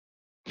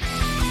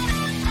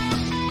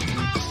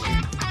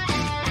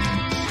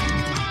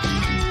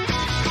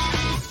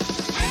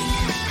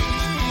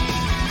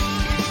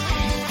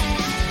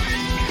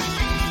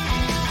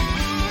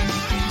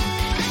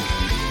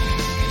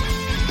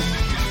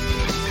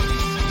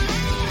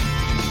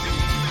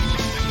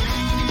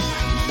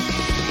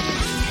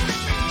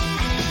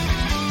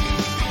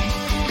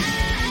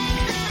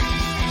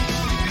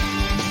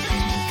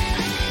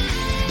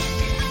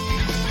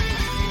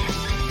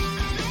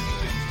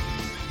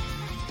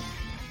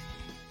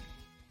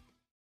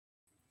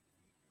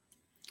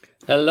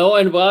Hello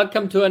and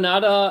welcome to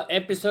another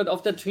episode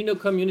of the Trino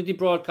Community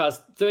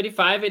Broadcast.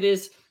 35 it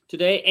is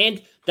today,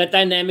 and the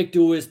dynamic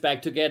duo is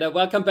back together.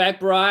 Welcome back,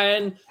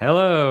 Brian.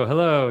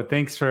 Hello.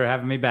 Thanks for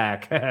having me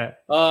back.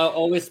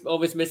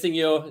 Always missing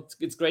you.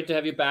 It's great to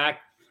have you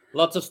back.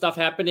 Lots of stuff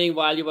happening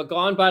while you were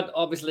gone, but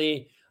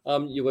obviously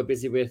you were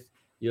busy with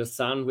your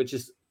son, which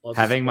is also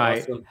having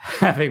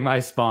my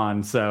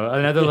spawn. So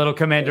another little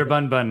Commander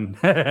Bun.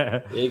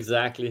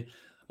 Exactly.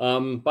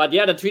 But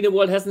yeah, the Trino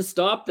world hasn't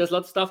stopped. There's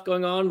lots of stuff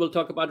going on. We'll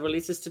talk about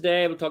releases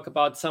today. We'll talk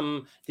about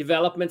some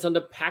developments on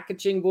the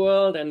packaging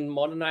world and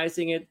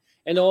modernizing it.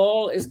 And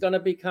all is going to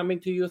be coming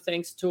to you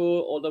thanks to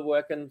all the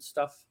work and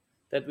stuff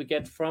that we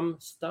get from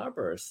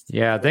Starburst.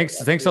 Yeah,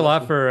 thanks a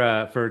lot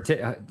for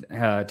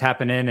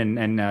tapping in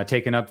and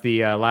taking up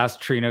the last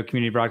Trino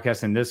community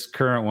broadcast and this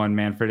current one,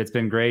 Manfred. It's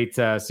been great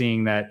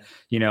seeing that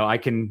I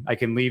can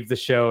leave the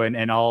show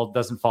and all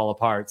doesn't fall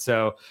apart.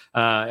 So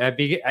I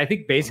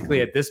think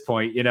basically at this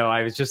point,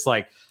 I was just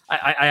like.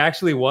 I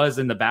actually was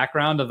in the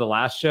background of the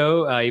last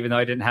show, even though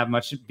I didn't have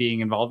much being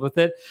involved with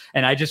it.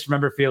 And I just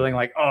remember feeling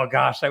like, oh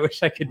gosh, I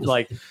wish I could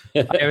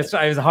it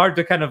was hard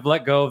to kind of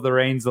let go of the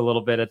reins a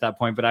little bit at that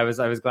point, but I was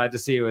glad to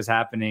see it was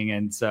happening.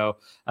 And so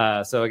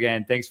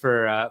again, thanks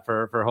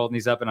for holding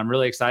these up. And I'm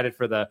really excited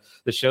for the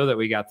show that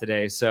we got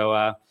today.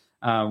 So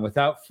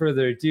without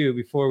further ado,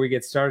 before we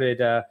get started,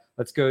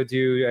 let's go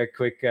do a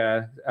quick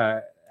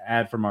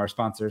ad from our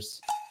sponsors.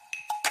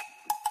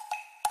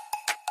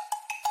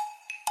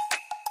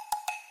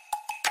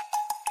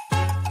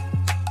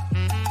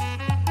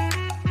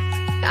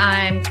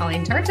 I'm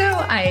Colleen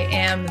Tarto. I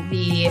am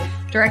the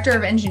Director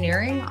of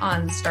Engineering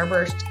on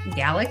Starburst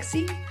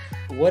Galaxy.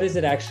 What is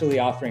it actually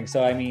offering?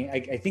 So, I mean,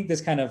 I think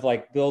this kind of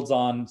like builds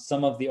on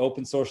some of the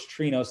open source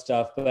Trino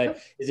stuff, but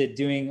is it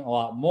doing a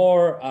lot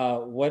more?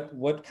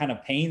 What kind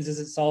of pains is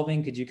it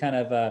solving? Could you kind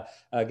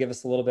of give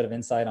us a little bit of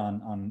insight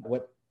on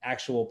what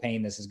actual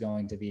pain this is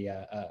going to be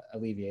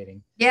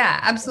alleviating? Yeah,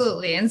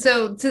 absolutely. And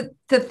so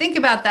to think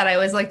about that, I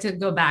always like to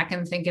go back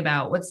and think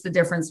about what's the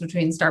difference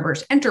between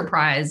Starburst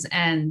Enterprise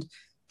and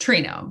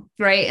Trino,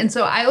 right? And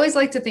so I always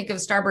like to think of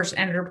Starburst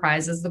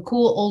Enterprise as the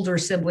cool older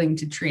sibling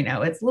to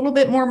Trino. It's a little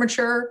bit more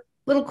mature,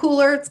 a little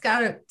cooler. It's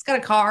got a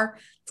car.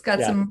 It's got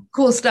some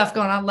cool stuff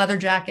going on, leather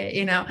jacket,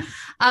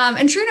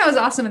 And Trino is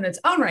awesome in its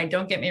own right.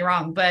 Don't get me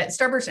wrong, but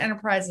Starburst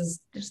Enterprise is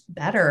just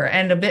better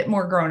and a bit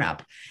more grown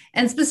up.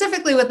 And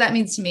specifically what that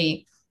means to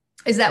me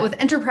is that with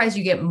Enterprise,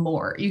 you get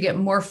more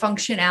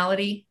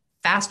functionality,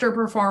 faster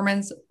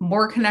performance,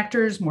 more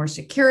connectors, more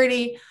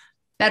security,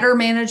 better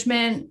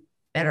management,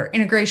 better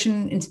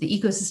integration into the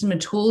ecosystem of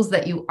tools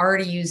that you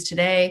already use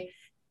today,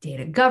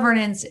 data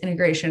governance,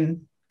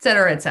 integration, et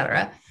cetera, et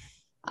cetera.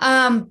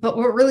 But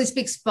what really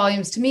speaks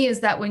volumes to me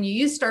is that when you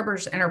use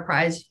Starburst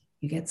Enterprise,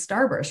 you get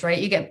Starburst, right?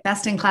 You get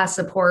best-in-class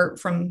support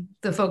from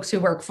the folks who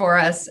work for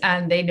us,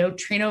 and they know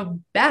Trino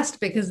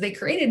best because they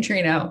created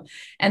Trino,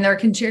 and they're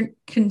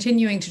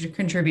continuing to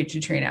contribute to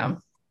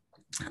Trino.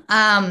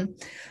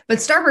 But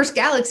Starburst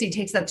Galaxy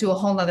takes that to a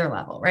whole nother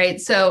level, right?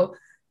 So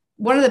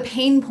one of the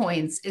pain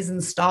points is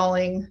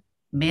installing,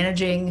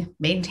 managing,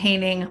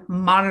 maintaining,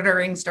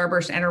 monitoring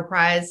Starburst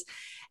Enterprise.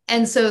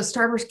 And so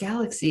Starburst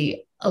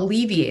Galaxy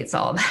alleviates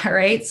all of that,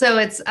 right? So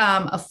it's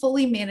a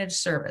fully managed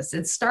service.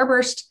 It's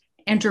Starburst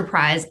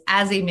Enterprise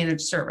as a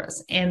managed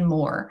service and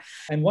more.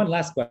 And one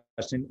last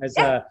question, is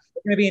there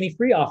going to be any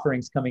free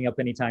offerings coming up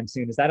anytime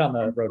soon? Is that on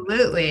the road?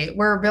 Absolutely.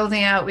 We're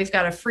building out, we've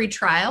got a free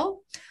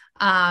trial.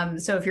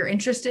 So if you're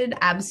interested,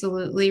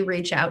 absolutely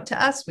reach out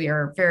to us. We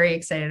are very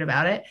excited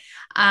about it.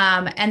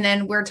 And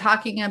then we're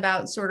talking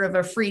about sort of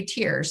a free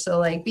tier. So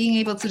like being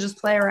able to just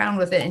play around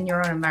with it in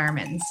your own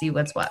environment and see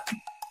what's what.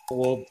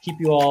 We'll keep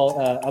you all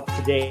up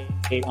to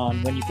date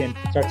on when you can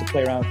start to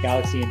play around with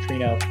Galaxy and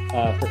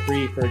Trino for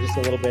free for just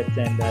a little bit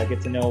and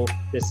get to know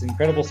this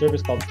incredible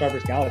service called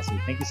Starburst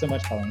Galaxy. Thank you so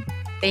much, Colleen.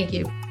 Thank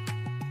you.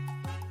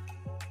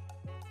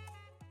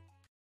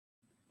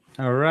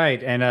 All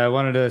right. And I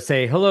wanted to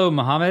say hello,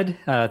 Mohammed.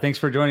 Thanks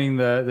for joining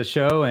the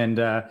show. And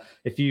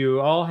if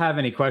you all have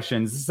any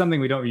questions, this is something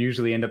we don't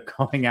usually end up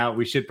calling out.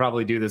 We should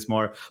probably do this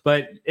more.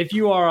 But if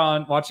you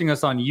are watching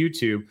us on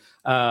YouTube,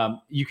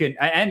 you can,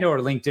 and or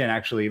LinkedIn,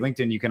 actually.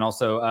 LinkedIn, you can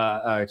also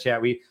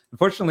chat.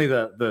 Unfortunately,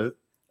 the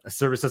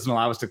service doesn't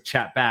allow us to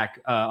chat back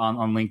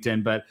on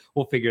LinkedIn, but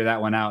we'll figure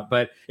that one out.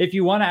 But if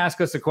you want to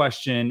ask us a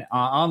question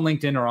on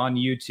LinkedIn or on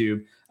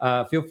YouTube,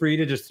 feel free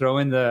to just throw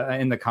in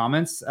the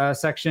comments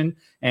section,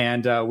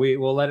 and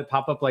we'll let it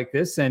pop up like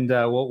this, and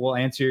we'll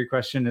answer your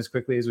question as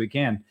quickly as we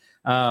can.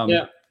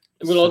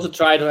 We'll also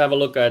try to have a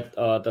look at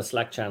the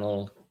Slack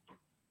channel.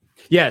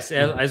 Yes,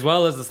 as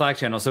well as the Slack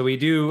channel. So we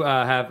do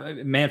have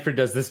Manfred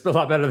does this a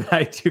lot better than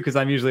I do because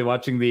I'm usually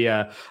watching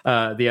the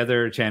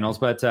other channels.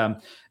 But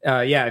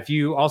if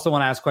you also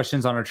want to ask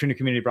questions on our Trino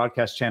Community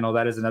Broadcast channel,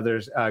 that is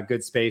another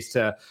good space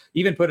to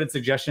even put in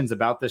suggestions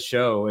about the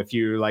show. If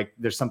you like,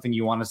 there's something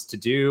you want us to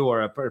do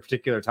or a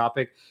particular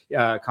topic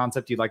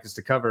concept you'd like us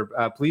to cover,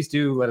 please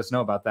do let us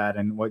know about that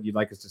and what you'd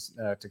like us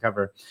to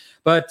cover.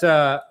 But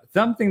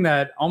something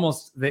that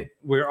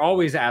we're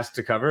always asked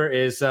to cover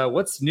is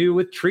what's new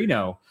with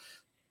Trino.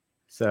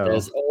 So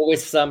there's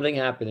always something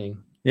happening.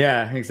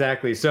 Yeah,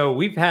 exactly. So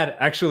we've had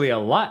actually a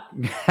lot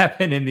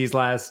happen in these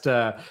last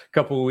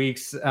couple of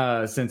weeks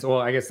since, well,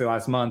 I guess the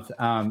last month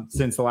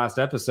since the last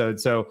episode.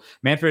 So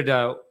Manfred,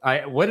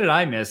 what did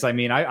I miss? I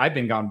mean, I've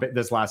been gone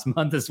this last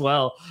month as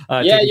well,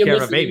 taking care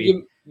of a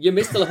baby. You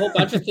missed a whole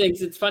bunch of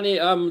things. It's funny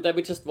that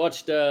we just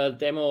watched a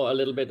demo a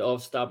little bit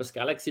of Starburst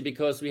Galaxy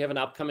because we have an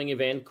upcoming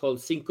event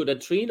called Cinco de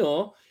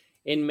Trino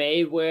in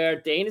May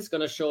where Dane is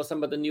going to show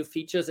some of the new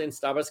features in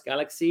Starburst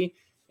Galaxy.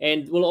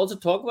 And we'll also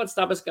talk about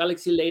Starburst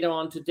Galaxy later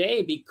on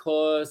today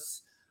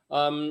because,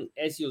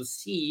 as you'll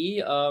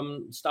see,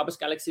 Starburst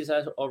Galaxy is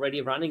already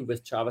running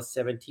with Java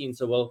 17.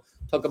 So we'll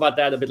talk about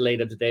that a bit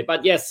later today.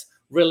 But yes,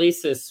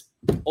 releases,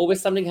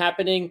 always something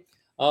happening.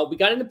 We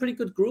got in a pretty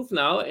good groove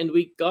now, and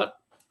we got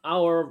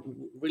our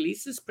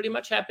releases pretty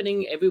much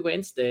happening every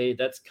Wednesday.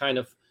 That's kind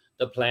of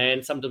the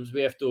plan. Sometimes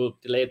we have to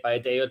delay it by a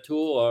day or two,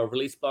 or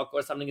release block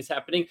or something is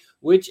happening,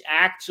 which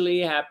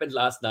actually happened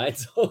last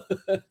night.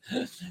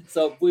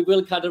 So we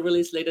will cut a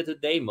release later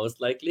today,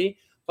 most likely.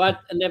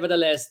 But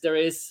nevertheless, there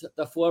is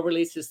the 4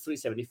 releases,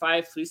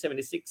 375,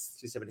 376,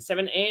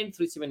 377, and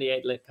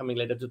 378 coming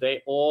later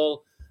today,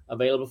 all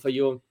available for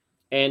you.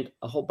 And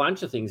a whole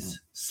bunch of things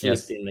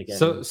slipped in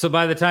again. So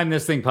by the time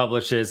this thing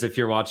publishes, if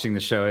you're watching the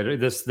show,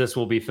 this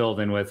will be filled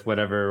in with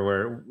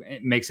whatever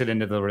it makes it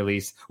into the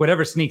release,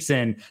 whatever sneaks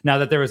in. Now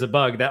that there was a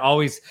bug that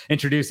always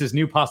introduces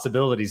new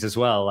possibilities as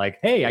well. Like,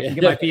 hey, I can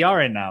get my PR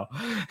in now.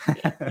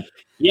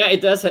 Yeah, it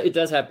does. It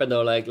does happen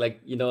though. Like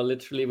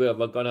literally, we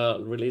were gonna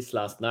release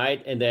last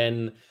night, and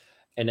then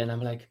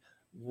I'm like,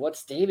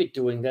 what's David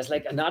doing? There's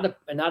like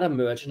another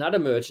merge.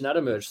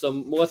 So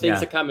more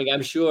things are coming.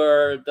 I'm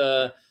sure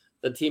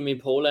the team in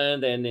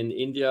Poland and in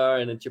India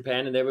and in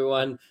Japan and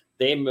everyone,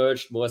 they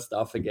merged more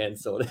stuff again.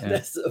 So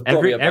that's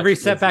every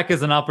setback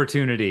is an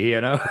opportunity,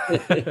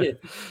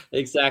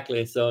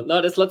 Exactly. So no,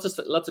 there's lots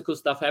of cool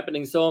stuff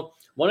happening. So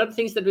one of the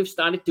things that we've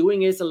started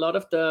doing is a lot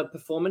of the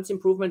performance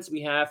improvements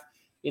we have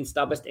in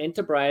Starburst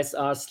Enterprise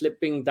are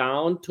slipping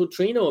down to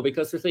Trino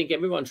because we think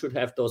everyone should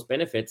have those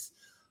benefits.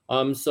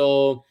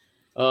 So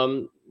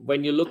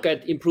when you look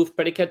at improved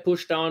predicate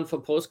pushdown for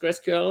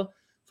PostgreSQL,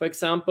 for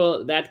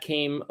example, that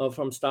came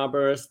from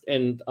Starburst,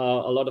 and a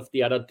lot of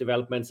the other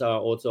developments are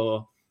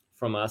also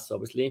from us,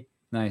 obviously.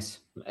 Nice.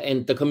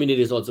 And the community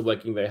is also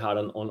working very hard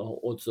on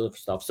all sorts of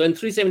stuff. So in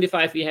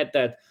 375, we had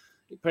that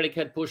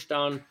predicate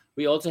pushdown.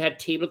 We also had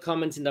table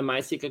comments in the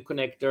MySQL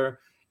connector,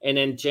 and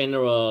then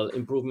general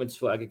improvements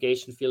for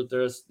aggregation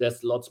filters.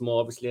 There's lots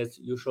more, obviously, as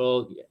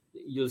usual.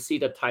 You'll see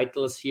the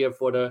titles here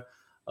for the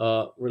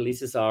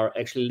releases are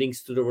actually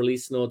links to the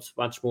release notes,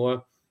 much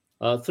more.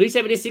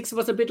 376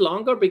 was a bit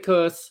longer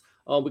because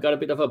we got a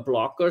bit of a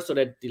blocker, so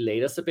that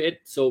delayed us a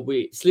bit. So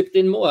we slipped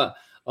in more.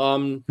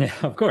 Yeah,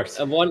 of course.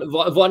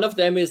 One of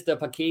them is the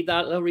Parquet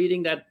data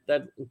reading that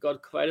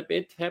got quite a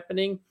bit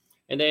happening.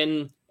 And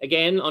then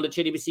again, on the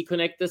JDBC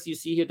connectors, you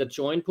see here the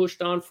join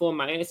pushdown for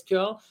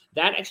MySQL.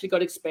 That actually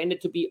got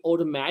expanded to be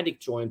automatic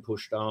join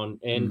pushdown.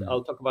 And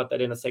I'll talk about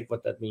that in a sec,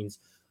 what that means.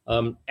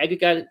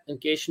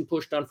 Aggregation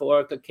pushdown for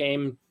Oracle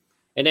came.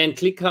 And then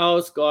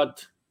ClickHouse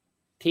got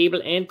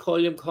table and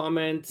column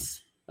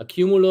comments.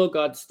 Accumulo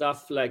got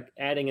stuff like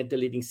adding and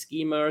deleting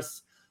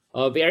schemas.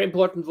 A very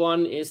important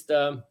one is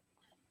the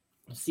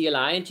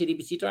CLI and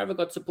JDBC driver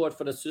got support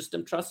for the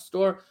system trust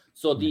store.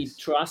 So the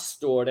trust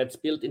store that's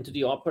built into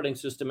the operating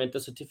system and the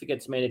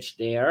certificates managed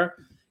there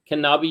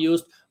can now be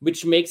used,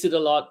 which makes it a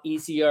lot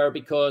easier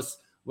because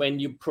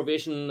when you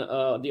provision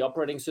the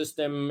operating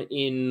system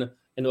in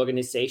an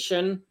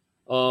organization,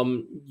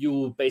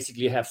 you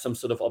basically have some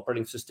sort of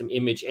operating system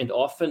image, and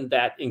often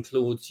that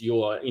includes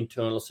your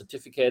internal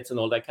certificates and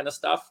all that kind of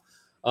stuff.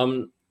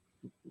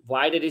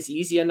 Why that is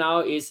easier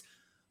now is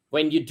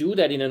when you do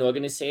that in an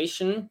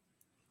organization,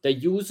 the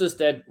users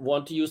that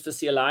want to use the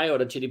CLI or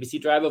the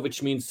JDBC driver,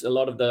 which means a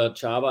lot of the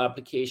Java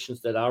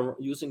applications that are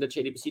using the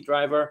JDBC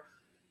driver,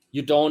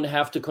 you don't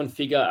have to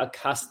configure a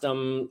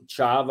custom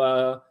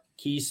Java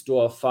key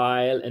store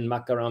file and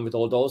muck around with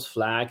all those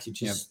flags. You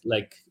just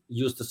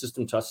use the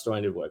system trust store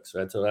and it works,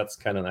 right? So that's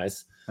kind of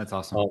nice. That's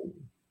awesome.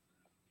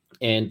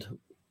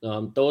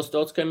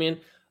 Those come in.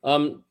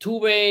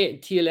 Two-way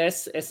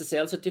TLS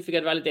SSL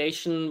certificate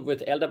validation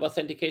with LDAP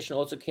authentication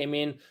also came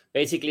in.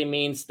 Basically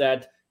means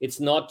that it's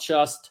not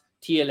just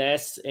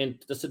TLS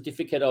and the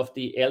certificate of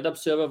the LDAP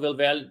server will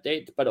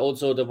validate, but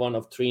also the one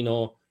of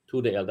Trino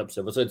to the LDAP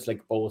server. So it's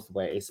like both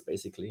ways,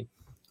 basically.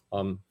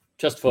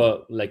 Just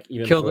for like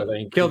even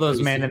kill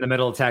those man in the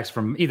middle attacks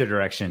from either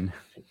direction.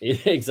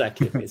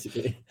 Exactly,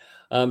 basically.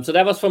 So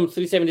that was from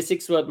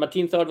 376. What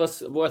Martin thought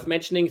was worth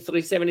mentioning.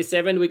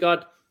 377, we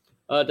got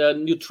the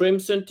new trim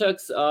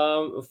syntax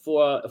from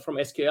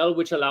SQL,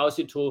 which allows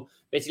you to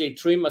basically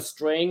trim a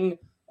string,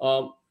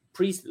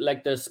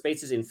 like the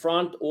spaces in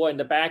front or in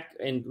the back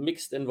and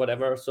mixed and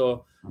whatever.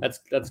 So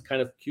that's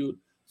kind of cute.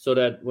 So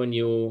that when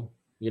you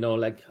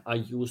like are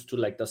used to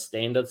like the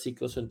standard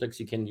SQL syntax,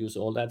 you can use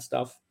all that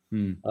stuff.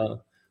 We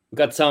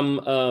got some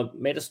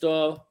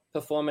Metastore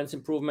performance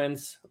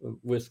improvements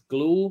with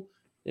Glue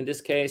in this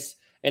case,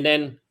 and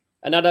then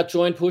another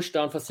join push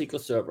down for SQL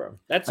Server.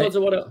 That's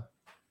also what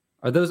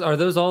are those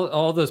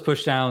all those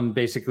push down,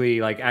 basically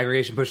like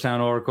aggregation push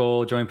down,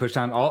 Oracle join push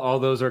down, all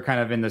those are kind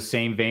of in the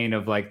same vein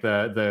of like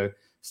the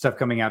stuff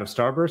coming out of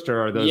Starburst, or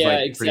are those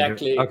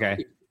exactly. Okay.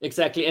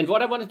 Exactly. And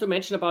what I wanted to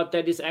mention about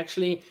that is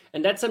actually,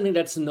 and that's something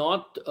that's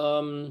not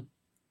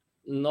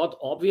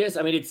obvious.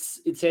 I mean, it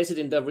says it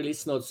in the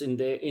release notes,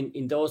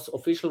 in those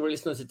official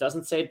release notes, it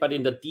doesn't say it, but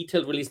in the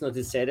detailed release notes,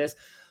 it says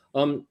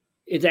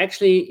it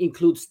actually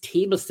includes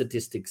table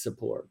statistics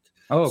support.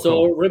 Oh, so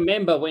cool.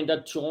 Remember, when the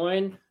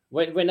join,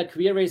 when a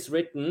query is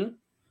written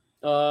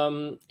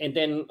and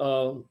then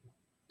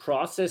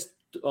processed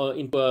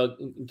into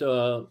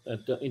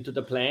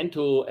the plan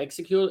to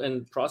execute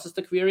and process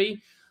the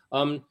query,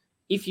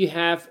 if you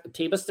have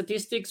table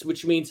statistics,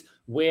 which means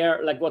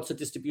what's the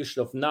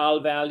distribution of null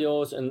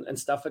values and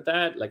stuff like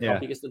that, how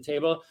big is the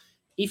table?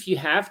 If you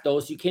have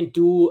those, you can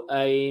do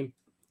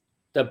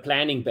the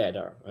planning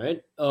better,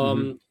 right?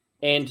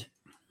 And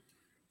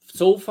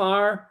so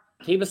far,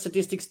 table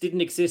statistics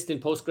didn't exist in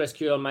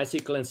PostgreSQL,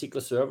 MySQL, and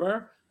SQL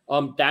Server.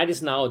 That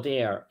is now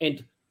there.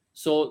 And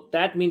so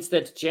that means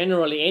that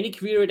generally any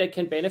query that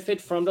can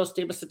benefit from those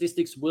table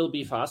statistics will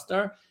be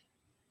faster.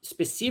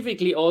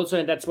 Specifically also,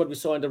 and that's what we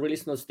saw in the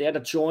release notes there,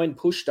 the join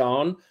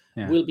pushdown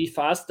will be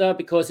faster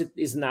because it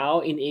is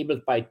now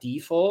enabled by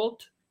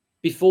default.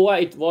 Before,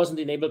 it wasn't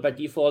enabled by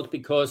default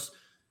because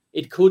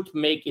it could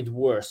make it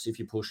worse if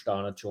you push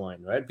down a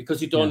join, right?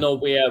 Because you don't know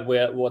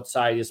where what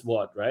side is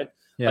what, right?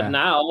 But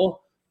now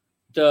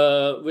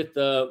with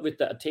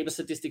the table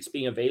statistics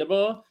being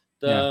available,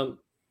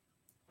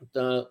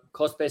 the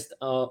cost-based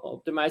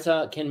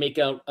optimizer can make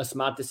a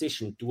smart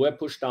decision. Do I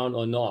push down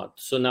or not?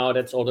 So now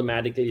that's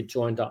automatically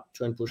join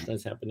push down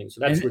is happening. So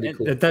that's really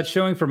cool. That's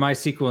showing for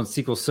MySQL and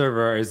SQL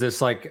Server. Is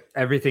this like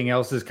everything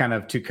else is kind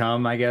of to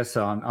come, I guess,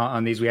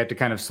 on these? We have to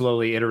kind of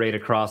slowly iterate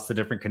across the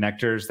different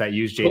connectors that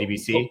use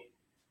JDBC?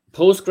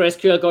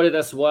 PostgreSQL got it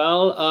as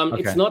well.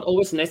 It's not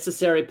always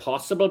necessarily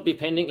possible,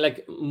 depending,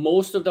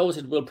 most of those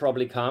it will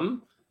probably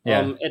come.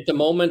 At the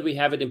moment, we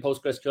have it in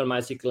PostgreSQL,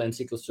 MySQL, and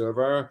SQL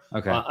Server.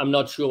 Okay. I'm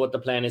not sure what the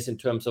plan is in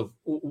terms of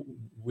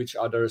which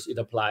others it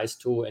applies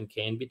to and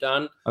can be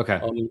done.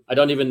 Okay. I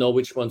don't even know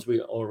which ones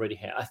we already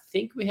have. I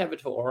think we have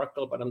it for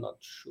Oracle, but I'm not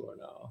sure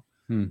now.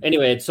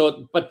 Anyway,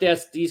 but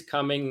there's these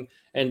coming,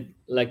 and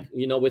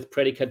with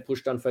predicate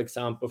pushdown, for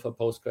example, for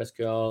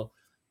PostgreSQL,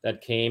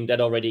 that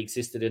already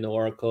existed in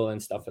Oracle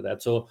and stuff like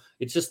that. So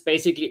it's just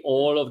basically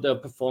all of the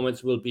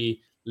performance will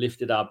be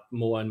lifted up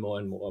more and more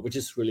and more, which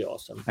is really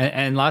awesome.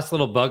 And last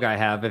little bug I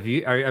have,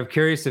 I'm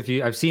curious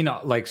I've seen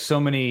so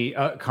many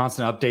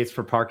constant updates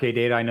for Parquet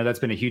data. I know that's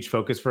been a huge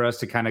focus for us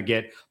to kind of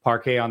get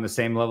Parquet on the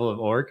same level of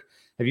org.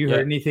 Have you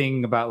heard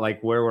anything about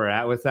where we're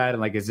at with that?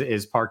 And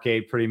is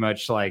Parquet pretty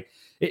much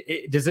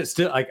does it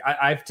still,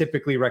 I've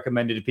typically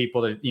recommended to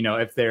people that,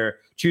 if they're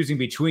choosing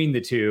between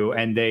the two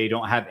and they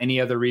don't have any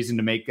other reason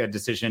to make a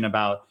decision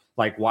about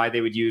why they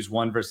would use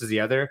one versus the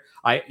other,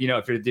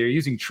 if they're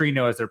using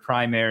Trino as their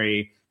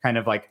primary kind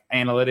of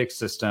analytics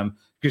system,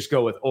 just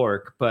go with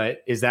Orc.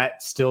 But is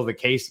that still the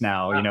case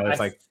now?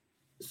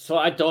 So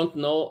I don't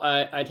know.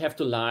 I'd have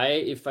to lie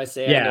if I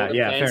say I know the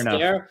plans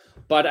there.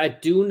 But I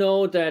do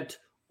know that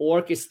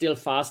Orc is still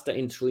faster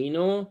in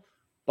Trino.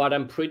 But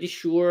I'm pretty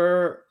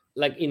sure,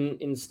 in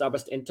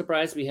Starburst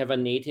Enterprise, we have a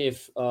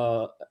native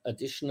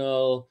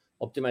additional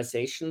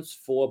optimizations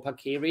for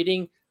Parquet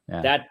reading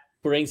that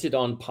brings it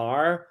on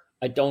par.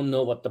 I don't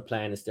know what the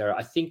plan is there.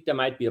 I think there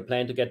might be a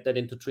plan to get that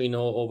into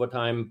Trino over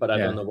time, but I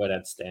don't know where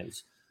that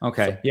stands.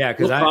 Okay. So,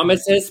 because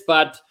promises,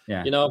 but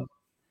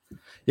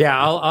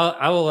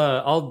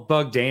I'll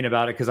bug Dane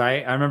about it, because I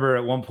remember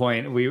at one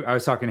point I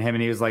was talking to him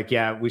and he was like,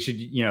 we should,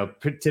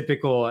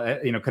 typical,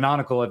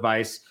 canonical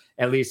advice,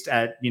 at least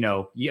at,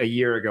 a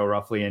year ago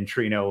roughly in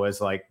Trino, was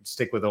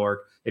stick with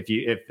Orc.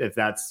 If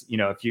that's,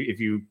 if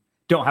you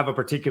don't have a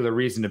particular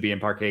reason to be in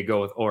Parquet,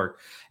 go with Orc.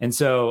 And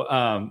so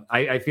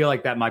I feel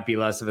like that might be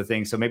less of a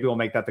thing. So maybe we'll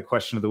make that the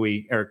question of the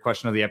week or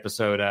question of the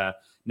episode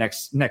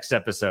next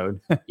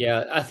episode.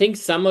 I think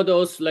some of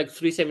those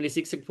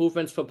 376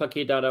 improvements for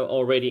Parquet data are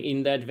already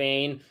in that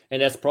vein. And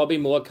there's probably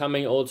more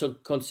coming, also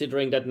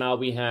considering that now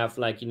we have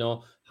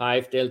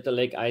Hive, Delta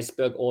Lake,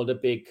 Iceberg, all the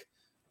big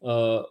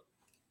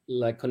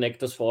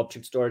connectors for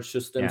object storage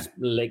systems,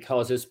 lake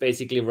houses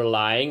basically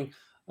relying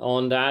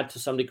on that to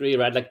some degree,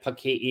 right?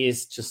 Parquet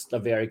is just a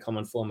very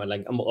common format.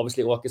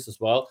 Obviously Orc is as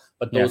well,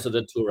 but those are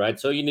the two, right?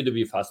 So you need to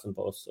be fast on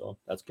both. So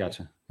that's cool.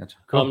 Gotcha.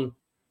 Cool.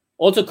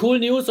 Also cool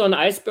news on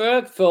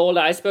Iceberg for all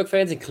the Iceberg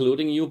fans,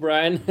 including you,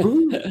 Brian.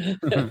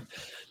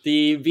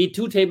 The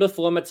V2 table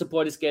format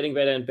support is getting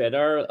better and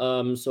better.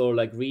 So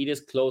read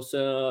is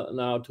closer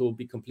now to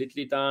be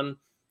completely done,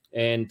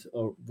 and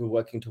we're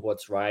working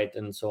towards write.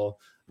 And so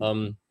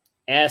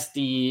as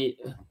the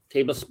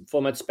table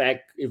format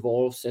spec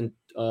evolves and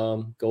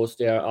goes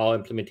there, our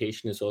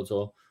implementation is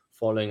also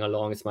following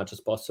along as much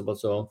as possible.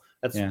 So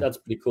that's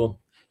pretty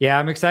cool. Yeah,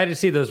 I'm excited to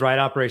see those RIDE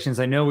operations.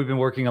 I know we've been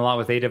working a lot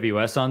with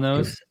AWS on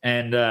those,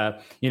 and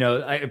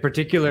in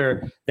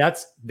particular,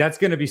 that's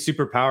going to be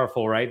super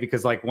powerful, right?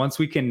 Because like once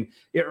we can,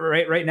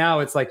 right now,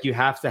 it's like you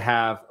have to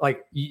have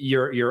like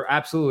you're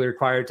absolutely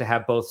required to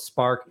have both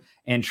Spark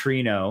and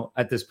Trino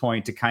at this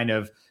point to kind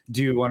of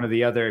do one or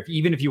the other,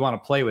 even if you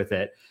want to play with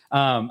it.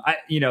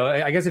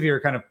 I guess if you're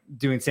kind of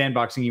doing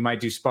sandboxing, you might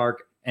do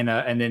Spark and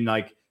then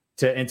like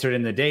to enter it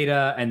in the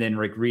data and then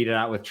like read it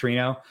out with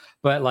Trino.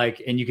 But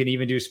like, and you can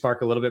even do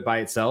Spark a little bit by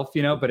itself,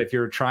 but if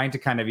you're trying to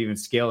kind of even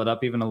scale it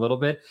up even a little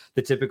bit,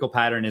 the typical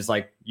pattern is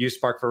like use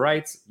Spark for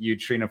writes,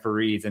 use Trino for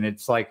reads. And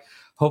it's like,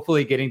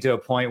 hopefully getting to a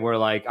point where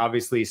like,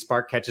 obviously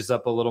Spark catches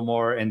up a little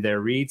more in their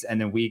reads. And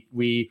then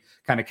we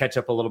kind of catch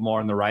up a little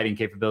more in the writing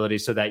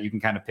capabilities so that you can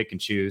kind of pick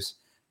and choose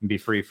and be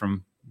free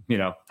from,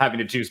 having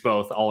to choose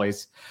both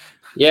always.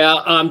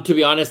 Yeah, to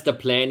be honest, the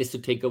plan is to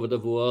take over the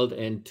world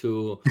and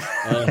to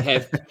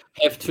have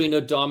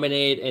Trino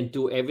dominate and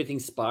do everything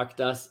Spark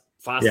does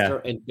faster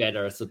and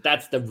better. So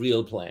that's the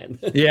real plan.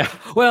 Yeah.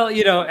 Well,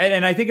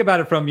 and I think about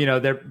it from,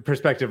 their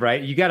perspective,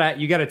 right? You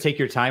gotta take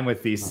your time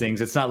with these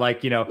things. It's not like,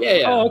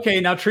 oh,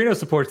 okay, now Trino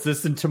supports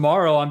this and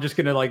tomorrow I'm just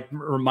going to like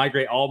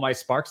migrate all my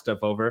Spark stuff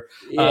over.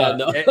 Yeah,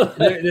 no.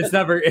 It's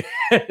never,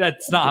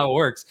 that's not how it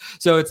works.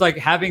 So it's like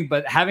having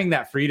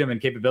that freedom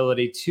and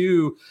capability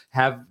to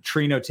have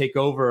Trino take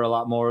over a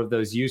lot more of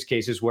those use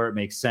cases where it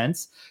makes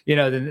sense,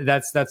 then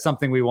that's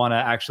something we want to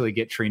actually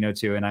get Trino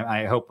to. And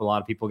I hope a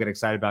lot of people get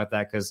excited about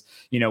that because,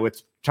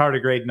 with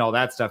tardigrade and all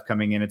that stuff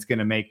coming in, it's going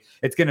to make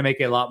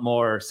it a lot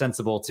more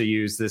sensible to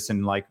use this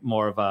in like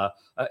more of a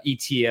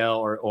ETL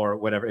or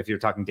whatever, if you're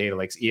talking data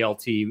lakes,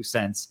 ELT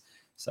sense.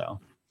 So.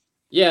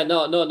 Yeah,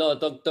 no,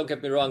 don't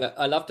get me wrong.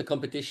 I love the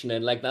competition,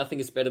 and like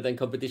nothing is better than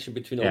competition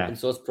between open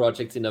source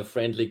projects in a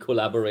friendly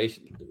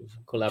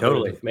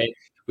collaborative way,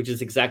 which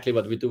is exactly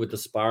what we do with the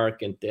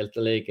Spark and Delta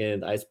Lake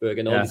and Iceberg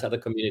and all these other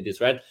communities,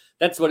 right?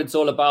 That's what it's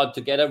all about.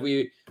 Together,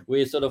 we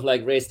sort of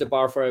like raise the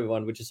bar for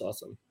everyone, which is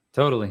awesome.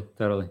 Totally.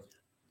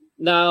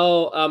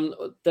 Now,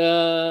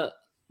 the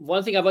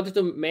one thing I wanted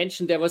to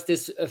mention, there was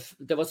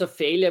a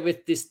failure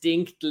with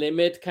distinct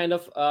limit kind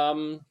of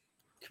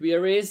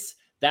queries.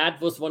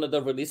 That was one of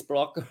the release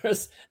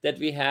blockers that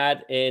we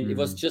had, and it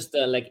was just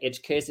like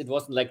edge case. It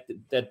wasn't like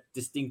that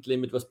distinct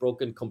limit was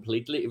broken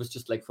completely. It was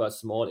just like for a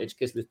small edge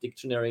case with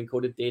dictionary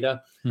encoded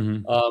data.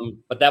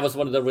 But that was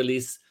one of the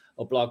release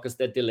blockers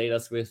that delayed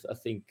us with, I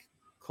think,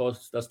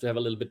 caused us to have a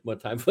little bit more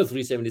time for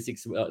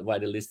 376, why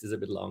the list is a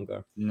bit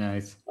longer.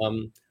 Nice.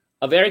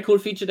 A very cool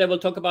feature that we'll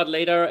talk about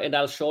later, and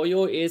I'll show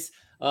you, is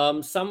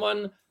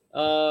someone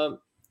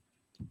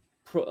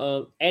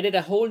added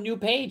a whole new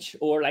page,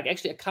 or like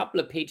actually a couple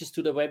of pages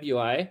to the web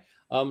UI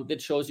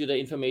that shows you the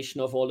information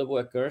of all the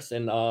workers,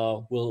 and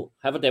we'll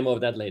have a demo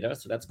of that later.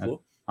 So that's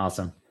cool.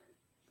 Awesome.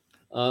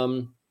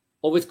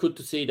 Always good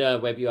to see the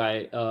web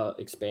UI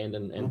expand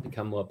and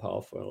become more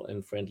powerful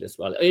and friendly as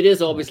well. It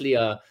is obviously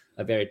a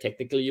very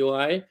technical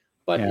UI,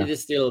 but it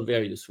is still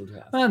very useful to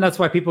have. And that's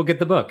why people get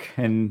the book,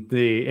 and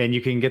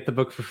you can get the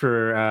book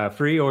for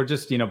free, or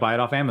just buy it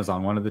off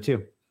Amazon, one of the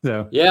two.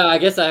 So yeah, I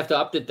guess I have to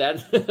update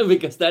that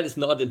because that is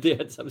not in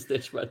there at some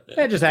stage. But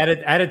just add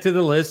it to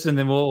the list, and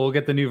then we'll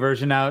get the new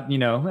version out,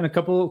 in a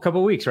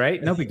couple weeks,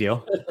 right? No big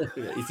deal.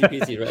 Easy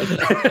peasy, right?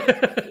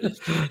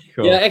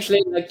 Cool. Yeah,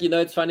 actually,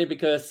 it's funny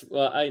because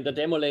in the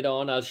demo later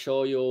on, I'll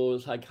show you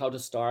like how to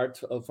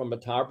start from a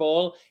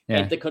tarball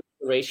and the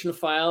configuration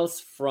files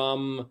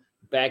from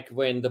back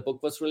when the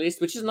book was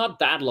released, which is not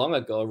that long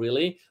ago,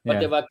 really.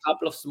 But there were a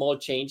couple of small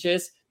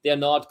changes. They're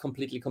not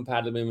completely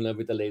compatible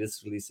with the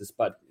latest releases,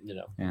 but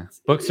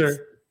books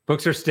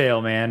are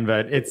stale, man.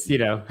 But it's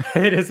it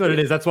is what it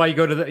is. That's why you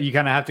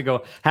kind of have to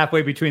go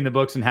halfway between the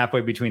books and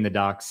halfway between the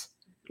docs.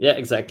 Yeah,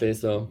 exactly.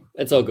 So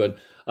it's all good.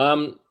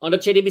 On the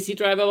JDBC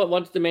driver, I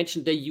wanted to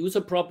mention the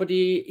user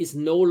property is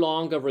no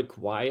longer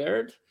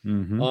required,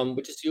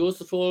 which is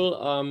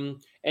useful.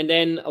 And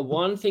then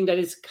one thing that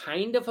is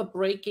kind of a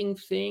breaking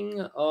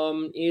thing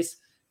is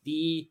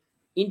the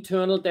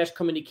internal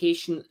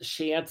communication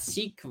shared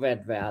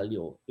secret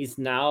value is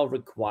now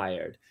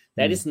required.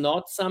 That is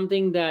not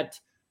something that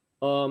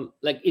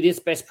it is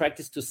best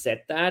practice to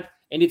set that,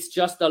 and it's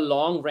just a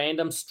long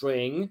random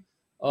string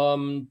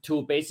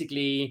to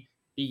basically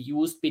be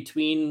used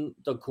between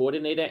the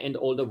coordinator and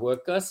all the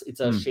workers. It's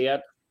a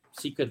shared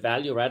secret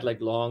value, right? Like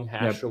long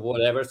hash or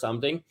whatever,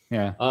 something.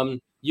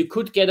 You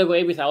could get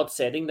away without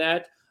setting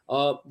that.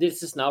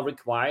 This is now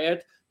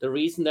required. The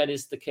reason that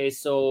is the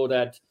case, so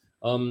that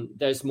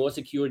there's more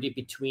security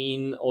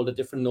between all the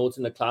different nodes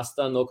in the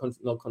cluster,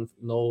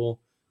 no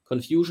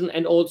confusion.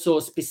 And also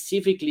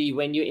specifically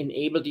when you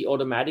enable the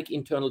automatic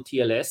internal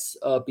TLS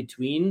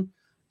between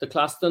the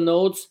cluster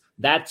nodes,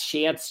 that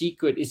shared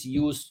secret is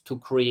used to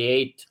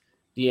create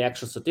the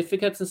actual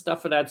certificates and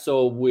stuff for that.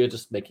 So we're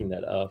just making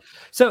that up.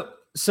 So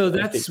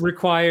that's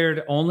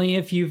required only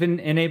if you've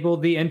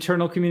enabled the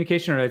internal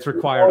communication, or it's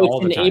required all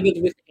the time? It's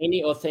enabled with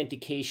any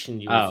authentication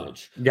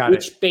usage,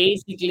 which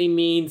basically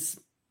means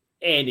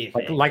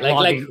anything, like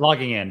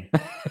logging in.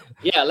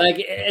 Yeah, like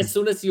as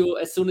soon as you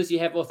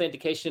have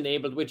authentication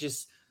enabled, which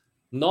is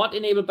not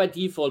enabled by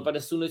default, but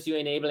as soon as you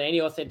enable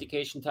any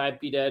authentication type,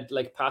 be that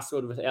like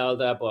password with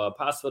LDAP or a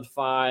password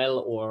file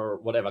or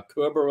whatever,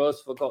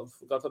 Kerberos, for God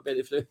forbid,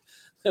 if you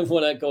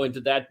want to go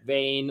into that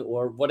vein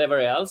or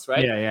whatever else,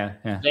 right? Yeah.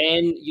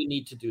 Then you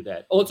need to do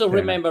that. Also, Fair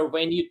remember, enough.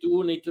 when you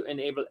do need to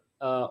enable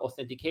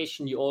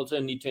authentication, you also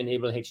need to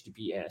enable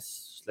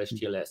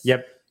HTTPS/TLS.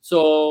 Yep.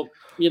 So,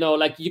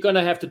 like you're going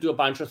to have to do a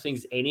bunch of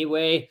things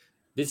anyway.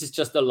 This is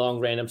just a long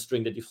random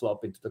string that you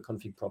flop into the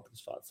config properties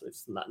file. So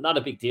it's not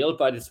a big deal,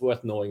 but it's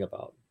worth knowing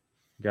about.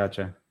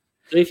 Gotcha.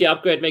 So if you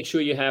upgrade, make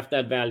sure you have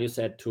that value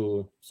set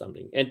to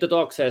something. And the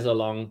docs has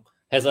an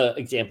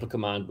example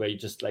command where you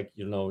just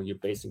you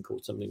base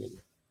encode something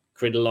and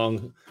create a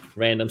long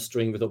random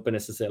string with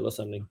OpenSSL or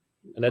something.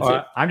 And that's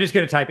it. I'm just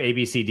going to type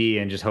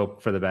ABCD and just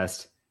hope for the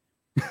best.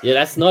 Yeah,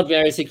 that's not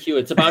very secure.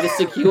 It's about as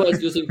secure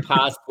as using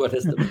password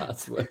as the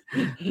password.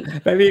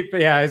 Maybe,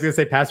 yeah, I was going to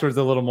say password's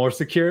a little more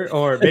secure,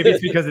 or maybe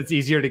it's because it's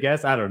easier to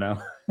guess. I don't know.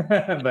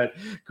 But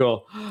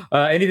cool.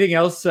 Anything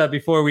else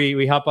before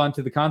we hop on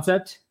to the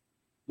concept?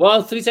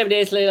 Well,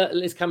 378 later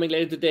is coming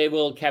later today.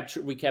 We'll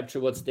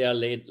recapture what's there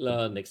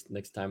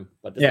next time,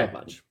 but there's not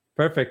much.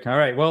 Perfect. All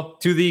right. Well,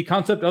 to the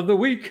concept of the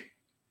week.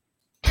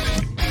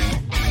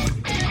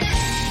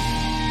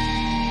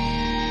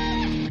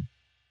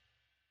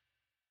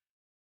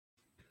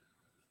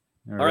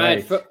 All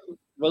right.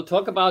 We'll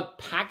talk about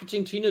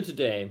packaging Trino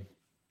today.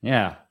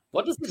 Yeah.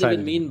 What does this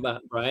even mean,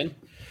 Brian?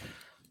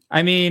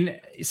 I mean,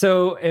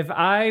 so if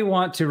I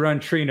want to run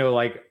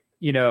Trino,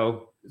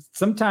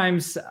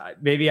 sometimes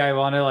maybe I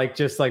want to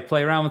just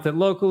play around with it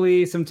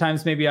locally.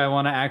 Sometimes maybe I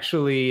want to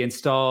actually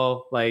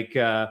install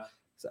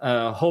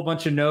a whole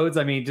bunch of nodes.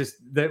 I mean, just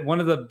one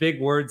of the big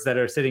words that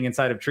are sitting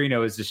inside of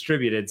Trino is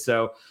distributed.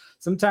 So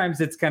sometimes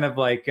it's kind of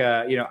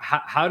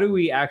how do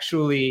we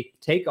actually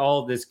take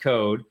all of this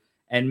code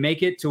and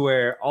make it to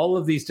where all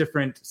of these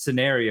different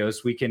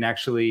scenarios, we can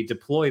actually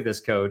deploy this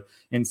code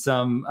in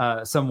some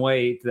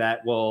way that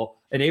will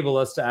enable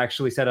us to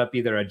actually set up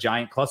either a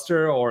giant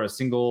cluster or a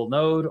single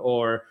node,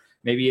 or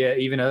maybe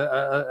even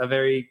a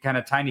very kind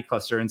of tiny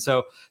cluster. And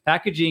so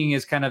packaging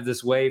is kind of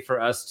this way for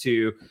us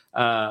to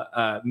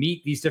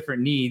meet these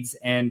different needs.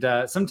 And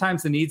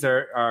sometimes the needs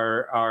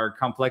are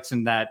complex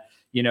in that,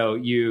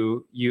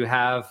 you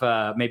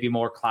have maybe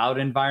more cloud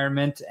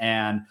environment,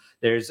 and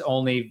there's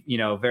only,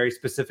 very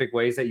specific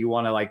ways that you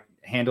want to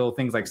handle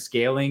things like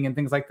scaling and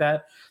things like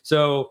that.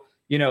 So,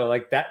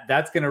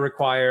 that's going to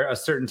require a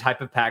certain type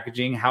of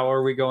packaging. How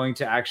are we going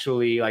to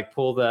actually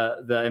pull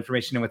the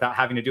information in without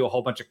having to do a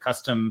whole bunch of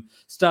custom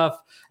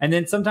stuff? And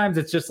then sometimes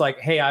it's just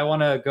hey, I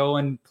want to go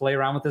and play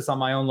around with this on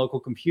my own local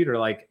computer.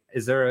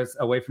 Is there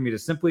a way for me to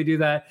simply do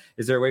that?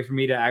 Is there a way for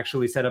me to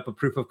actually set up a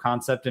proof of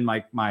concept in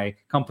my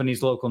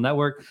company's local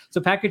network?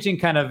 So packaging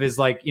kind of is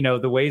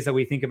the ways that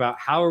we think about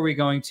how are we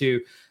going to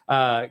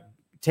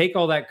take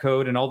all that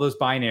code and all those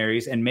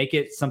binaries and make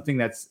it something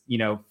that's,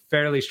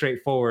 fairly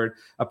straightforward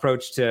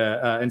approach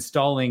to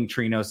installing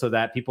Trino so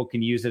that people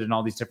can use it in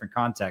all these different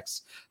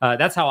contexts.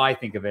 That's how I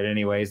think of it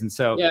anyways. And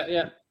so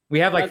we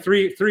have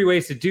three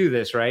ways to do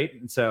this, right?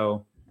 And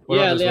so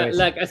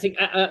I think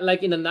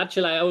in a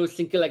nutshell, I always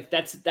think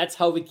that's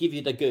how we give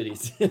you the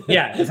goodies.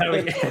 Yeah, that's how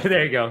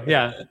there you go.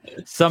 Yeah,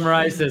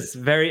 summarized this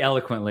very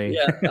eloquently.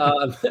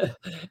 Yeah,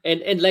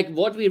 and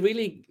what we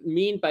really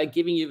mean by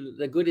giving you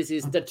the goodies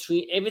is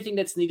everything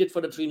that's needed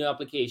for the Trino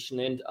application.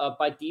 And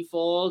by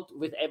default,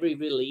 with every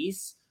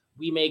release,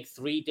 we make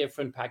 3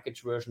 different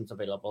package versions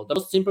available. The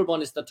most simple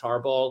one is the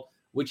tarball,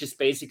 which is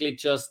basically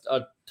just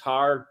a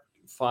tar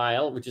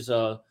file, which is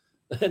a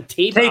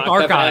tape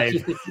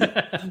archive.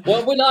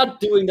 Well, we're not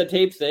doing the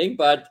tape thing,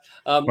 but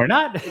we're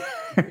not.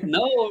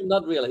 No,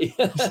 not really.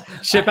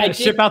 Ship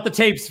out the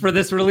tapes for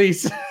this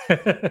release.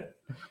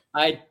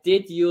 I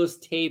did use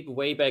tape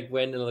way back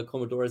when in the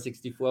Commodore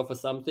 64 for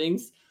some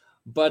things,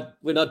 but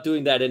we're not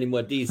doing that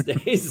anymore these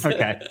days.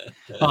 Okay.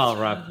 All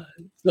right.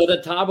 So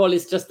the tarball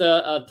is just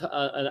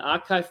an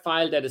archive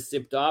file that is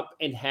zipped up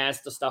and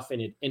has the stuff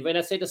in it. And when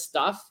I say the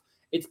stuff,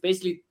 it's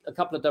basically a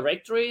couple of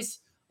directories.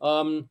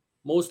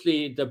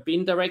 Mostly the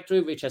bin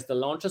directory, which has the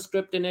launcher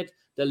script in it,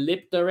 the lib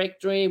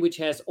directory, which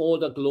has all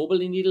the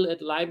globally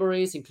needed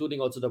libraries, including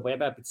also the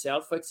web app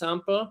itself, for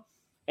example,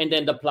 and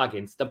then the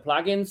plugins. The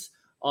plugins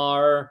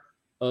are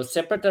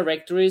separate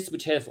directories,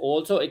 which have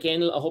also,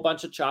 again, a whole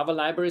bunch of Java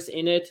libraries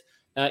in it.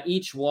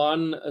 Each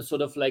one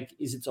sort of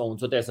is its own.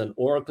 So there's an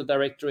Oracle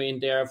directory in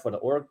there for the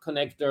Oracle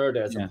connector.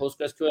 There's a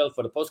PostgreSQL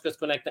for the Postgres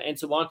connector and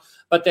so on.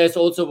 But there's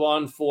also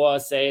one for,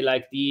 say,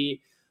 the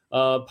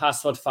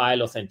password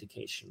file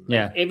authentication.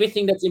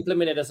 Everything that's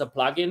implemented as a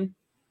plugin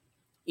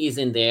is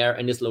in there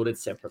and is loaded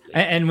separately.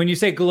 And when you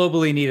say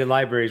globally needed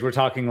libraries, we're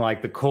talking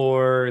the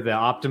core, the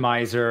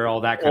optimizer,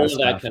 all that kind of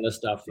stuff. All that kind of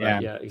stuff.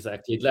 Right? Yeah,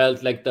 exactly.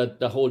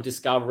 The whole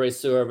discovery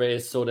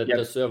service so that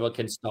the server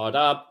can start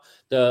up.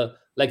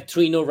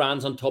 Trino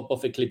runs on top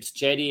of Eclipse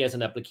Jetty as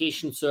an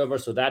application server,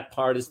 so that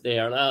part is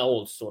there.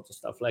 All sorts of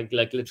stuff.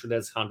 Literally,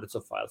 there's hundreds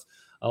of files.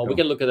 Cool. We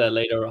can look at that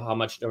later, how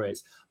much there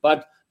is.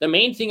 But the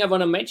main thing I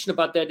want to mention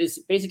about that is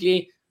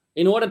basically,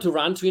 in order to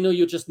run Trino,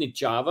 you just need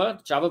Java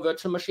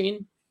virtual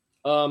machine,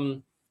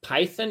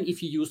 Python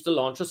if you use the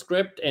launcher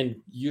script, and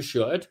you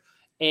should,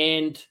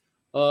 and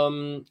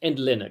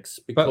Linux,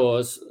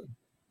 because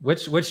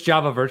which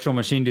Java virtual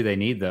machine do they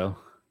need though?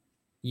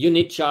 You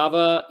need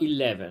Java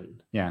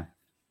 11. Yeah.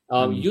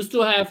 Used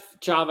to have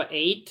Java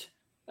 8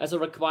 as a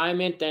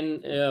requirement,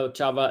 then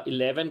Java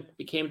 11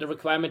 became the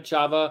requirement.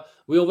 Java,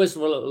 we always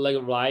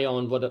rely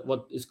on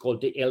what is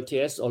called the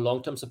LTS, or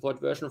long-term support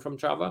version from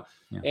Java.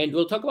 Yeah. And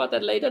we'll talk about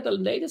that later. The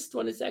latest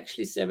one is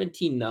actually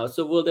 17 now.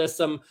 So there's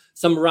some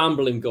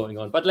rambling going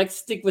on, but let's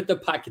stick with the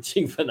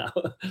packaging for now.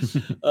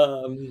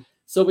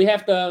 So we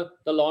have the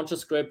launcher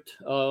script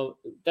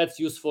that's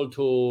useful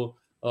to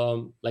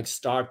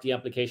start the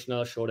application.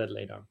 I'll show that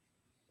later.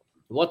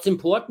 What's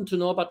important to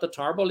know about the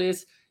tarball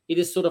is it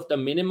is sort of the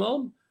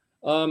minimum.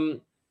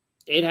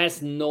 It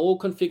has no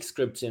config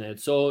scripts in it.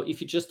 So if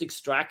you just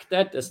extract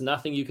that, there's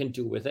nothing you can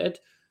do with it.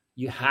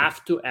 You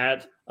have to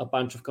add a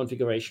bunch of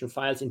configuration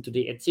files into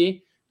the etc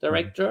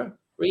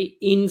directory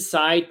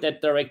inside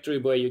that directory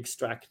where you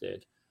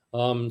extracted.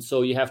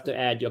 So you have to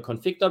add your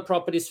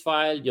config.properties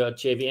file, your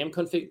JVM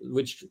config,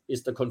 which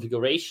is the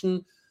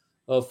configuration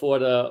for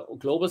the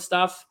global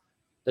stuff,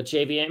 the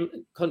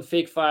JVM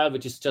config file,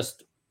 which is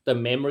just the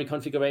memory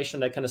configuration,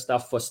 that kind of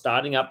stuff for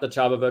starting up the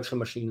Java virtual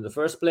machine in the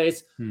first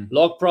place.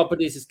 Log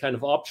properties is kind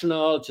of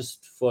optional,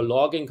 just for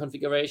logging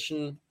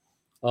configuration.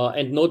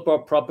 And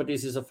notebook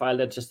properties is a file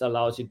that just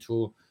allows you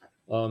to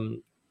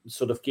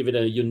sort of give it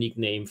a unique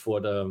name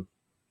for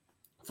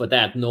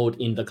that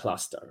node in the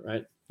cluster,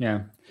 right?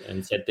 Yeah.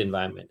 And set the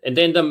environment. And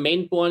then the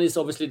main one is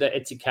obviously the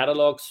etc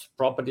catalogs,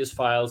 properties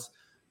files,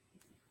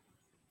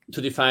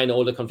 to define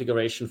all the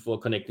configuration for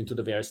connecting to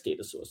the various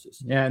data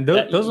sources. Yeah, and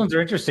those ones are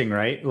interesting,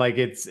 right? Like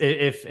it's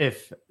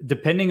if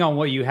depending on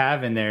what you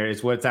have in there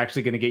is what's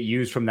actually going to get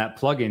used from that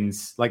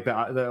plugins, like the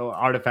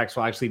artifacts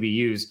will actually be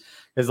used.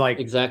 Is like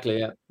exactly,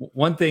 yeah.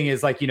 One thing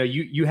is like,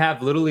 you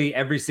have literally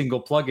every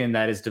single plugin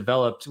that is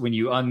developed when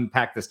you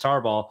unpack this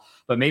tarball,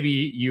 but maybe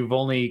you've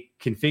only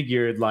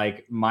configured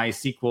like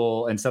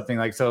MySQL and something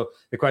like. So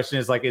the question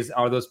is like,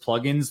 are those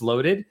plugins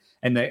loaded?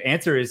 And the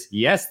answer is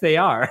yes, they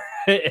are,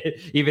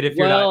 even if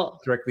you're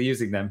not directly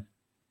using them.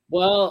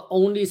 Well,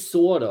 only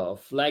sort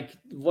of. Like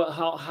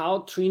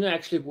how Trino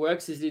actually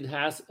works is it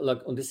has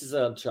this is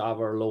a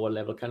Java lower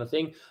level kind of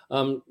thing.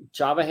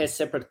 Java has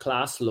separate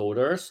class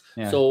loaders.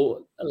 Yeah.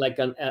 So like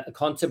a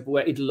concept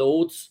where it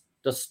loads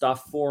the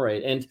stuff for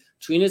it. And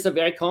Trino is a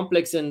very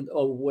complex and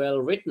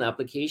well-written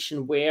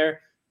application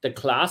where the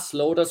class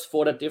loaders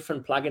for the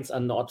different plugins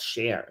are not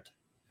shared.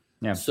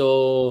 Yeah.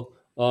 So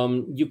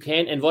you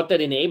can, and what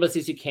that enables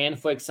is you can,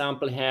 for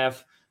example,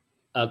 have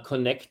a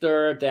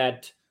connector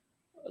that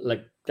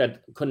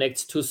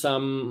connects to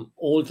some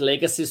old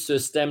legacy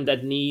system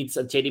that needs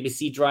a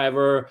JDBC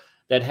driver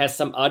that has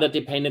some other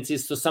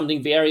dependencies to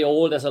something very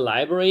old as a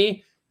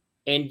library,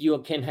 and you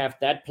can have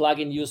that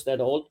plugin use that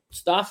old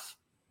stuff,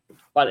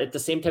 but at the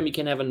same time you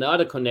can have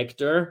another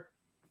connector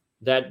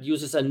that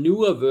uses a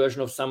newer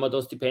version of some of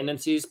those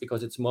dependencies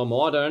because it's more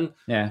modern,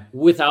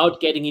 without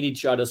getting in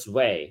each other's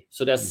way.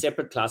 So there's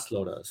separate class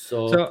loaders.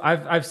 So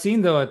I've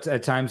seen though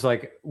at times,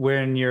 like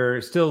when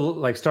you're still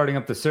like starting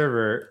up the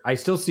server, I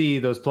still see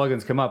those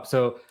plugins come up.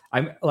 So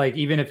I'm like,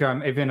 even if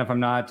I'm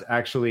not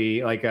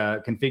actually like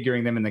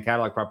configuring them in the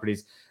catalog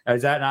properties,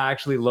 is that not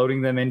actually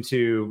loading them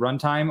into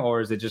runtime, or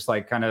is it just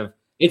like kind of?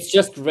 It's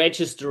just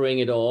registering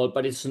it all,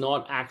 but it's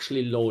not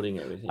actually loading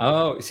everything.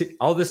 Oh, see,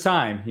 all this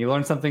time you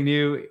learn something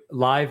new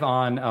live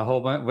on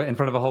in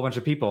front of a whole bunch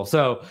of people.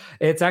 So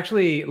it's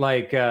actually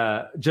like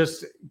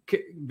just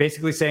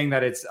basically saying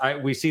that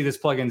we see this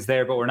plugin's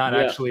there, but we're not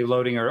actually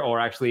loading or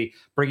actually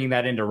bringing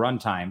that into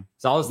runtime.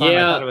 So all this time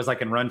I thought it was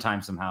like in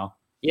runtime somehow.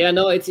 Yeah,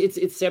 no,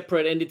 it's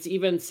separate, and it's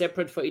even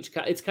separate for each.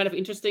 It's kind of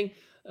interesting.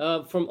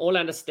 From all I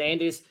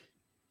understand is,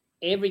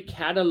 every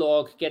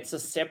catalog gets a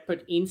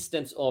separate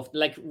instance of,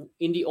 like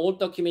in the old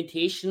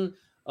documentation,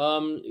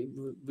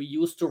 we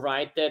used to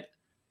write that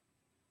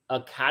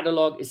a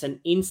catalog is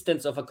an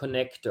instance of a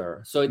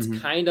connector. So it's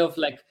kind of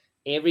like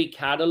every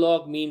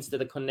catalog means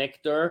that a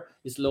connector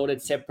is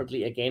loaded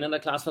separately again on a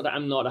class loader.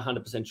 I'm not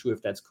 100% sure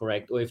if that's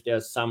correct, or if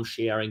there's some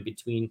sharing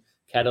between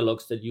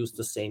catalogs that use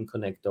the same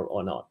connector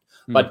or not.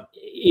 But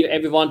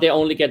everyone, they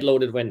only get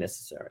loaded when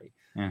necessary.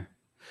 Yeah.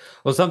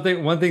 Well,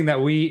 one thing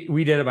that we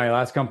did at my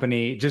last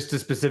company, just to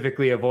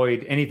specifically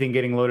avoid anything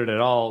getting loaded at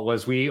all,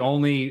 was we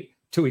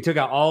took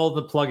out all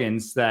the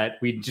plugins that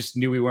we just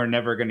knew we were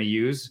never going to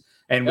use,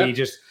 and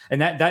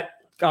that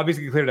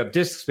obviously cleared up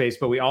disk space,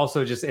 but we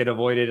also it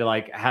avoided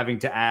like having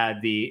to add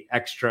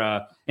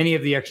any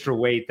of the extra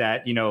weight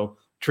that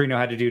Trino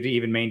had to do to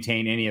even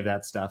maintain any of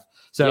that stuff.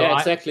 So yeah,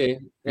 exactly.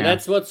 And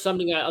that's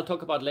something I'll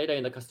talk about later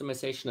in the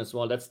customization as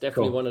well. That's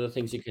definitely one of the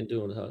things you can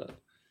do.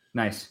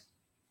 Nice.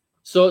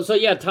 So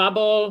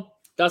tarball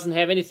doesn't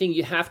have anything.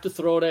 You have to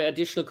throw the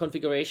additional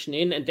configuration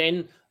in, and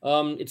then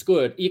it's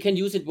good. You can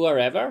use it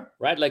wherever,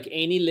 right? Like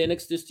any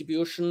Linux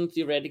distribution,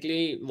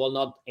 theoretically, well,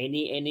 not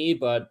any,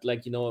 but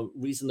like,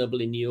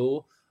 reasonably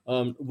new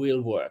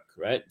will work,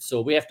 right?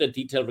 So we have the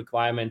detailed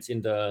requirements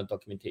in the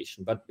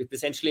documentation, but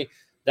essentially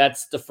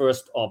that's the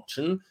first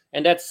option.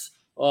 And that's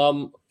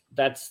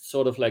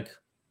sort of like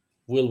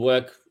will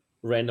work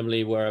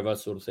randomly wherever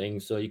sort of thing.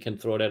 So you can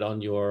throw that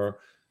on your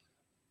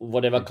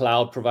whatever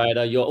cloud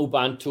provider, your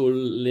Ubuntu,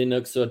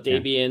 Linux, or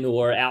Debian,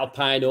 or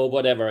Alpine, or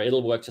whatever.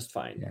 It'll work just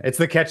fine. Yeah. It's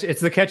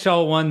the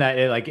catch-all one that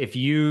if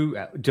you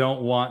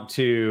don't want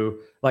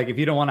to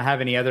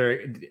have any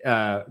other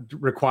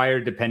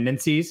required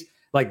dependencies,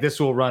 like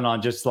this will run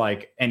on just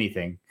like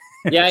anything.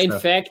 Yeah, in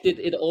fact,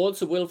 it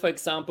also will, for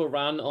example,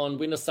 run on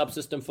Windows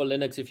subsystem for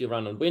Linux if you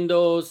run on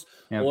Windows,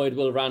 or it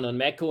will run on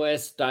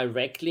macOS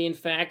directly. In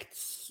fact,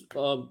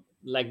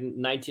 like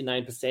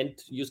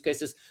 99% use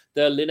cases,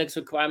 the Linux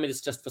requirement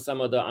is just for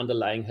some of the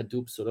underlying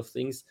Hadoop sort of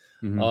things.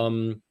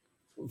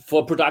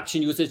 For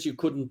production usage, you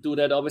couldn't do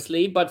that,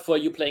 obviously, but for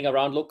you playing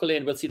around locally,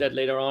 and we'll see that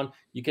later on,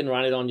 you can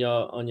run it on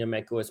your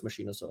macOS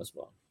machine or so as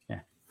well. Yeah.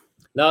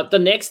 Now the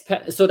next,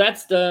 so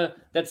that's the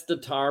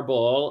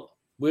tarball.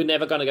 We're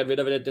never going to get rid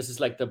of it. This is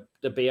like the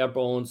bare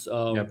bones,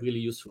 really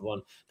useful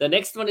one. The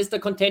next one is the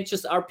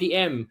contentious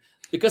RPM,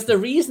 because the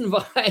reason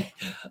why,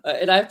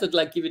 and I have to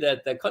give you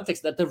that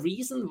context, that the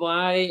reason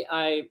why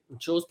I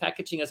chose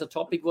packaging as a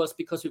topic was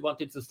because we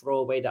wanted to throw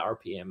away the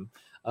RPM.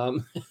 Why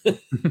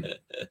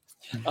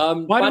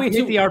do we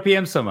hate the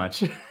RPM so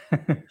much?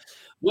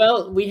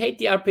 Well, we hate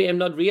the RPM,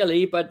 not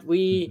really, but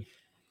we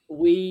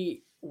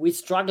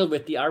struggle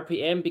with the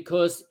RPM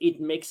because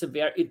it makes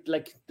the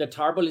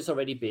tarball is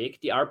already big.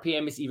 The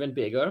RPM is even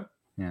bigger.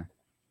 Yeah.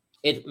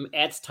 It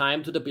adds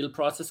time to the build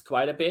process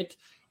quite a bit.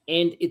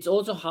 And it's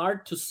also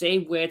hard to say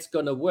where it's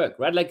going to work,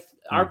 right?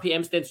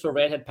 RPM stands for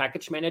Red Hat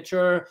Package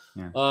Manager.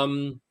 Yeah.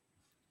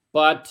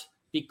 But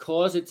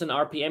because it's an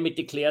RPM, it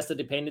declares the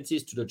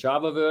dependencies to the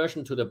Java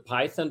version, to the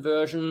Python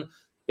version,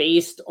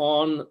 based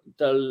on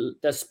the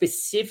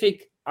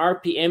specific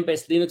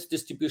RPM-based Linux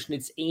distribution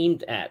it's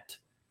aimed at.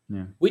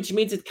 Yeah. Which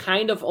means it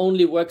kind of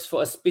only works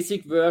for a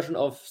specific version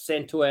of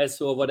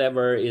CentOS or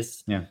whatever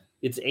it's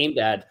aimed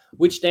at,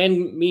 which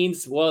then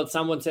means,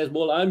 someone says,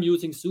 I'm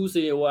using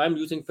SUSE or I'm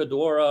using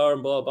Fedora or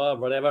blah, blah,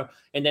 whatever,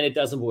 and then it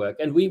doesn't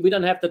work. And we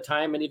don't have the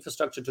time and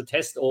infrastructure to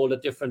test all the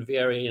different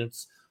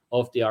variants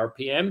of the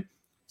RPM.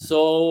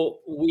 So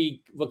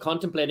we were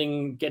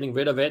contemplating getting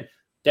rid of it.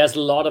 There's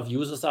a lot of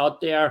users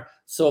out there.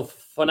 So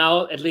for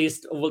now, at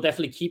least, we'll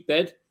definitely keep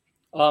it.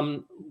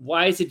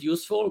 Why is it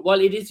useful?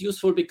 Well, it is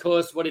useful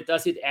because what it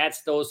does, it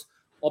adds those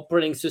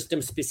operating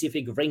system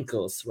specific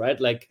wrinkles,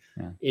 right?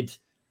 It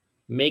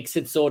makes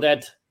it so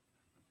that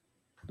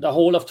the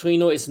whole of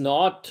Trino is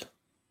not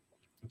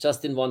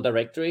just in one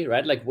directory,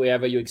 right?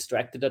 Wherever you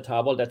extracted the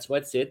tarball, that's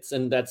where it sits,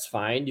 and that's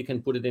fine. You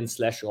can put it in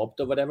 /opt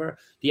or whatever.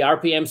 The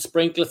RPM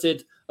sprinkles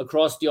it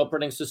across the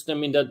operating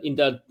system in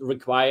the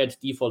required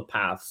default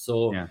path.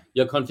 So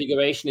your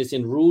configuration is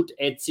in root,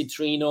 etc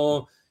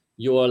Trino.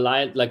 Your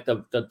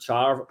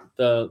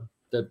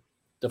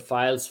the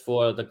files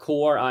for the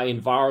core are in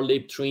var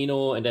lib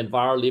Trino, and then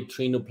var lib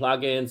Trino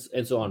plugins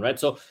and so on, right?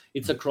 So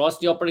it's across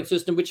the operating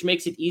system, which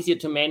makes it easier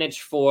to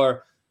manage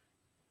for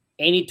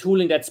any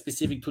tooling that's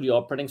specific to the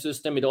operating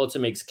system. It also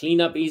makes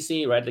cleanup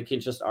easy, right? You can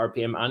just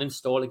RPM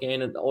uninstall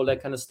again and all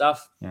that kind of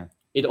stuff. Yeah.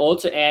 It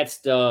also adds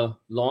the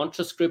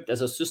launcher script as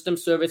a system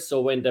service.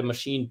 So when the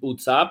machine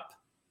boots up,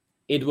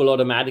 it will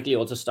automatically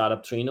also start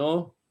up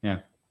Trino. Yeah.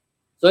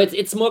 So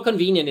it's more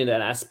convenient in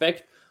that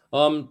aspect,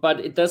 but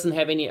it doesn't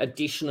have any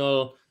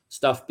additional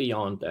stuff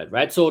beyond that,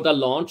 right? So the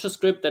launcher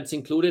script that's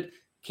included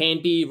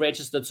can be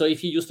registered. So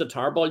if you use the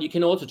tarball, you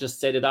can also just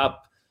set it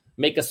up,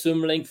 make a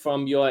symlink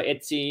from your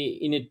etc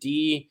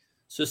initd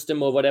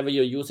system or whatever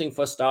you're using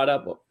for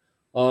startup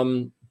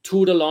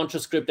to the launcher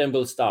script, and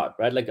will start,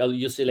 right? I'll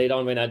use it later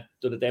on when I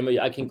do the demo.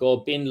 I can go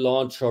bin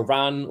launcher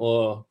run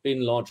or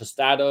bin launcher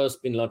status,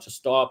 bin launcher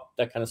stop,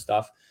 that kind of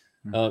stuff.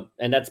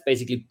 And that's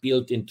basically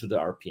built into the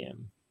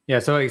RPM. Yeah,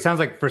 so it sounds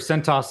like for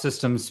CentOS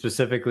systems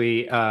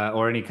specifically,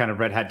 or any kind of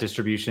Red Hat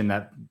distribution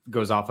that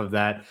goes off of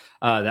that,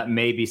 that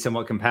may be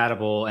somewhat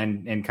compatible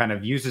and kind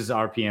of uses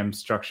RPM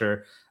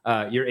structure,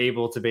 you're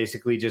able to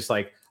basically just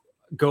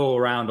go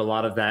around a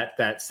lot of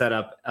that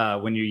setup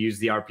when you use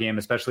the RPM,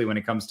 especially when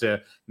it comes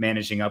to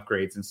managing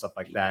upgrades and stuff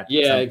like that.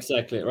 Yeah,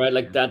 exactly,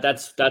 right?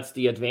 That's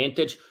the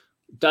advantage.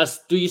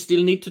 Do you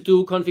still need to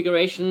do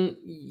configuration?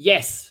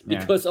 Yes,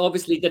 because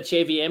obviously the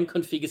JVM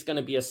config is going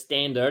to be a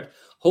standard.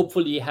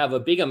 Hopefully you have a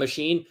bigger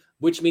machine,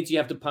 which means you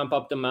have to pump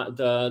up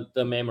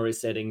the memory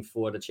setting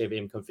for the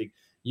JVM config.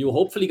 You're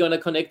hopefully going to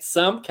connect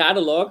some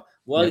catalog.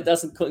 Well, it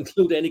doesn't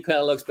include any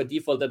catalogs by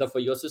default that are for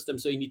your system,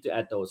 so you need to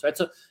add those, right?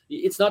 So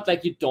it's not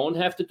like you don't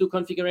have to do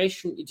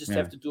configuration. You just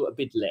have to do a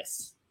bit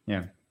less.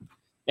 Yeah.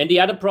 And the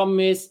other problem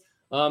is,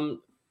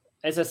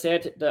 as I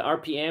said, the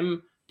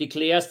RPM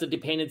declares the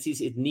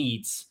dependencies it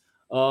needs.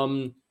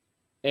 And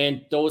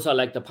those are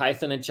the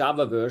Python and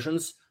Java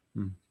versions.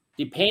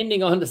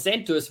 Depending on the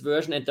CentOS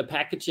version and the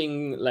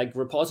packaging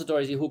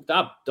repositories you hooked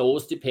up,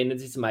 those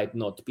dependencies might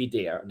not be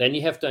there. Then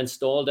you have to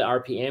install the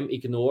RPM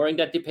ignoring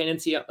that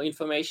dependency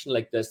information,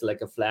 there's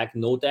a flag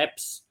no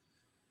deps.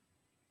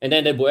 And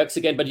then it works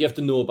again, but you have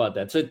to know about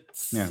that. So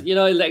it's,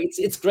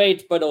 it's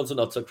great, but also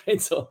not so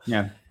great. So,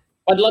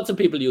 but lots of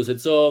people use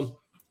it. So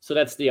So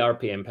that's the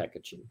RPM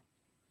packaging.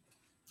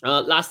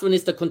 Last one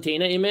is the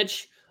container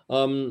image.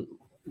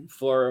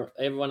 For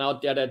everyone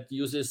out there that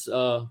uses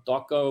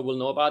Docker will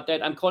know about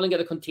that. I'm calling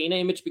it a container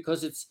image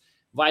because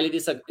while it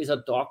is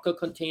a Docker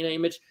container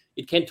image,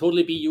 it can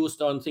totally be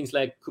used on things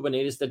like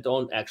Kubernetes that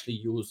don't actually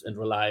use and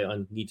rely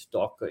on neat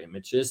Docker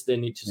images. They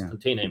need just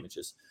container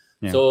images.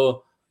 Yeah.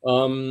 So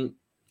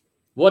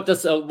what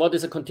is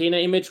a container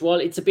image? Well,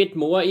 it's a bit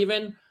more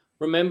even.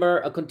 Remember,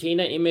 a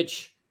container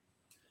image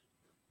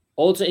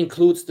also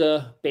includes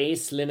the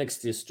base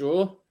Linux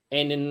distro.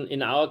 And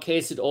in our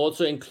case, it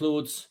also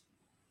includes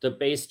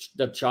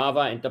the Java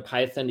and the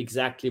Python,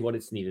 exactly what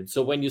it's needed.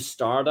 So when you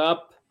start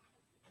up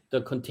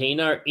the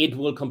container, it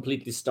will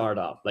completely start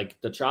up. Like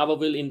the Java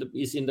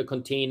is in the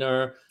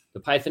container, the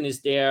Python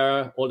is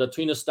there, all the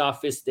Trino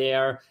stuff is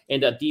there,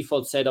 and the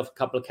default set of a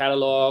couple of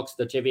catalogs,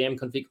 the JVM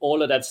config,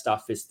 all of that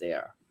stuff is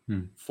there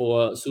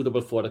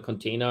suitable for the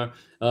container.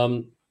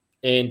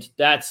 And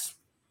that's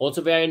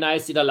also very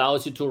nice. It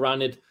allows you to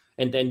run it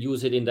and then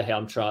use it in the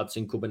Helm charts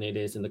in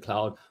Kubernetes in the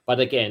cloud. But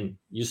again,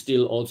 you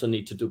still also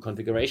need to do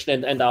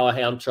configuration, and our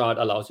Helm chart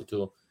allows you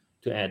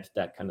to add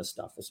that kind of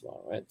stuff as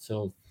well, right?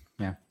 So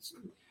yeah.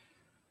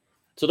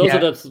 So those are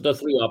the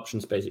three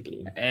options,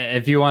 basically.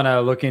 If you want to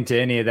look into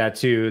any of that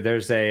too,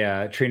 there's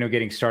a Trino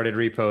Getting Started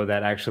repo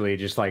that actually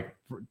just like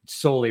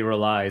solely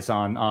relies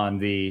on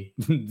the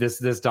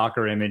this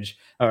Docker image,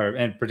 or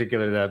in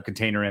particular the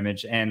container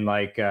image, and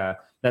like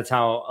that's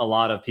how a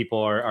lot of people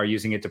are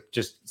using it to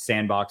just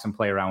sandbox and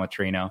play around with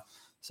Trino.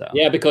 So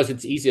yeah, because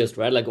it's easiest,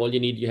 right? Like all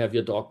you have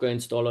your Docker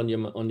install on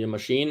your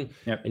machine,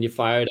 and you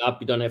fire it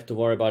up. You don't have to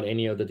worry about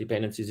any of the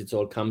dependencies. It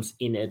all comes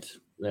in it.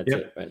 That's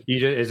it, right?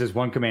 It's just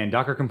one command: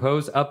 Docker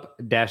compose up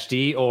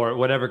 -d or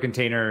whatever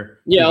container.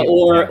 Yeah,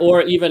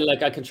 or even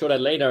like I can show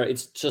that later.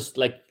 It's just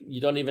like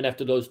you don't even have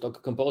to do Docker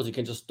compose. You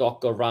can just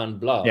Docker run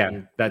blah.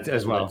 Yeah, that's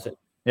as well. That's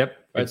yep,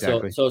 right.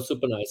 Exactly. So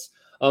super nice.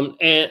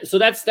 And so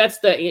that's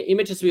the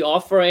images we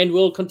offer, and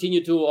we'll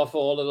continue to offer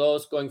all of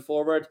those going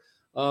forward.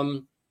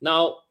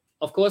 Now,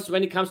 of course,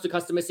 when it comes to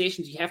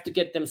customizations, you have to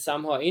get them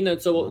somehow in. And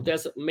so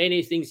there's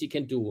many things you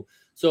can do.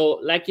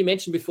 So like you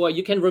mentioned before,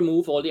 you can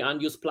remove all the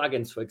unused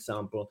plugins, for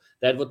example.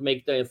 That would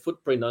make the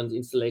footprint on the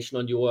installation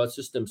on your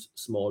systems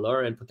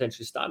smaller and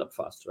potentially start up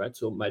faster, right?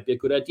 So it might be a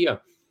good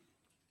idea.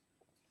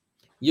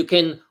 You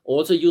can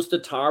also use the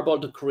tarball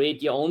to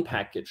create your own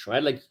package,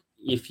 right? Like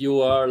if you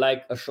are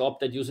like a shop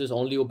that uses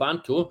only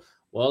Ubuntu,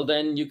 well,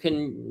 then you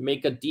can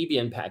make a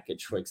Debian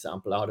package, for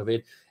example, out of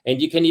it.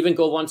 And you can even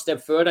go one step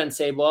further and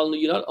say, well,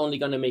 you're not only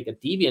going to make a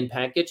Debian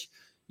package,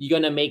 you're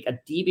going to make a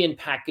Debian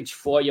package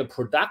for your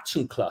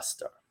production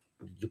cluster.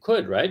 You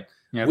could, right?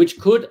 Yep. Which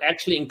could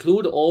actually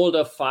include all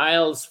the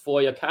files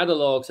for your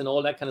catalogs and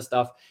all that kind of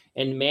stuff,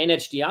 and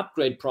manage the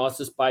upgrade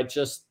process by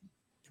just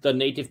the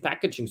native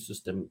packaging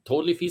system.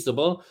 Totally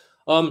feasible.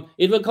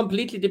 It will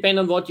completely depend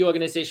on what your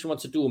organization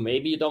wants to do.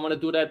 Maybe you don't want to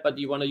do that, but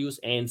you want to use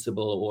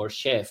Ansible or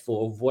Chef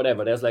or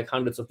whatever. There's like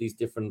hundreds of these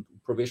different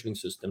provisioning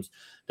systems.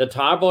 The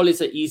tarball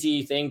is an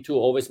easy thing to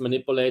always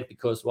manipulate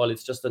because, well,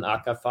 it's just an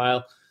archive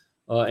file,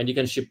 and you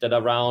can ship that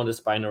around as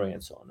binary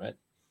and so on, right?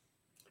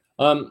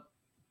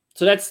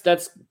 So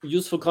that's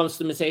useful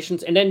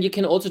customizations. And then you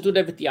can also do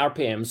that with the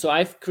RPM. So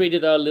I've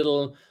created a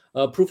little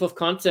proof of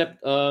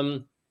concept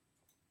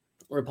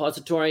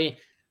repository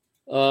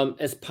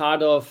as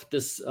part of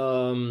this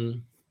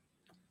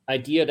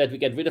idea that we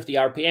get rid of the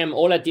RPM.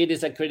 All I did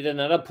is I created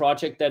another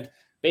project that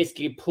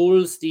basically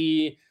pulls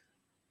the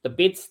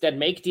bits that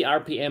make the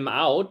RPM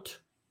out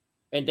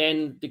and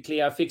then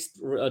declare a fixed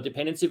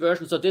dependency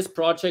version. So this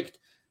project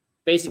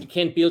basically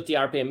can build the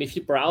RPM. If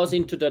you browse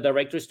into the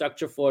directory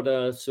structure for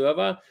the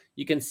server,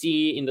 you can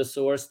see in the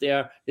source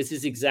there, this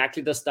is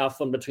exactly the stuff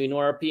from the Trino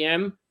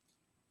RPM.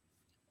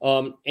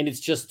 And it's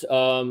just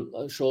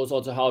shows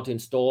also how to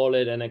install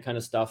it and that kind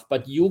of stuff.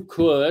 But you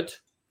could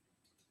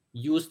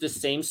use the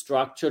same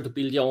structure to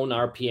build your own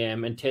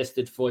RPM and test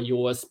it for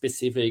your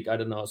specific, I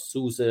don't know,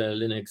 SUSE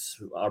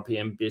Linux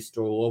RPM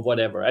distro or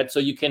whatever, right? So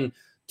you can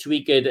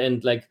tweak it,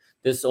 and like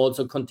this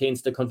also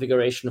contains the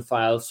configuration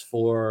files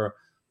for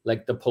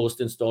like the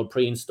post-install,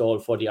 pre-install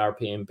for the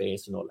RPM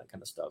base and all that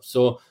kind of stuff.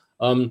 So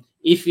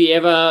if we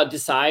ever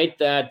decide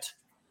that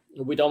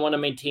we don't want to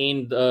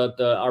maintain the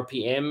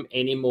RPM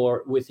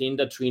anymore within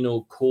the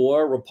Trino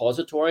core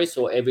repository,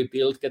 so every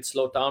build gets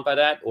slowed down by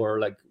that, or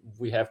like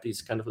we have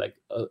these kind of like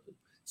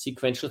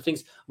sequential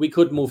things, we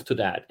could move to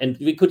that. And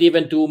we could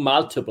even do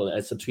multiple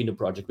as a Trino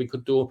project. We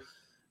could do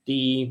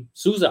the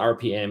SUSE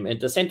RPM and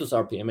the CentOS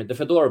RPM and the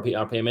Fedora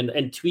RPM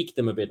and tweak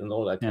them a bit and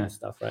all that kind of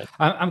stuff, right?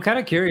 I'm kind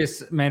of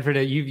curious,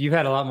 Manfred, you've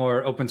had a lot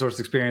more open source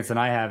experience than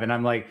I have. And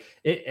I'm like,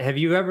 have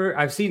you ever,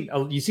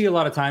 you see a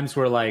lot of times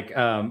where like,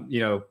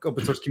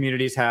 open source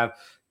communities have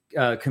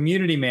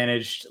community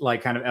managed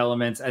like kind of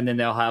elements, and then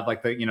they'll have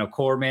like the,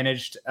 core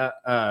managed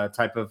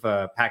type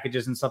of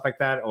packages and stuff like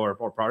that, or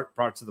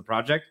parts of the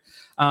project.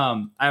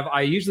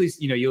 I usually,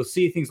 you'll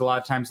see things a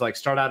lot of times like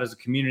start out as a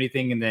community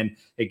thing, and then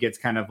it gets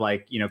kind of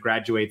like,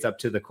 graduates up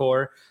to the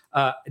core.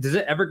 Does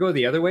it ever go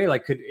the other way?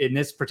 Like, could in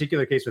this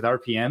particular case with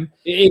RPM?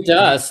 It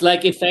does.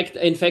 Like, in fact,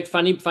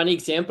 funny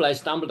example I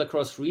stumbled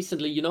across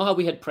recently. You know how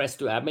we had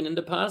Presto admin in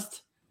the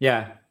past?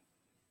 Yeah.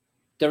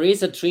 There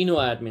is a Trino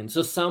admin.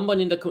 So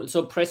someone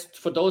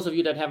for those of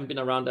you that haven't been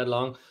around that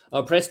long,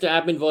 Presto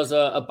admin was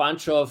a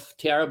bunch of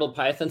terrible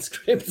Python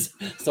scripts.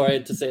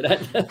 Sorry to say that.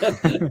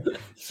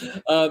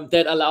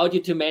 That allowed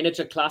you to manage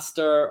a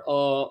cluster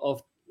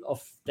of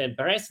then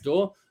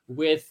Presto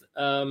with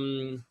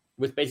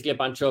basically a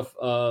bunch of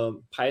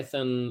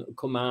Python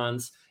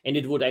commands, and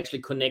it would actually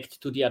connect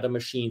to the other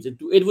machines.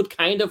 It would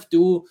kind of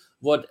do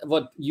what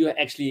you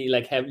actually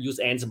like have use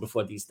Ansible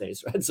for these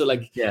days, right? So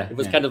like it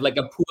was kind of like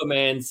a poor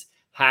man's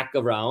hack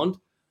around.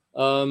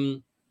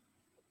 And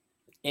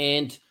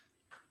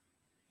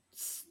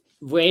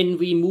when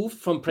we moved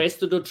from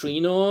Presto to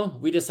Trino,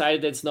 we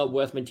decided it's not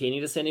worth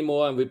maintaining this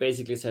anymore. And we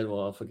basically said,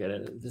 well, forget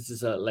it. This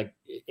is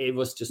it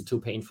was just too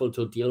painful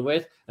to deal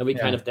with. And we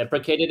kind of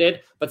deprecated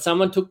it. But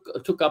someone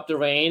took up the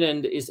reign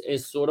and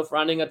is sort of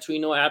running a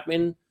Trino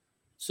admin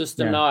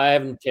system now. I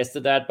haven't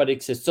tested that, but it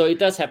exists. So it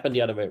does happen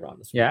the other way around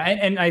as well. Yeah,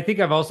 and I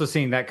think I've also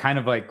seen that kind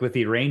of like with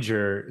the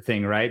Ranger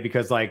thing, right?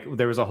 Because like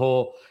there was a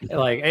whole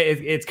like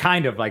it's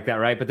kind of like that,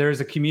 right? But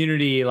there's a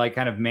community like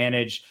kind of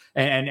managed,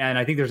 and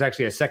I think there's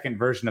actually a second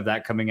version of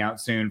that coming out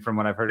soon from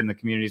what I've heard in the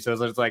community. So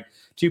there's like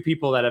two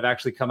people that have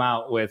actually come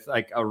out with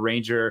like a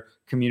Ranger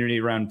community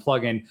run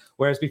plugin,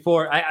 whereas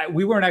before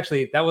we weren't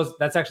actually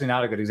that's actually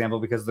not a good example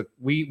because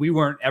we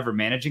weren't ever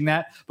managing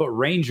that, but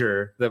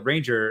the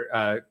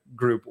Ranger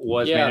group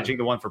was managing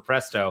the one for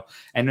Presto,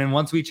 and then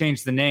once we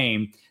changed the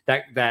name,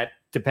 that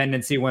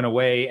dependency went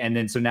away, and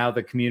then so now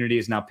the community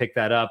has now picked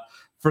that up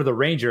for the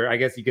Ranger. I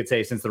guess you could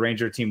say since the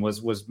Ranger team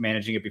was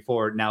managing it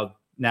before, now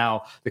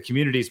the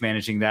community is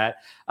managing that.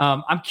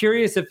 I'm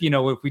curious if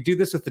if we do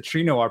this with the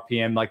Trino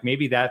RPM, like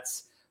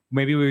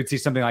maybe we would see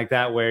something like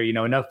that where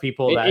enough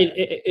people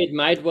it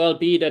might well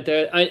be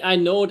that I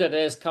know that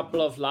there's a couple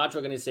of large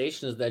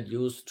organizations that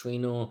use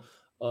Trino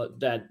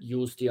that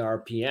use the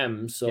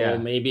RPM, so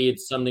maybe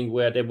it's something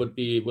where they would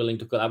be willing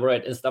to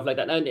collaborate and stuff like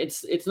that. And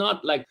it's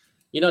not like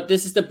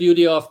this is the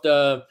beauty of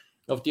the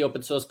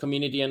open source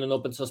community and an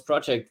open source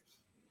project.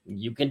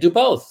 You can do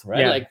both,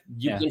 right? Like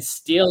you can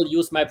still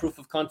use my proof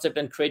of concept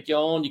and create your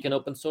own. You can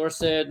open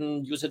source it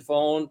and use it for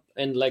own,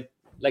 and like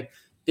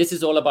this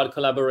is all about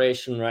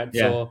collaboration, right?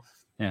 So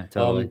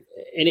totally.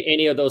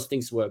 Any of those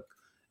things work.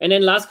 And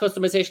then last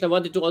customization I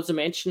wanted to also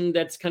mention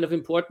that's kind of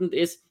important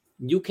is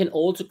you can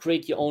also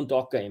create your own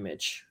Docker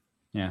image.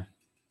 Yeah.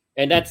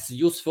 And that's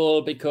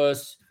useful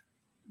because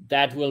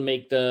that will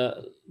make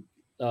the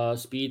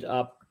speed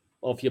up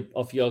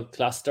of your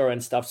cluster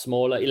and stuff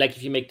smaller. Like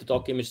if you make the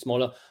Docker image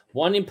smaller.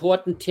 One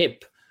important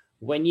tip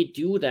when you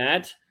do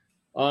that,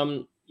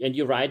 and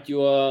you write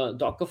your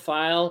Docker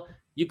file,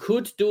 you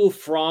could do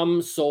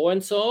from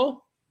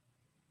so-and-so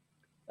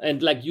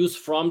and like use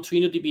from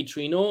TrinoDB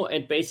Trino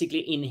and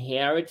basically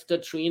inherit the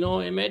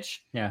Trino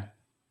image. Yeah.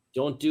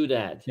 Don't do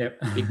that.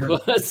 Yep.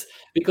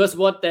 because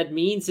what that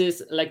means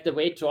is like the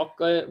way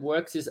Docker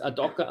works is a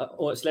Docker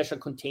or / a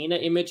container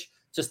image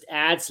just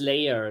adds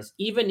layers.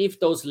 Even if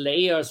those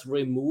layers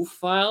remove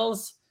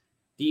files,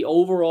 the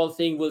overall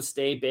thing will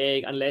stay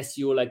big unless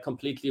you like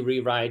completely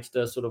rewrite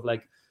the sort of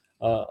like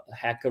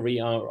hackery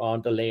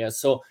around the layers.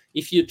 So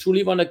if you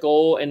truly want to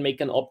go and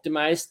make an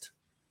optimized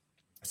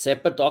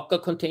separate Docker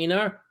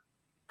container,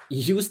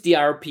 use the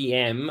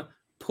RPM,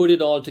 put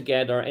it all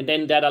together, and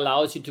then that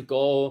allows you to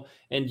go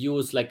and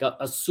use like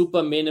a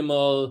super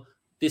minimal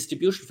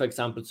distribution, for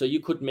example. So you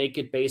could make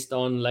it based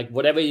on like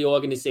whatever your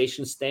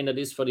organization standard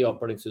is for the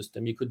operating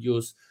system. You could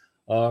use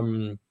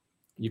Alpine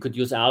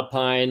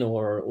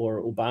or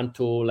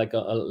Ubuntu, like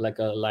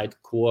a light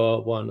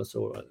core one or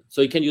so.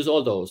 So you can use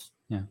all those.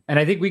 Yeah, and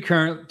I think we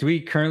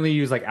currently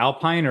use like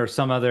Alpine or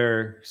some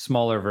other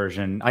smaller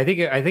version. I think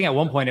at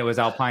one point it was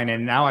Alpine,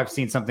 and now I've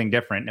seen something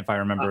different if I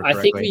remember correctly.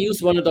 I think we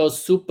use one of those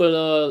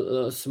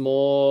super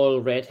small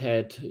Red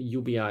Hat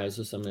UBIs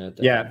or something like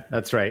that. Yeah,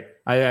 that's right.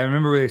 I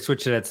remember we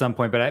switched it at some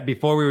point, but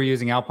before we were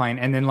using Alpine,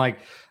 and then like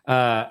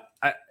I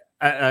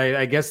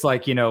guess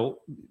like the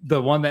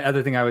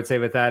other thing I would say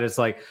with that is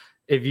like,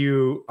 if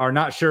you are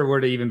not sure where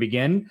to even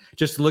begin,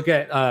 just look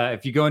at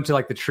if you go into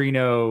like the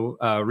Trino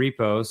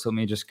repo. So let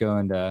me just go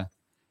into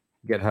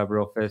GitHub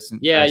real fast.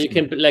 You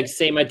can like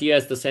same idea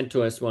as the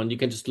CentOS one. You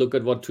can just look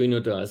at what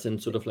Trino does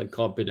and sort of like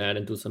copy that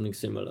and do something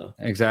similar.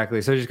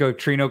 Exactly. So just go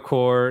Trino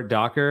core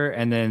Docker,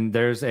 and then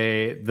there's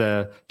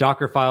the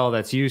Docker file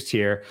that's used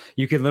here.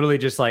 You can literally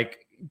just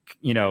like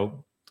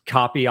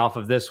copy off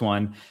of this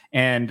one,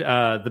 and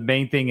the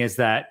main thing is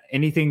that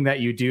anything that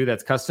you do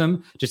that's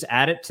custom, just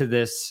add it to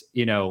this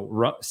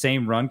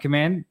same run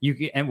command.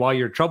 And while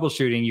you're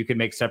troubleshooting, you can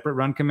make separate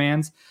run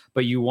commands,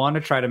 but you want to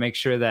try to make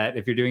sure that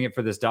if you're doing it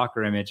for this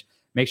Docker image,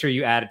 make sure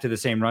you add it to the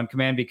same run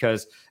command,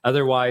 because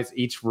otherwise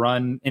each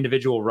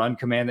individual run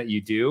command that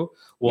you do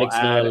will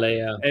add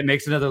it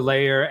makes another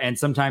layer, and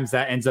sometimes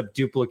that ends up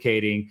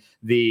duplicating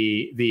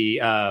the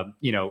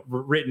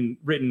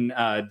written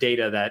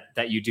data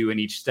that you do in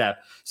each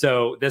step.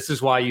 So this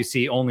is why you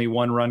see only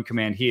one run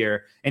command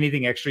here.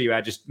 Anything extra you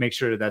add, just make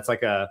sure that's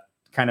like a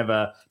kind of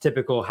a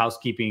typical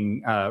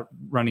housekeeping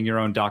running your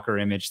own Docker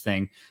image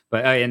thing.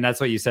 But and that's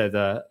what you said,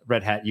 the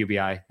Red Hat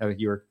UBI.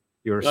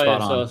 You were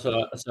spot on.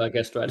 So I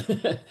guessed right.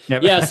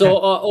 Yep. Yeah. So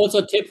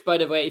also tip, by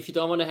the way, if you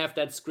don't want to have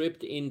that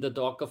script in the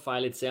Docker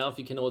file itself,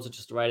 you can also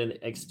just write it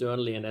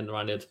externally and then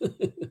run it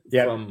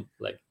from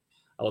like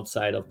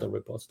outside of the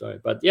repository.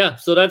 But yeah,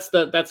 so that's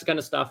the kind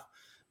of stuff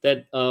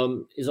that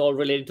is all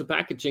related to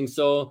packaging.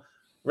 So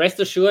rest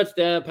assured,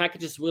 the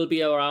packages will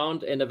be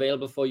around and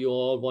available for you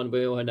all one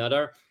way or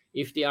another.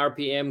 If the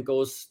RPM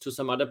goes to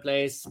some other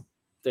place,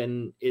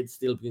 then it's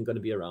still going to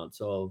be around.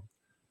 So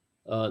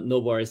no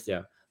worries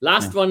there.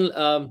 Last one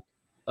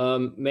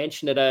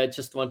mention that I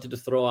just wanted to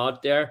throw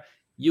out there.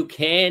 You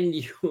can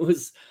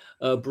use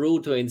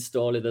Brew to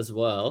install it as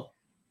well.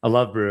 I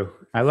love Brew.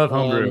 I love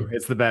Homebrew.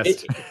 It's the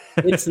best.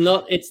 It's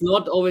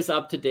not always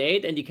up to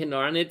date, and you can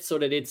run it so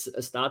that it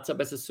starts up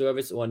as a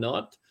service or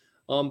not.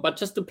 But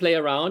just to play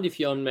around, if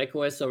you're on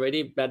macOS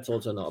already, that's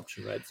also an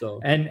option, right?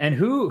 So and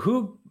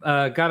who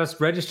got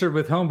us registered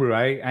with Homebrew?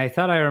 I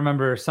thought I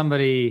remember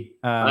somebody.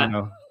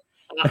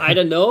 I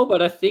don't know,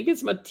 but I think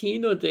it's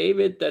Martino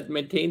David that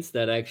maintains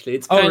that. Actually,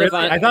 it's kind of.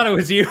 I thought it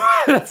was you.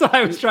 That's why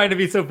I was trying to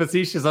be so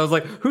facetious. I was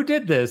like, "Who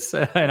did this?"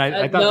 And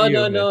I thought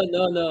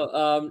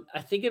no. I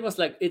think it was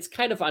like, it's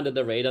kind of under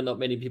the radar. Not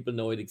many people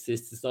know it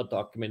exists. It's not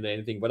documented or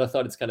anything, but I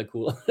thought it's kind of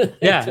cool.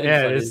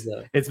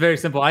 It's very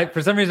simple.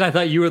 For some reason I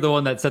thought you were the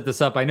one that set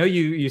this up. I know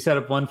you set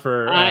up one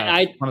for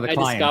one of the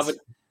clients.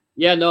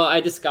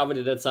 I discovered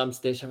it at some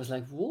stage. I was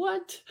like,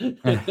 what?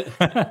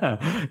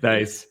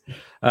 Nice.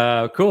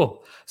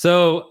 Cool.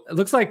 So it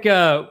looks like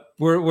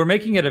we're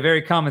making it a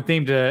very common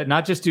theme to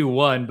not just do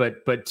one,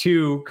 but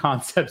two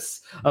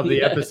concepts of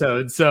the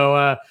episode.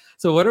 So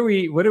what are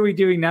we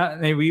doing now?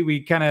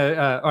 We kind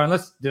of, or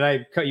unless, did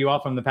I cut you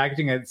off from the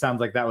packaging? It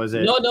sounds like that was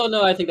it.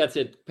 No. I think that's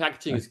it.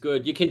 Packaging is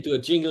good. You can do a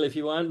jingle if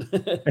you want.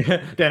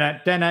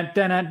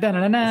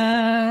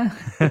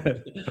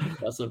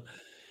 Awesome.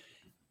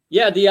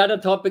 Yeah, the other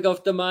topic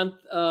of the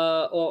month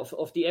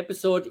of the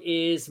episode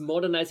is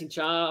modernizing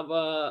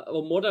Java,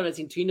 or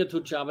modernizing Trino to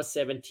Java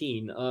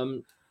 17.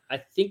 I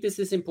think this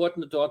is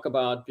important to talk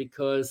about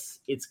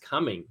because it's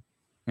coming.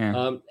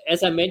 Yeah.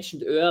 As I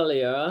mentioned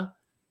earlier,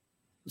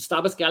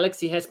 Starburst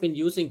Galaxy has been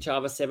using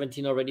Java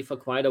 17 already for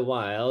quite a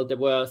while. There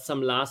were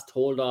some last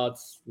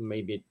holdouts,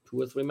 maybe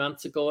 2 or 3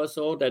 months ago or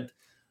so, that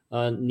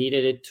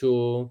needed it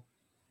to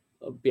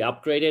be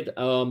upgraded.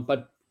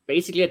 But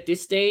basically at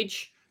this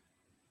stage,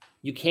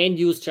 you can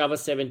use Java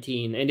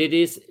 17, and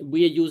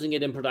we are using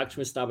it in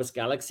production with Starburst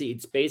Galaxy.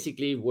 It's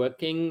basically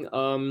working.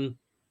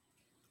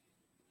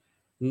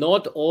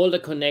 Not all the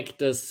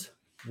connectors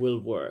will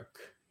work.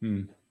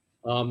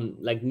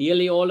 Like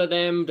nearly all of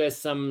them. There's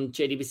some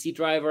JDBC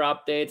driver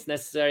updates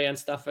necessary and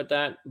stuff like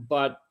that.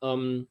 But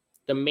the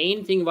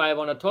main thing why I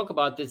want to talk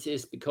about this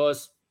is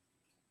because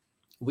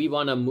we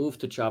want to move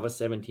to Java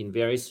 17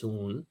 very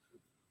soon.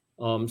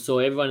 So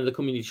everyone in the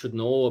community should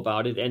know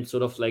about it and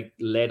sort of like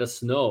let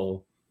us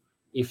know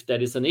if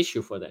that is an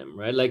issue for them,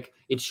 right? Like,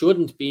 it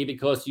shouldn't be,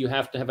 because you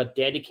have to have a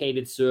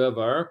dedicated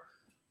server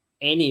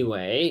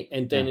anyway,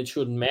 and then it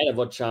shouldn't matter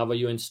what Java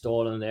you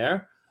install on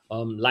there.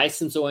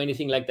 License or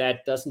anything like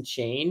that doesn't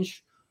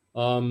change.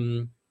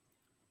 The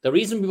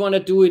reason we want to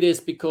do it is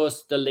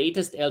because the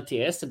latest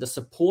LTS and the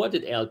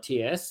supported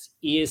LTS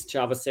is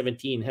Java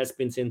 17, has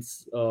been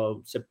since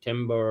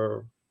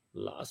September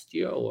last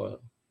year, or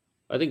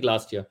I think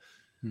last year.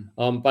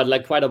 But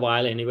like quite a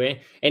while anyway.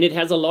 And it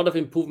has a lot of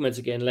improvements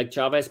again. Like,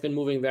 Java has been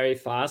moving very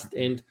fast,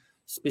 and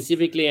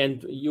specifically,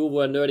 and you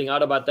were nerding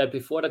out about that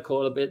before the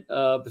call a bit,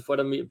 before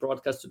the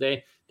broadcast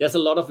today, there's a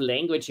lot of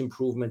language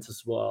improvements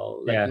as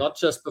well. Like, not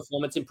just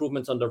performance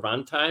improvements on the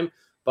runtime,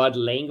 but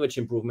language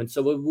improvements.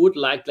 So we would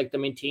like the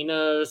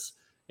maintainers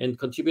and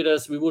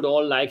contributors, we would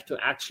all like to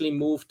actually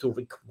move to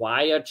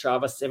require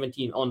Java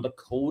 17 on the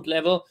code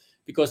level,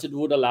 because it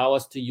would allow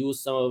us to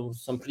use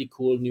some pretty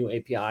cool new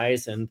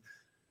APIs, and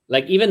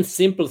like even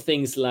simple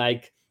things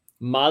like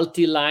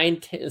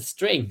multi-line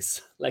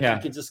strings. Like,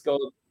 you can just go,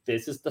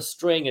 this is the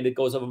string, and it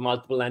goes over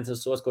multiple lines of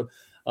source code.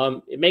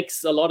 It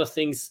makes a lot of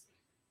things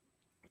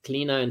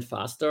cleaner and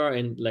faster,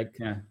 and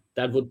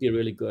that would be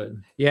really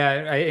good.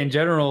 Yeah, in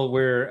general,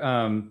 we're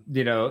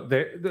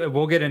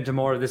we'll get into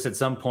more of this at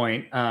some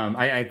point.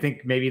 I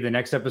think maybe the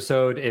next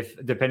episode,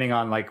 if depending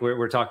on like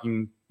we're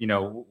talking,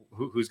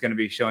 who's going to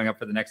be showing up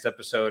for the next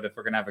episode, if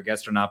we're going to have a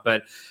guest or not,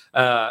 but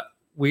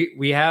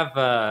we have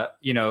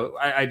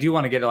I do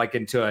want to get like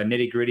into a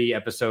nitty-gritty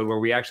episode where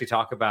we actually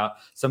talk about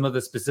some of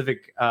the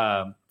specific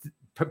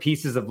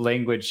pieces of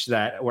language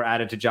that were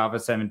added to Java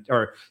 7,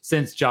 or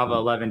since Java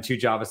 11 to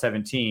Java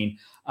 17.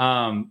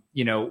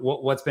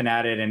 what's been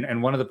added.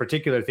 And one of the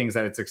particular things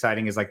that it's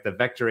exciting is like the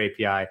vector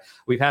API.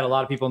 We've had a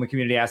lot of people in the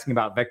community asking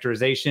about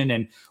vectorization,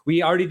 and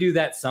we already do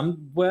that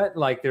somewhat.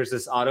 Like there's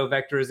this auto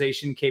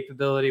vectorization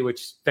capability,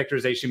 which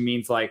vectorization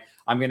means like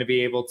I'm going to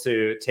be able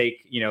to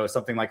take,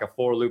 something like a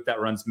for loop that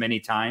runs many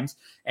times,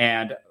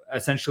 and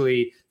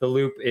essentially the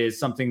loop is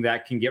something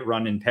that can get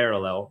run in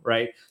parallel,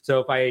 right? So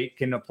if I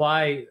can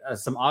apply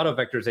some auto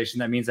vectorization,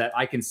 that means that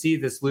I can see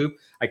this loop,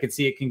 I can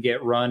see it can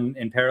get run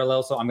in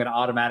parallel. So I'm going to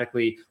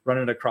automatically run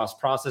it across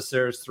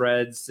processors,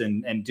 threads,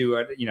 and do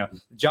it,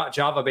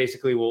 Java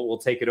basically will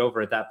take it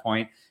over at that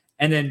point.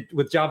 And then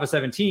with Java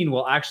 17,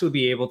 we'll actually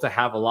be able to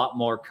have a lot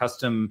more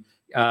custom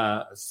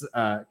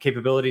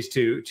capabilities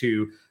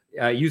to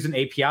use an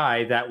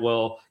API that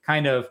will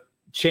kind of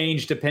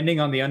change depending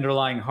on the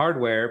underlying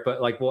hardware,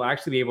 but like we'll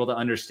actually be able to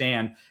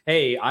understand,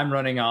 hey, I'm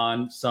running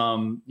on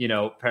some,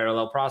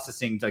 parallel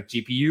processing like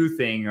GPU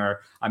thing, or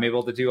I'm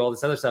able to do all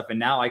this other stuff. And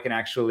now I can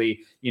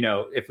actually,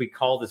 if we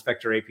call this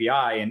vector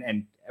API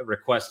and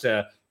request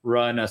to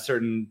run a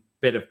certain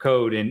bit of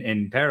code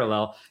in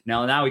parallel,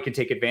 now we can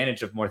take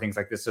advantage of more things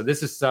like this. So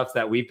this is stuff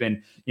that we've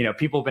been,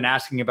 people have been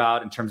asking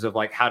about in terms of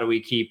like, how do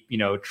we keep,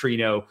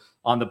 Trino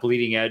on the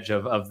bleeding edge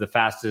of the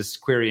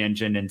fastest query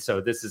engine. And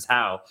so this is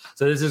how.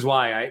 So this is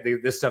why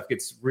this stuff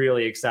gets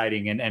really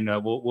exciting, and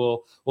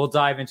we'll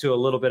dive into a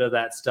little bit of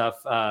that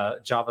stuff,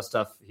 Java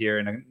stuff here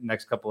in the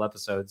next couple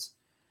episodes.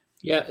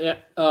 Yeah.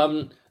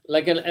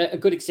 Like a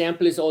good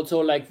example is also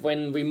like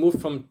when we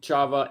moved from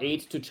Java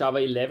 8 to Java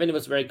 11, it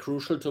was very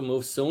crucial to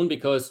move soon,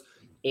 because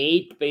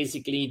 8,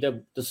 basically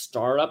the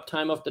startup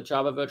time of the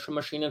Java virtual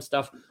machine and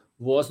stuff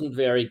wasn't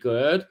very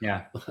good.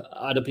 Yeah.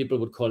 Other people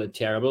would call it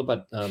terrible,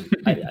 but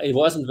it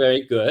wasn't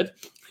very good.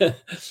 And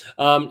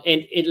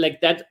it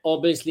like that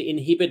obviously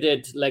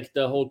inhibited like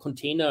the whole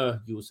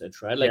container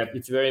usage, right? Like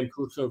It's very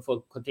crucial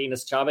for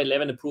containers. Java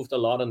 11 improved a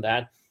lot on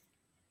that.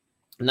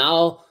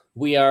 Now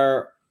we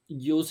are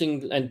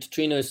using, and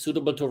Trino is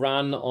suitable to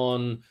run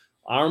on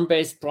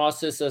ARM-based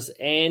processors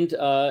and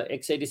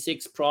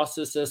x86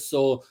 processors.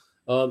 So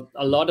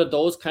a lot of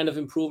those kind of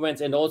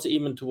improvements, and also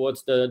even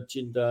towards the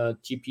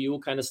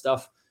GPU kind of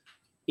stuff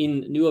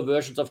in newer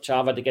versions of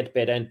Java, to get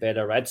better and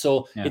better, right?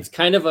 So it's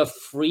kind of a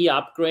free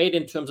upgrade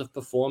in terms of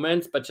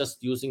performance, but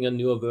just using a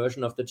newer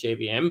version of the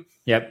JVM.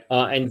 Yep.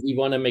 And we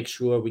want to make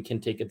sure we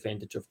can take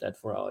advantage of that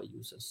for our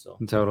users. So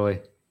totally.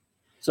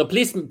 So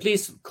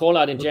please call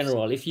out in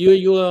general. If you're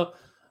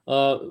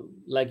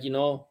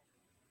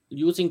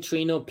using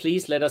Trino,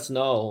 please let us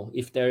know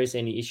if there is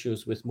any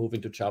issues with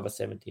moving to Java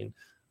 17.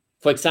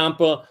 For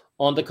example,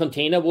 on the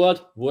container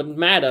world, wouldn't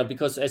matter,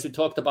 because as we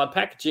talked about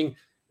packaging,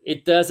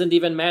 it doesn't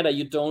even matter.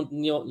 You don't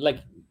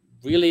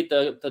really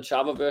the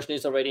Java version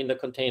is already in the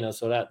container,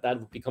 so that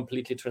would be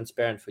completely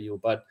transparent for you.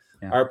 But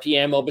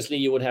RPM, obviously,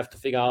 you would have to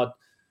figure out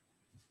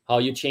how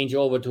you change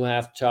over to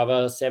have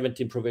Java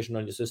 17 provision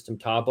on your system.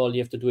 Tarball,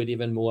 you have to do it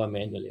even more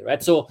manually,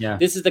 right? So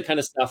this is the kind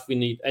of stuff we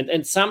need.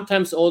 And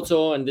sometimes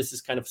also, and this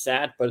is kind of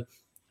sad, but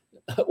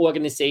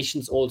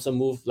organizations also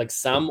move, like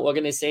some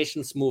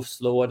organizations move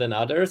slower than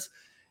others,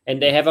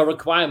 and they have a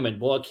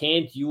requirement. Well, I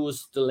can't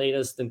use the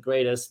latest and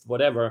greatest,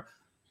 whatever.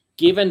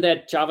 Given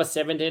that Java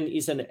 17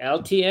 is an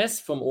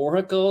LTS from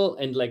Oracle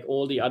and like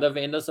all the other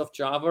vendors of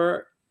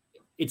Java,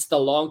 it's the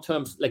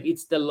long-term, like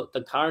it's the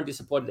currently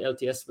supported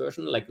LTS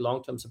version, like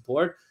long-term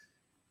support.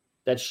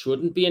 That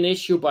shouldn't be an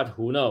issue, but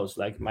who knows?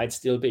 Like, might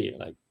still be.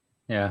 Like,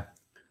 yeah.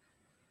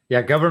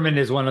 Government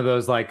is one of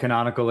those like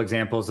canonical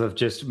examples of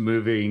just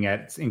moving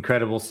at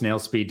incredible snail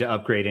speed to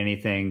upgrade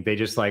anything. They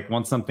just like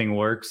once something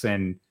works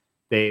and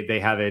they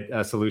have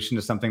a solution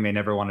to something, they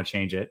never want to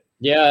change it.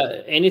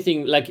 Yeah,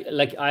 anything like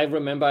I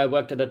remember I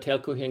worked at a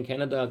telco here in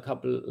Canada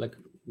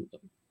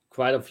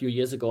quite a few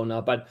years ago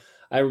now, but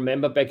I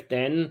remember back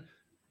then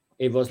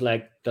it was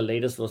like the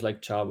latest was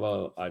like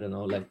Java, I don't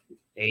know, like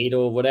 8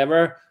 or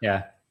whatever.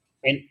 Yeah.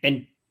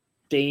 And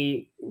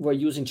they were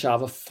using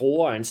Java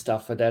 4 and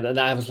stuff like that. And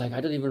I was like,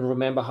 I don't even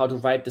remember how to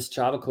write this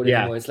Java code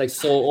anymore. It's like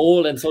so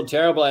old and so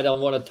terrible. I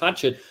don't want to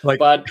touch it. But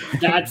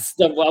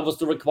what was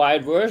the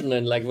required version,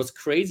 and like it was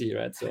crazy,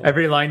 right? So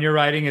every line you're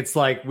writing, it's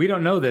like, we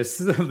don't know this.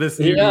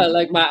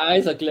 Like my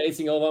eyes are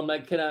glazing over. I'm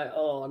like,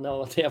 oh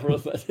no, terrible.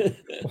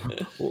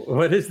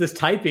 What is this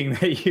typing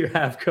that you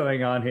have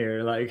going on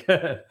here? Like,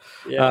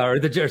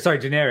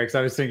 generics.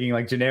 I was thinking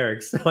like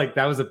generics. Like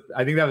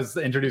I think that was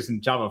introduced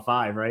in Java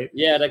 5, right?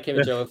 Yeah, that came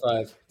in Java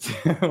 5.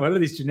 What are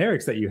these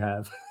generics that you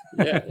have?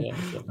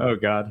 Oh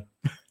God.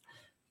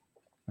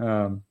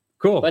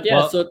 Cool. But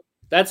so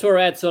that's where we're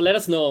at. So let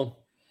us know.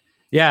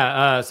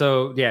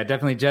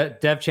 Definitely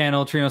dev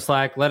channel, Trino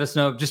Slack. Let us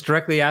know. Just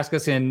directly ask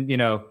us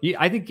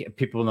I think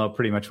people know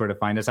pretty much where to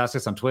find us. Ask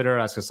us on Twitter,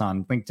 ask us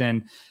on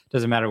LinkedIn.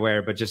 Doesn't matter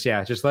where, but just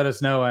let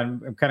us know.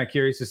 I'm kind of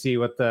curious to see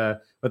what the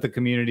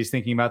community is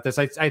thinking about this.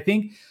 I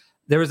think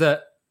there was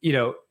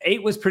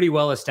 8 was pretty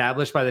well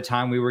established by the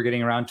time we were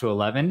getting around to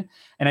 11.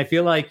 And I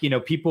feel like,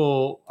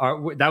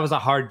 that was a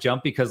hard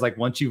jump, because like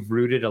once you've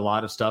rooted a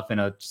lot of stuff in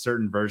a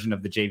certain version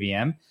of the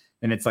JVM,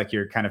 then it's like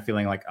you're kind of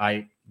feeling like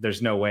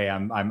there's no way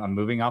I'm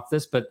moving off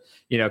this, but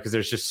because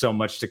there's just so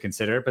much to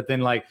consider. But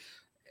then like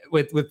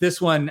with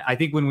this one, I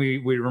think when we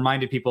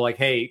reminded people like,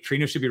 hey,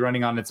 Trino should be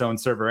running on its own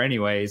server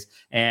anyways,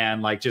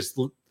 and like just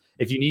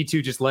if you need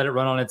to, just let it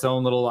run on its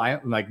own little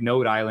like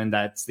node island.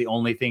 That's the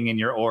only thing in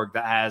your org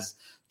that has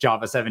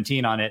Java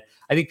 17 on it.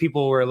 I think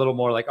people were a little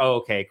more like, oh,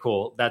 okay,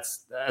 cool.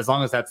 That's as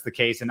long as that's the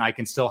case, and I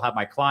can still have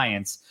my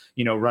clients,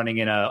 running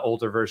in an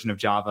older version of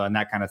Java and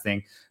that kind of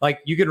thing. Like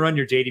you can run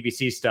your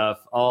JDBC stuff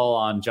all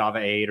on Java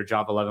 8 or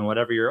Java 11,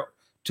 whatever your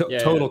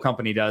total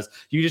company does.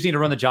 You just need to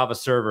run the Java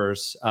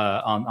servers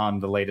on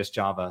the latest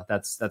Java.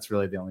 That's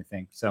really the only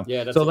thing. So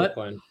yeah, that's a good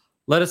point.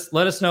 Let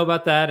us know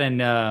about that,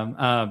 and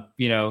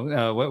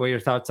what your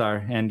thoughts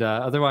are. And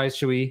otherwise,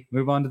 should we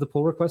move on to the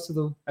pull request of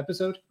the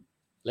episode?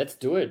 Let's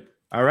do it.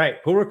 All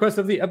right, pull request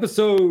of the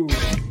episode.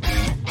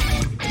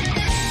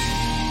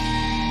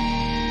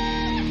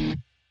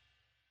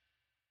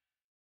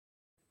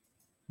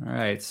 All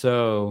right,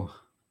 so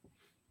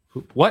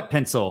what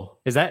pencil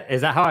is that?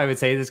 Is that how I would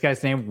say this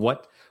guy's name?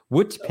 What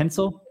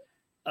pencil?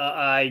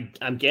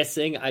 I'm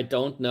guessing. I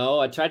don't know.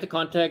 I tried to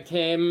contact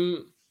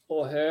him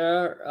or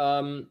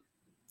her,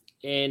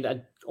 and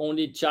I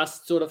only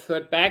just sort of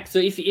heard back. So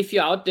if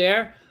you're out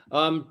there,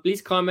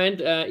 please comment.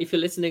 If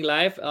you're listening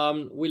live,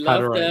 we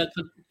love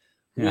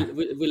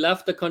we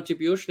love the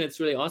contribution. It's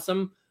really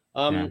awesome.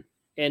 And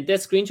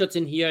there's screenshots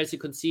in here, as you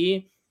can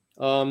see.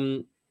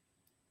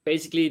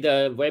 Basically,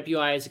 the web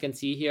UI, as you can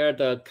see here,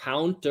 the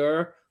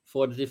counter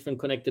for the different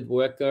connected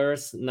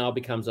workers now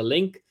becomes a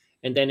link,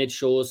 and then it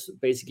shows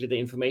basically the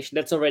information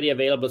that's already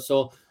available.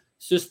 So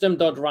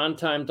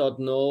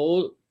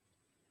system.runtime.node,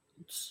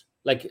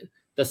 like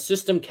the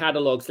system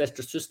catalog / the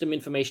system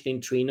information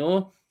in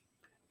Trino,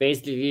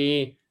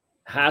 basically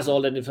has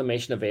all that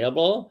information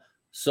available.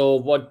 So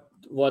what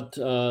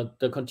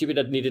the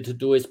contributor needed to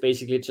do is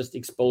basically just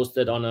expose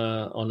that on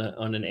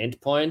an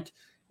endpoint,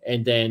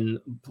 and then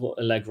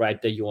like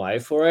write the UI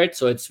for it.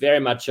 So it's very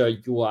much a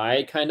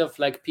UI kind of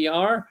like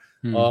PR.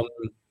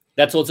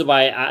 That's also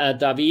why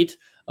David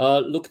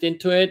looked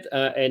into it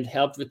and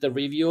helped with the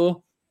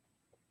review.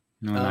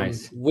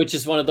 Nice. Which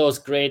is one of those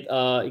great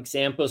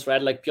examples,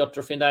 right? Like Piotr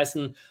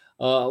Findeisen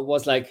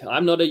was like,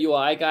 I'm not a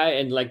UI guy,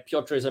 and like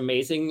Piotr is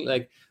amazing.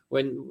 Like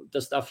when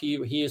the stuff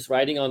he is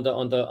writing on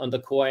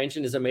the core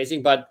engine is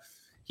amazing, but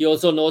he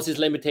also knows his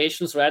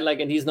limitations, right? Like,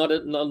 and he's not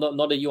a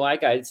UI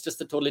guy. It's just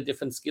a totally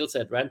different skill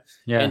set, right?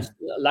 Yeah. And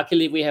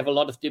luckily, we have a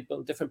lot of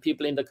different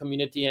people in the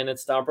community and at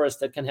Starburst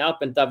that can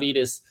help. And David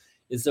is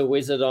a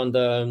wizard on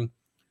the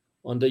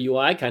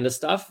UI kind of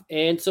stuff,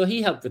 and so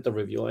he helped with the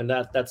review, and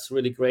that's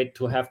really great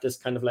to have this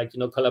kind of like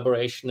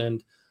collaboration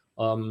and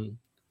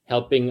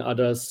helping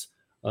others.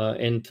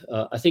 And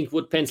I think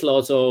Wood Pencil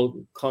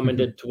also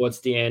commented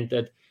towards the end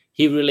that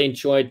he really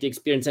enjoyed the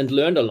experience and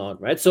learned a lot,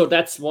 right? So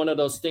that's one of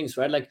those things,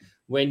 right? Like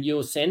when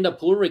you send a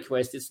pull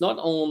request, it's not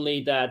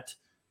only that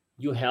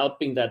you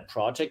helping that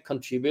project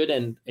contribute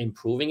and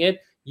improving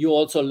it, you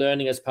also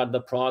learning as part of the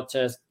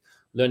process,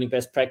 learning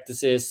best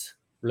practices,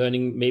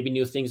 learning maybe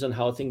new things on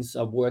how things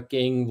are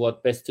working,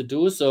 what best to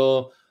do.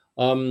 So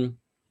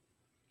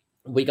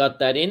we got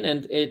that in,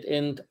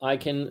 and I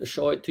can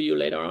show it to you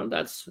later on.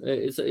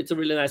 It's a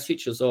really nice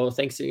feature. So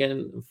thanks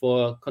again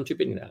for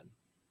contributing that.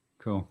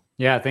 Cool.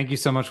 Yeah, thank you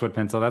so much, Wood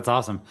Pencil. That's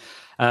awesome.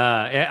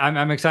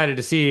 I'm excited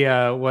to see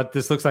what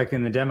this looks like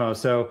in the demo.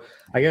 So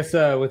I guess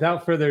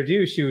without further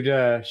ado,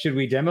 should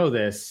we demo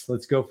this?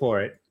 Let's go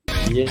for it.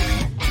 Yeah.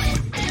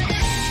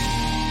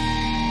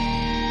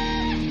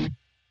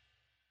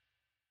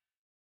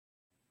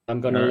 I'm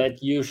gonna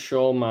let you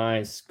show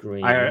my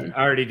screen. I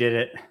already did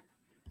it.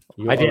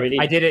 I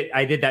did it.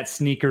 I did that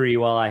sneakery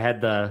while I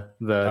had the.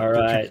 All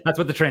right. That's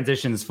what the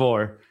transition's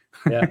for.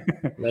 Yeah.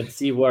 Let's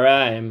see where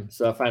I am.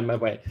 So I find my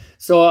way.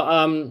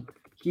 So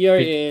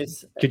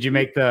Could you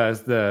make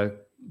the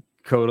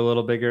code a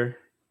little bigger?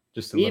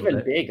 Just a little bit.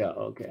 Even bigger.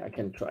 Okay, I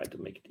can try to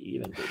make it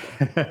even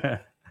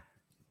bigger.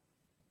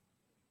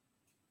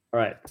 All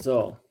right.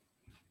 So,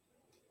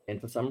 and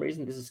for some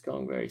reason this is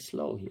going very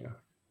slow here.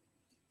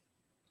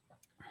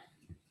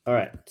 All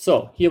right,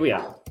 so here we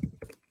are.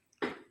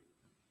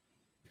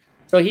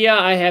 So here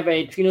I have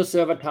a Trino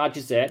server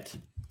targz,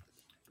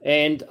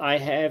 and I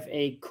have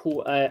a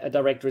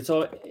directory.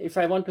 So if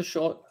I want to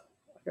show,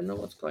 I don't know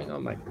what's going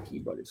on. My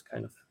keyboard is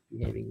kind of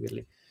behaving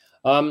weirdly.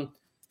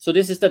 So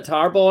this is the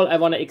tarball. I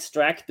want to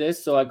extract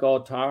this. So I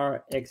go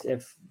tar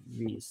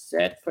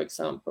xfvz, for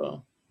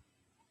example,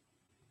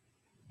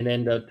 and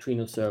then the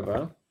Trino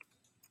server.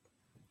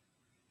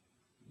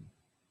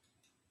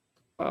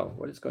 Wow,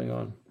 what is going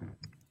on?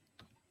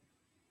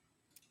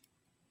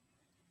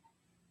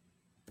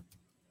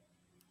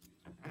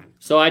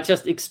 So I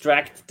just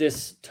extract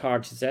this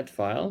targz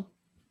file,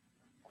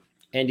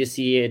 and you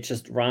see it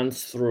just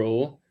runs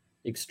through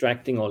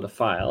extracting all the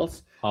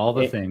files. All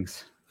the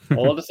things.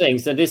 All the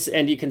things.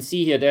 And you can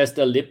see here, there's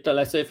the lib.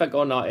 So if I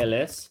go now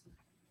ls.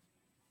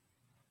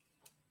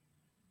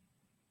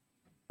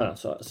 Oh,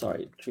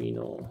 sorry,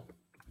 Trino.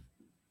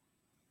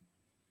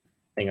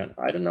 Hang on.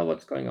 I don't know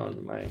what's going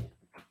on.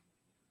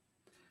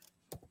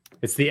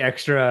 It's the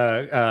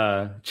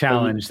extra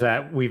challenge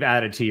that we've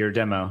added to your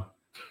demo.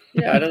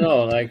 Yeah, I don't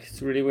know. Like,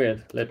 it's really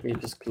weird. Let me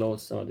just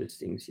close some of these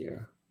things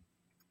here.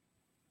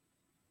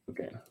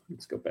 Okay,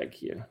 let's go back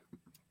here.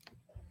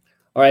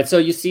 All right, so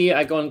you see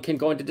I can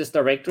go into this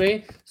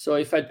directory. So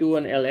if I do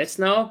an ls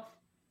now,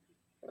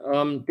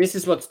 this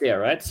is what's there,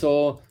 right?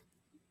 So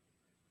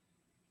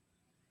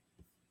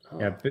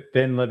yeah,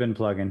 bin libin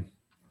plugin.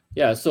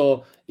 Yeah,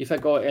 so if I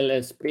go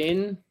ls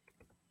bin,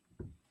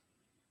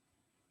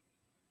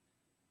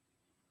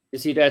 you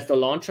see there's the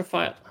launcher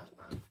file.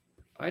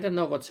 I don't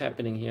know what's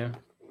happening here.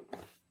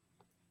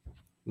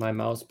 My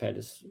mouse pad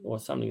is, or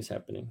something is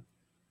happening.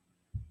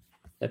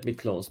 Let me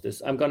close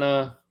this. I'm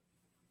gonna.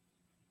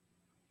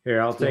 Here,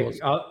 I'll take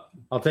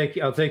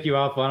you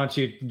off. Why don't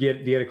you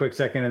get a quick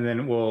second, and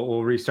then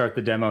we'll restart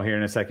the demo here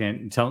in a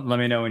second. Let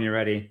me know when you're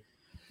ready.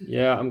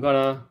 Yeah, I'm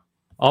gonna.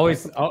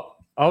 Always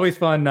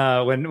fun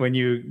when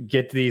you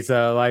get these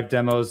live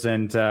demos,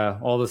 and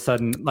all of a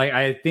sudden, like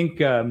I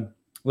think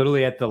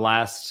literally at the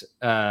last,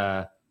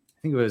 I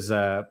think it was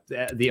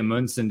the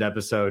Amundsen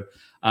episode.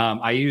 I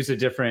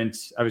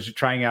was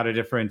trying out a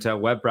different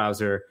web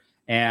browser,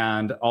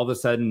 and all of a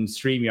sudden,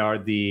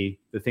 StreamYard, the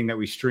thing that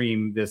we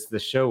stream this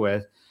show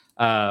with,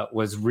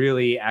 was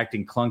really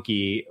acting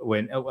clunky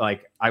when,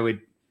 like, I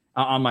would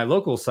on my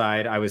local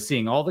side, I was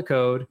seeing all the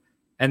code,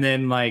 and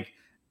then like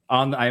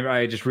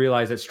I just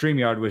realized that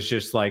StreamYard was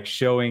just like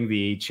showing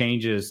the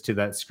changes to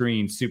that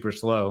screen super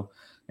slow.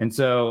 And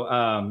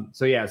so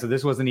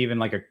this wasn't even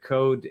like a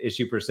code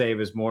issue per se. It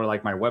was more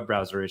like my web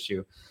browser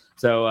issue.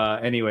 So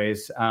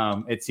anyways,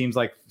 it seems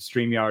like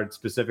StreamYard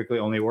specifically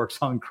only works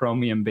on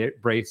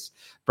Chromium-based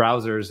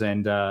browsers,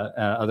 and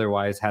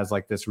otherwise has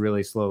like this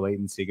really slow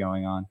latency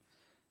going on.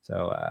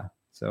 So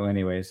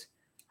anyways,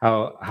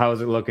 how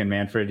is it looking,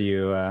 Manfred?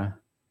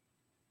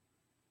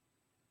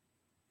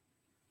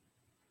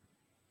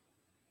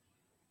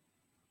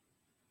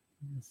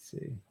 Let's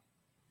see.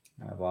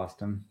 I've lost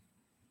him.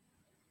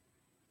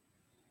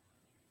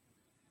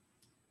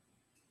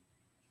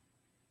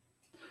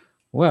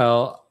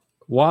 Well,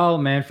 while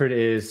Manfred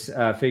is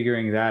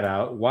figuring that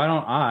out, why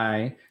don't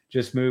I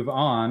just move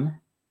on?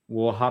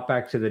 We'll hop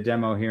back to the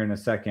demo here in a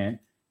second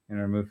and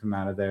remove him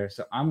out of there.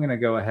 So I'm going to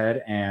go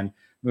ahead and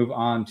move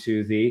on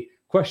to the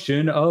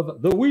question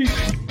of the week.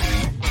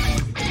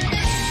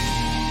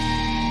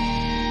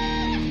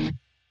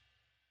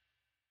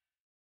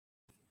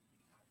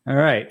 All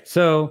right.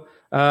 So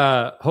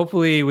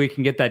hopefully we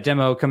can get that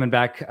demo coming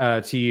back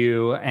to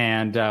you,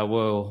 and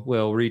we'll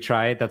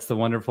retry it. That's the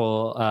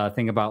wonderful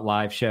thing about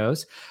live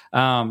shows.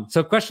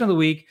 So question of the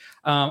week.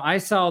 I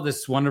saw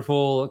this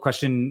wonderful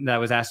question that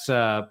was asked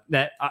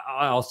that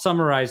I'll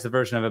summarize the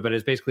version of it, but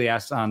it's basically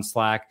asked on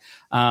Slack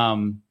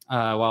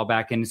a while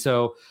back. And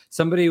so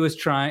somebody was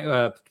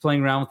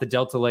playing around with the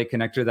Delta Lake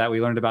connector that we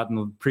learned about in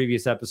the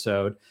previous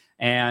episode.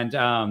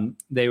 And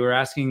they were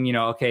asking,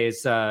 okay,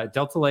 is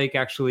Delta Lake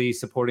actually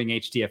supporting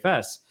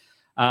HDFS?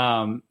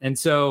 And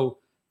so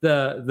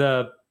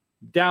the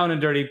down and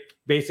dirty,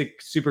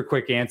 basic, super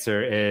quick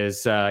answer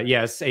is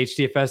yes,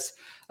 HDFS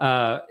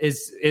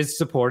is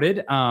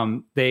supported.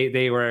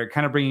 They were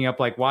kind of bringing up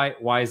like,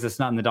 why is this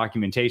not in the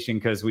documentation?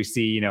 Because we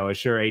see,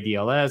 Azure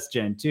ADLS,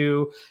 Gen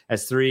 2,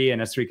 S3,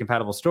 and S3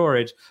 compatible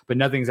storage, but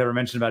nothing's ever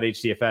mentioned about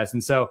HDFS.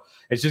 And so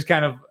it's just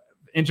kind of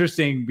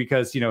interesting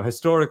because,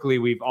 historically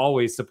we've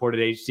always supported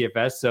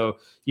HDFS. So,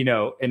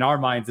 in our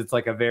minds, it's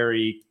like a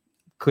very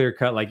clear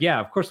cut, like, yeah,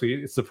 of course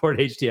we support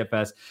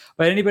HDFS.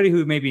 But anybody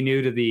who may be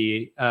new to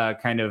the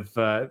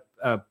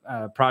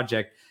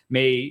project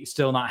may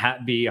still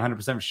not be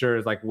 100%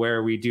 sure like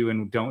where we do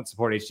and don't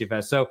support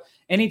HDFS. So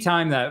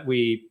anytime that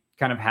we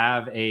kind of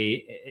have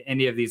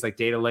any of these like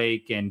data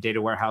lake and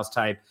data warehouse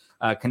type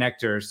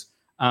connectors,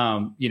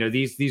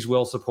 these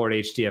will support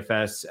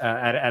HDFS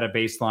at a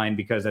baseline,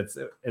 because that's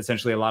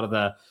essentially a lot of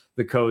the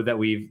code that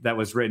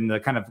was written, the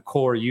kind of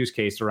core use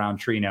case around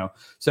Trino.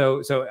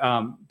 So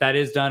that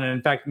is done, and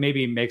in fact,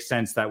 maybe it makes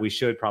sense that we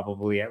should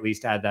probably at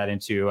least add that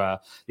into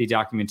the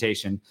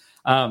documentation.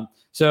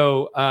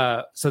 So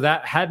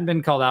that hadn't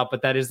been called out,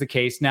 but that is the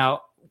case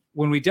now.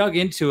 When we dug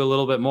into a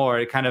little bit more,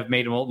 it kind of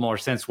made a little more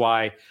sense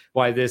why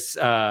this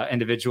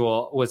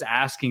individual was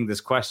asking this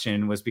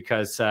question, was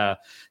because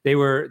they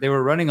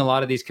were running a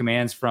lot of these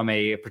commands from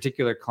a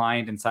particular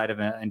client inside of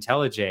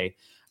IntelliJ,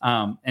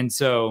 and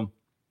so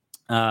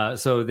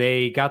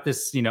they got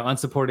this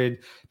unsupported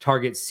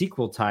target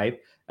SQL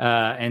type,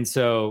 and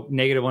so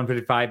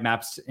 -155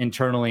 maps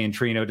internally in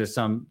Trino to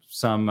some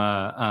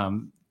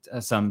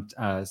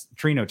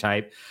Trino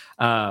type,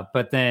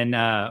 but then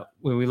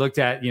when we looked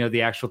at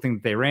the actual thing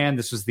that they ran,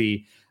 this was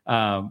the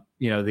command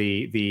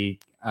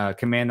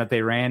that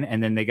they ran,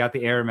 and then they got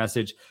the error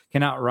message,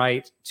 cannot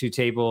write to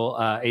table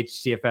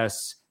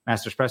HDFS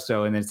master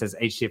espresso, and then it says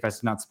HDFS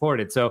is not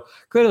supported. So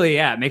clearly,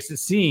 it makes it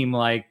seem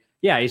like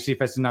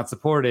HDFS is not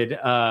supported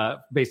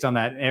based on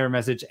that error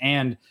message,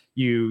 and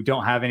you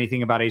don't have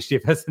anything about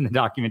HDFS in the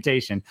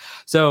documentation.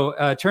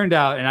 So turned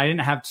out, and I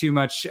didn't have too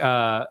much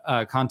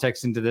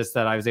context into this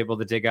that I was able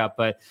to dig up,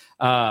 but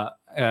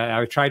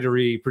I tried to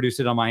reproduce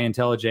it on my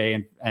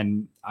IntelliJ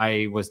and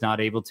I was not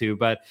able to.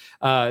 But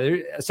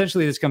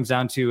essentially, this comes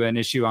down to an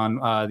issue on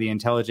the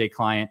IntelliJ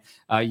client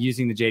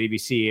using the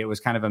JDBC. It was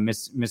kind of a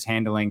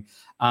mishandling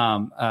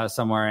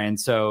somewhere, and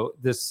so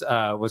this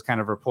was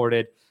kind of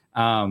reported.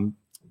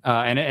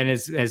 And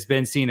has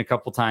been seen a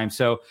couple times.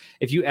 So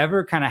if you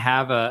ever kind of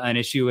have an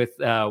issue with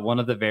one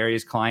of the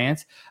various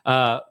clients,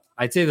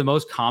 I'd say the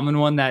most common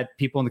one that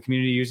people in the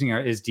community are using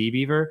is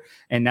dbeaver,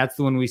 and that's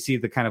the one we see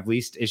the kind of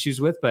least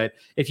issues with. But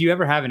if you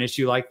ever have an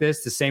issue like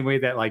this, the same way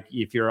that like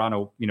if you're on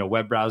a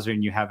web browser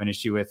and you have an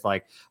issue with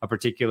like a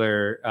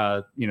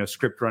particular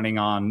script running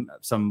on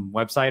some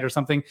website or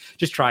something,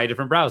 just try a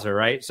different browser,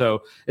 right?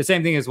 So the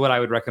same thing is what I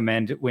would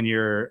recommend when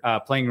you're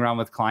playing around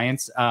with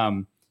clients.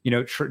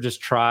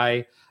 Just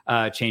try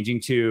changing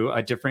to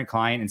a different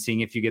client and seeing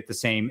if you get the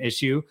same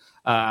issue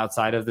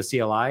outside of the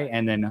CLI,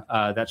 and then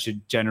that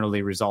should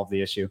generally resolve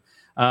the issue.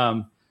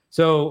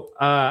 So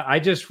I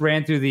just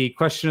ran through the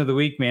question of the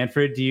week,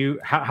 Manfred.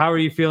 How are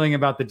you feeling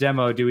about the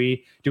demo? Do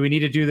we need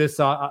to do this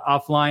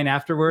offline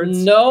afterwards?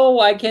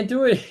 No, I can't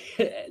do it.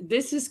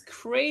 This is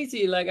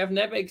crazy. Like I've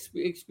never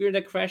experienced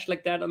a crash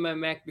like that on my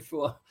Mac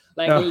before.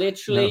 Like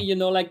literally,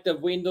 like the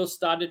Windows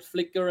started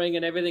flickering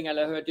and everything, and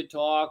I heard you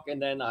talk, and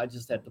then I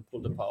just had to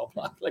pull the power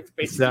plug, like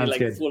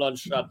basically full on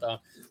shutdown.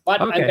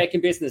 But I'm back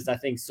in business, I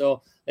think.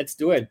 So let's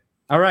do it.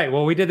 All right.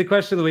 Well, we did the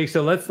question of the week,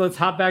 so let's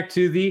hop back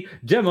to the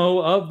demo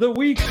of the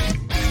week.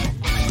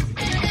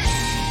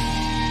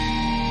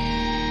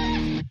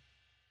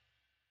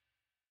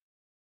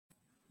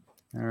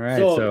 All right.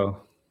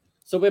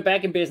 So we're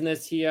back in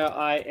business here.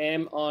 I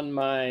am on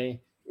my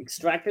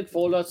extracted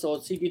folder, so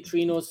CD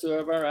Trino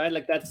server, right?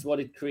 Like that's what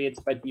it creates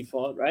by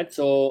default, right?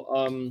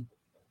 So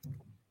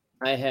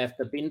I have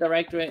the bin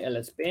directory,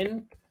 ls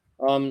bin,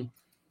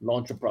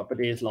 launcher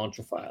properties,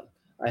 launcher file.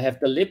 I have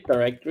the lib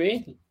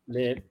directory,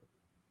 lib,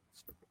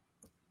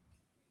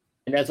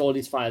 and that's all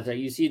these files.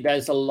 You see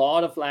there's a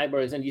lot of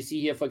libraries, and you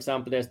see here, for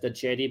example, there's the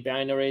Jetty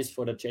binaries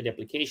for the Jetty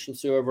application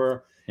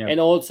server, and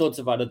all sorts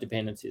of other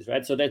dependencies,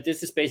 right? So that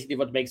this is basically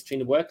what makes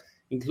Trino work,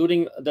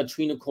 including the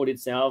Trino code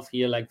itself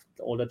here, like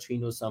all the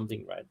Trino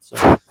something, right?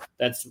 So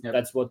that's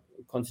what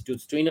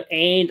constitutes Trino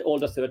and all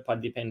the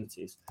third-party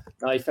dependencies.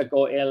 Now, if I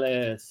go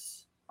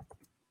ls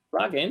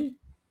plugin,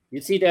 you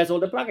see there's all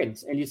the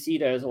plugins, and you see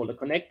there's all the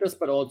connectors,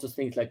 but also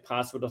things like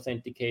password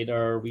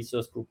authenticator,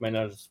 resource group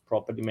managers,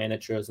 property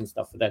managers, and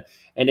stuff like that.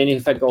 And then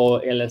if I go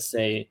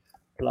LSA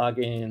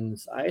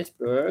plugins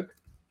iceberg,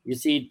 you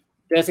see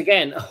there's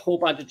again a whole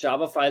bunch of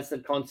Java files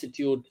that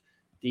constitute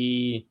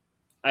the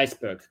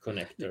iceberg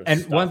connectors.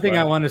 And one thing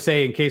I want to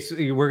say, in case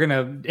we're going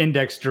to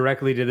index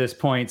directly to this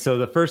point. So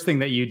the first thing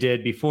that you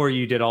did before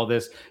you did all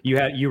this,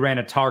 you ran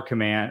a tar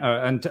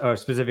command, or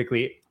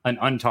specifically an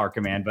untar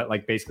command, but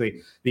like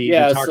basically the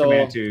tar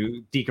command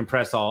to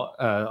decompress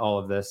all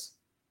of this.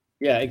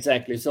 Yeah,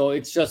 exactly. So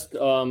it's just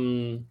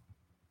our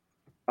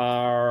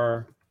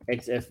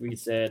xf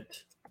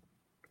reset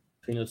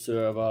Trino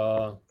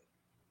server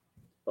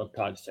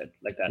target set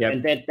like that,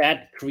 and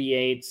that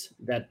creates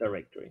that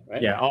directory,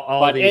 right? Yeah,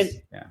 all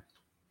these.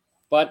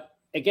 But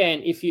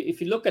again, if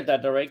you look at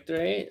that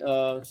directory,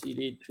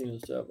 cd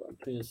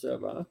Trino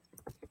server,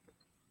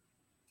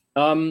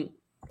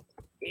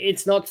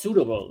 it's not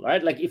suitable,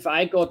 right? Like if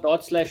I go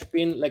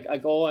 /bin, like I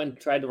go and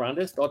try to run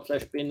this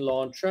 /bin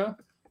launcher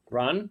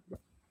run,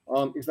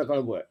 it's not going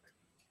to work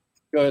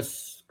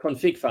because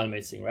config file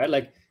missing, right?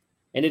 Like,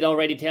 and it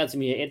already tells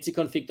me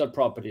etc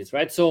config.properties,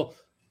 right? So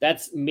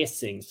that's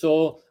missing.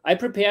 So I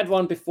prepared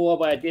one before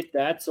where I did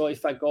that. So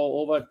if I go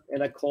over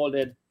and I called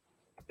it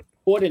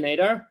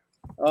coordinator,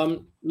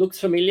 looks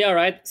familiar,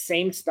 right?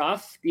 Same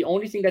stuff. The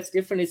only thing that's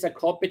different is I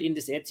copied in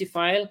this etc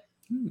file,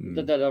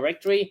 the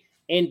directory.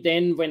 And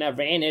then when I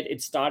ran it,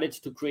 it started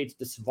to create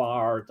this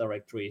var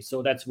directory.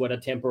 So that's where the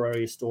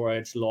temporary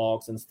storage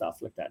logs and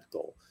stuff like that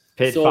go.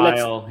 Pit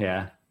file,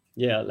 yeah.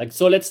 Like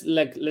so. Let's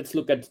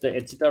look at the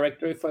etc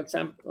directory, for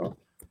example.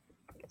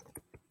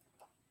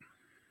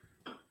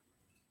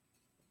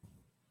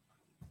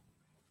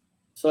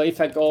 So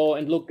if I go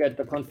and look at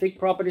the config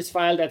properties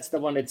file, that's the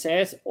one that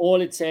says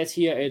all it says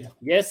here is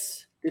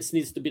yes, this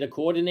needs to be the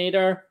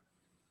coordinator.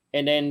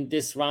 And then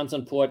this runs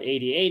on port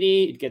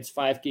 8080. It gets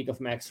 5 gig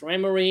of max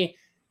memory.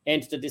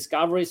 And the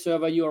discovery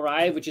server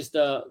URI, which is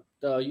the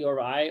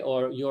URI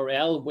or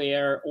URL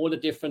where all the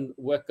different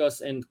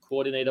workers and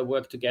coordinator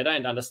work together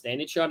and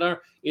understand each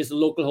other, is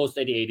localhost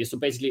 8080. So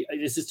basically,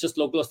 this is just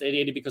localhost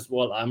 8080 because,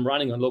 well, I'm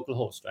running on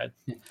localhost, right?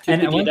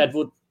 Typically, that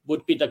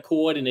would be the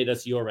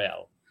coordinator's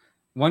URL.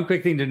 One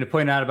quick thing to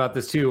point out about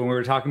this too, when we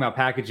were talking about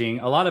packaging,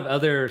 a lot of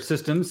other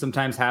systems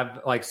sometimes have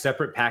like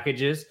separate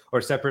packages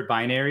or separate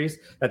binaries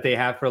that they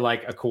have for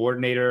like a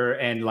coordinator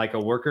and like a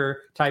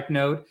worker type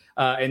node.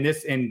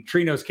 In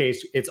Trino's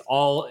case, it's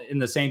all in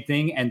the same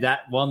thing. And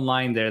that one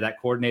line there,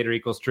 that coordinator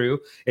equals true,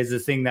 is the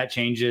thing that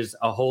changes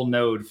a whole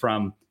node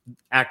from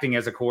acting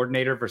as a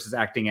coordinator versus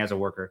acting as a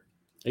worker.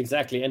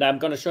 Exactly. And I'm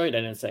going to show you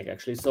that in a sec,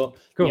 actually. So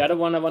cool. The other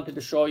one I wanted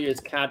to show you is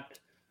cat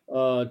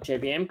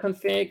JVM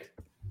config.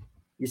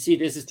 you see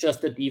this is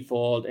just the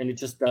default, and it's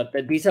just that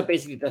these are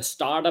basically the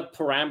startup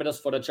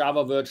parameters for the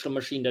Java virtual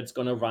machine that's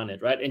going to run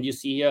it, right? And you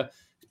see here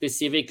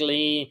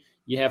specifically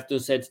you have to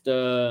set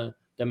the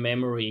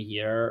memory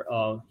here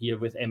here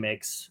with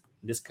MX,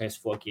 in this case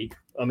 4 gig.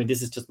 I mean,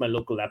 this is just my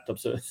local laptop,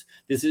 so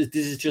this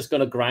is just going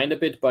to grind a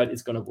bit, but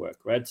it's going to work,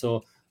 right?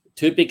 So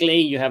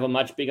typically you have a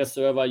much bigger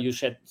server, you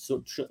set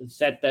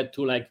that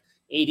to like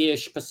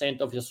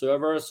 80-ish% of your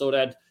server so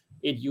that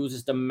it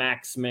uses the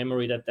max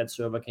memory that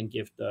server can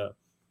give the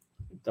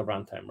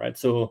runtime, right?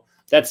 So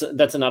that's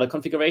another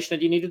configuration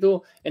that you need to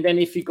do. And then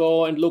if you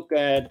go and look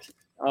at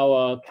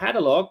our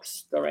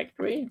catalogs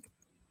directory,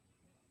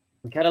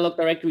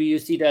 you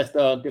see there's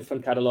the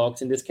different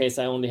catalogs. In this case,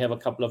 I only have a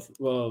couple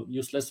of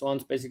useless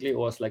ones, basically,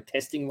 or it's like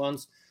testing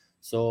ones.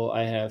 So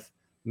I have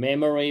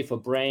memory for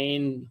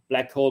brain,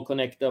 black hole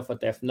connector for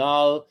def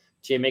null,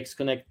 JMX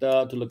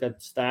connector to look at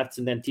stats,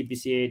 and then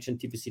TPCH and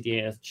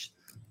TPCDH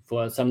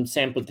for some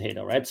sample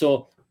data, right?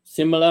 So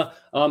similar.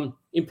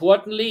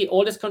 Importantly,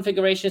 all this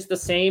configuration is the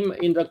same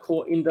in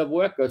the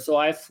worker. So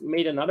I've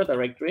made another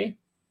directory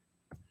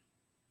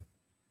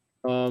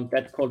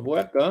that's called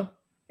worker,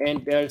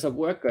 and there's a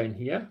worker in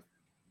here,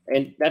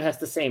 and that has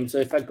the same. So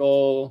if I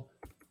go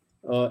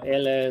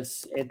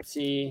ls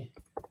etc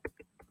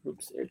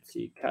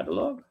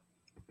catalog,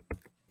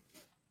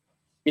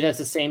 it has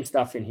the same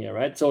stuff in here,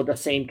 right? So the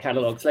same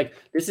catalogs. Like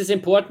this is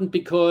important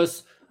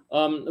because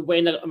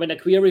when a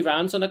query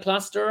runs on a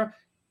cluster,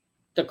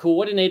 the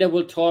coordinator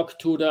will talk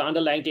to the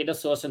underlying data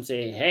source and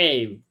say,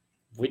 hey,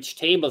 which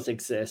tables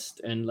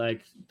exist? And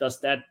like, does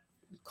that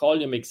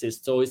column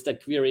exist? So is the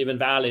query even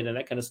valid and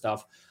that kind of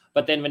stuff?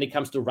 But then when it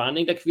comes to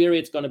running the query,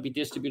 it's going to be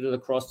distributed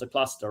across the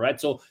cluster,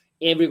 right? So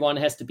everyone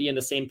has to be in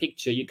the same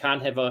picture. You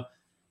can't have a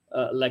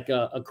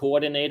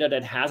coordinator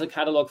that has a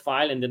catalog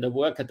file and then the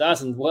worker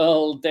doesn't.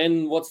 Well,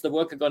 then what's the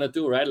worker going to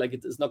do, right? Like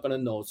it's not going to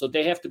know. So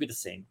they have to be the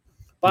same.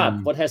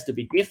 But what has to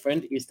be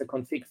different is the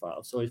config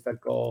file. So if I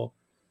go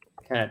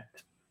cat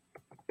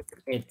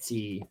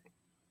etc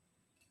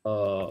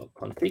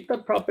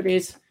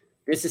config.properties,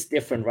 this is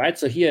different, right?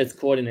 So here it's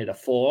coordinator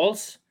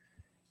false.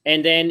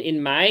 And then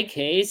in my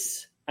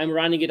case, I'm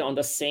running it on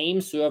the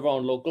same server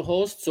on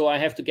localhost. So I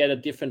have to get a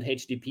different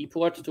HTTP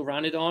port to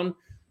run it on.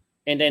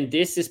 And then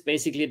this is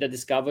basically the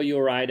discover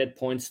URI that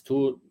points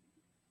to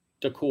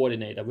the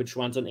coordinator, which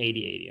runs on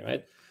 8080,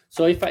 right?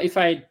 So if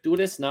I do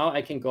this now,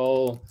 I can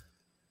go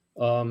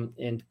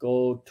and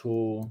go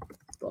to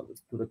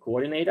the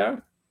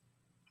coordinator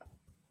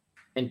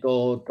and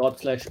go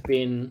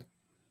 /bin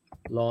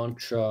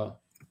launcher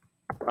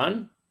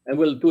run, and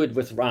we'll do it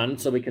with run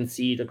so we can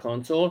see the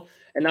console.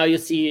 And now you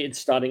see it's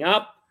starting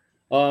up,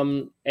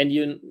 and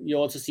you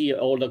also see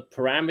all the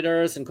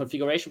parameters and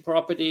configuration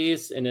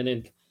properties, and then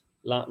it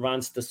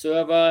runs the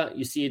server.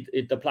 You see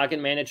the plugin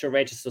manager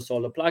registers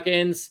all the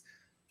plugins,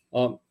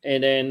 and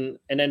then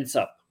it's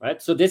up,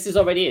 right? So this is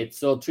already it.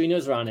 So Trino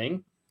is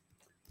running.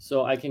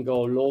 So I can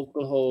go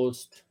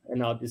localhost, and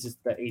now this is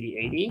the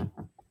 8080.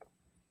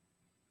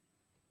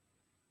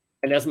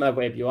 And there's my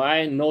web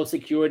UI, no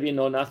security,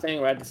 no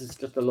nothing, right? This is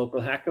just a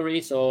local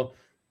hackery. So,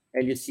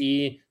 and you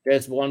see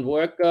there's one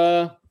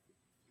worker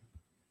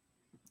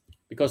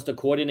because the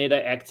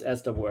coordinator acts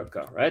as the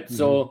worker, right? Mm-hmm.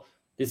 So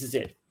this is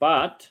it.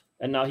 But,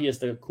 and now here's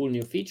the cool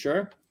new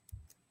feature.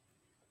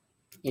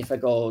 If I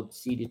go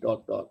cd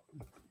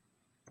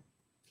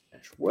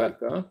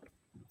 .worker,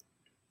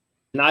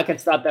 now I can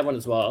start that one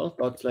as well,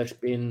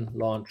 /bin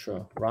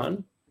launcher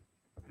run.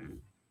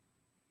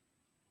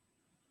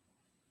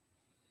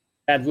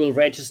 That will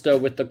register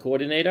with the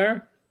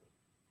coordinator,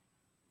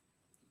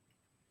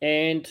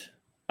 and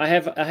I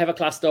have a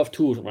cluster of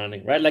 2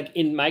 running, right? Like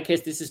in my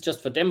case, this is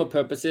just for demo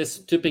purposes.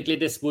 Typically,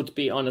 this would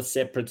be on a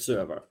separate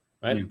server,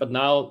 right? Mm. But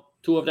now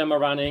 2 of them are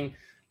running.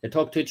 They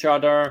talk to each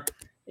other,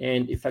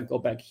 and if I go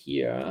back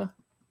here,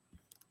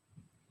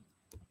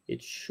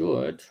 it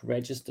should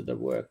register the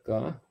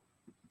worker,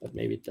 but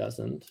maybe it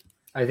doesn't.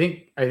 I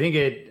think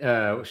it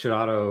should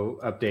auto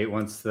update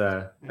once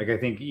I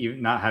think you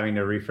not having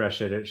to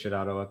refresh it should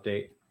auto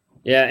update.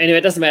 Yeah. Anyway,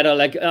 it doesn't matter.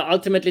 Like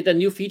ultimately, the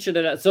new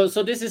feature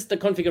so this is the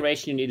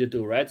configuration you need to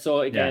do, right?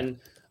 So again,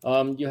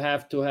 you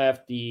have to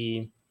have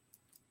the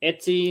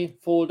etc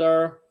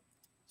folder.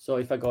 So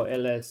if I go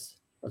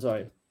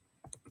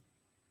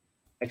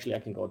actually I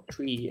can go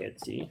tree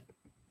etc.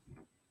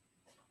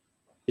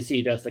 You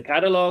see, there's the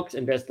catalogs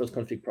and there's those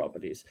config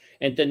properties.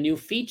 And the new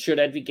feature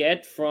that we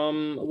get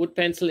from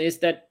Woodpencil is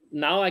that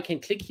now I can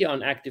click here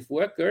on active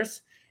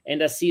workers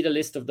and I see the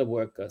list of the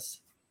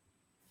workers.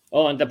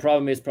 Oh, and the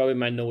problem is probably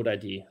my node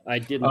ID. I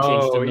didn't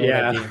change the node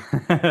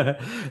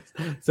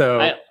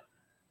ID.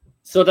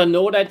 So the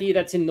node ID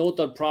that's in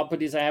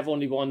node.properties, I have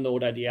only one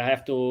node ID.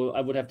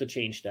 I would have to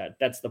change that.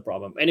 That's the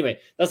problem. Anyway,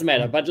 doesn't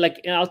matter. But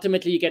like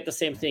ultimately you get the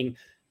same thing.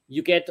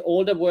 You get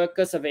all the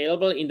workers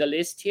available in the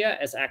list here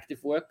as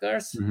active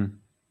workers. Mm-hmm.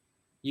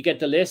 You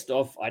get the list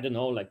of, I don't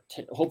know, like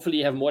hopefully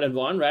you have more than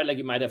one, right? Like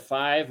you might have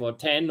 5 or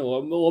 10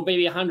 or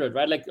maybe 100,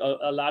 right? Like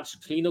a large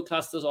Trino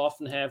clusters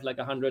often have like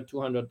 100,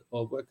 200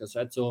 workers,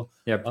 right? So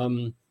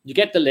you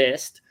get the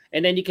list.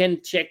 And then you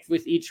can check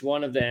with each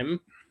one of them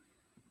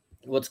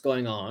what's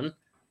going on.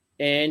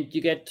 And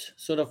you get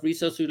sort of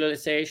resource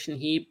utilization,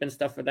 heap, and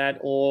stuff like that.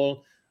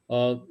 All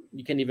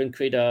you can even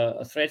create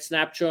a thread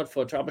snapshot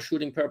for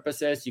troubleshooting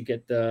purposes. You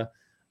get the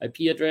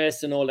IP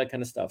address and all that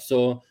kind of stuff.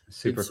 So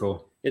super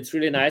cool. It's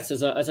really nice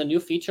as a new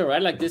feature,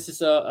 right? Like this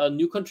is a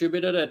new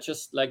contributor that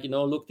just like,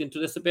 looked into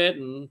this a bit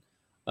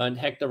and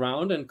hacked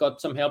around and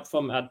got some help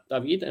from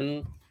David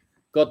and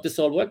got this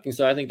all working.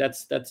 So I think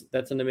that's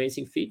an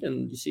amazing feat.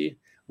 And you see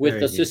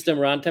with the system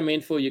runtime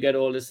info, you get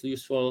all this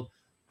useful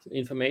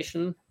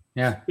information.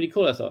 Yeah. It's pretty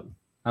cool, I thought.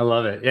 I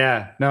love it.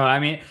 Yeah. No, I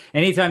mean,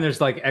 anytime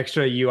there's like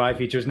extra UI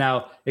features,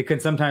 now it can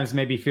sometimes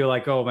maybe feel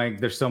like, oh my,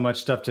 there's so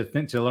much stuff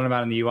to learn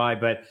about in the UI,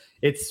 but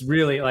it's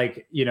really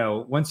like,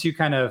 once you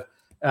kind of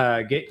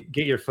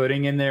get your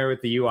footing in there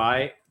with the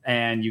UI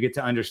and you get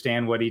to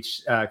understand what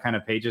each kind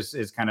of page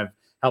is kind of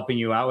helping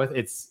you out with,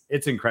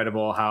 it's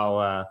incredible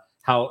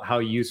how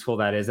useful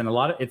that is. And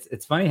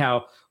it's funny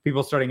how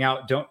people starting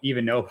out don't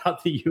even know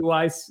about the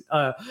UIs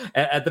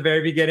at the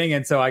very beginning.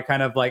 And so I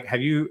kind of like,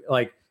 have you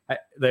like,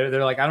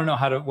 they're like, I don't know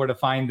where to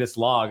find this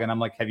log. And I'm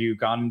like, have you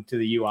gone to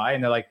the UI?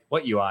 And they're like,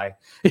 what UI?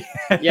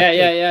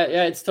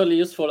 Yeah. It's totally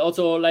useful.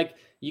 Also, like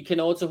you can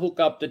also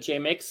hook up the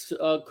JMX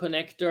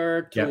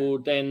connector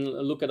to then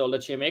look at all the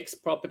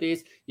JMX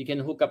properties. You can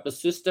hook up the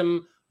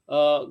system,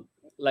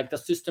 like the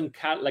system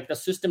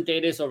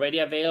data is already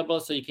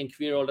available. So you can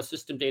query all the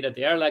system data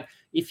there. Like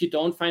if you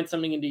don't find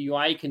something in the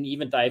UI, you can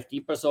even dive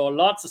deeper. So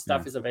lots of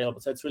stuff is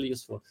available. So it's really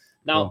useful.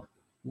 Now,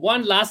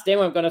 one last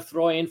demo I'm going to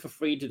throw in for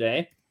free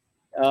today.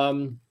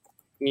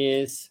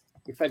 Is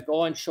if I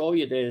go and show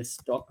you this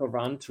Docker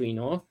run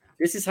Trino,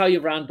 this is how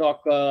you run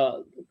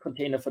Docker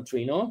container for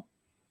Trino.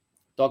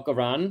 Docker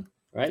run,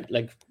 right?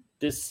 Like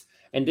this,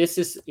 and this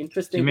is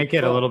interesting. Can you make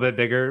it a little bit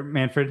bigger,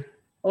 Manfred?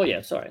 Oh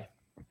yeah, sorry.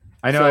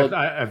 I know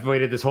I've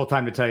waited this whole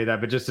time to tell you that,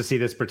 but just to see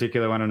this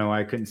particular one, I don't know why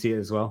I couldn't see it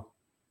as well.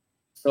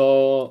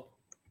 So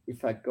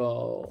if I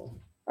go,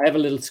 I have a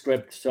little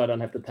script so I don't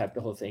have to type the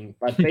whole thing,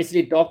 but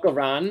basically Docker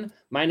run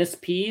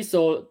 -p.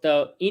 So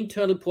the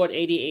internal port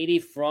 8080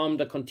 from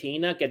the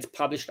container gets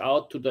published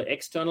out to the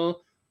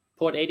external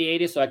port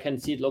 8080 so I can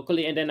see it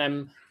locally. And then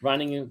I'm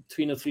running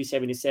Trino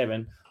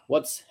 377.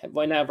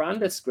 When I run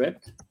the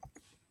script,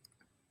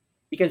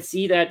 you can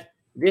see that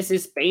this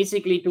is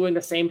basically doing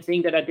the same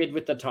thing that I did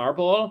with the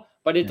tarball,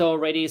 but it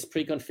already is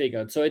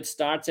pre-configured. So it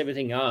starts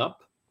everything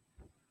up.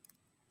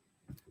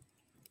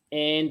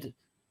 And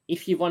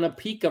if you want to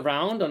peek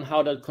around on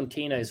how the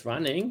container is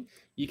running,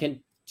 you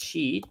can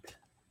cheat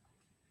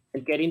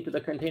and get into the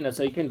container.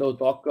 So you can go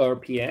Docker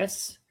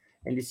PS,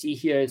 and you see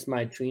here is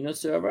my Trino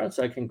server.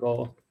 So I can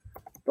go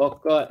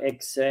Docker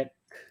exec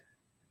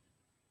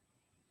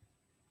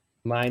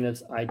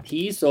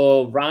 -it.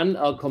 So run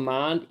a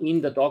command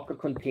in the Docker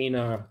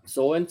container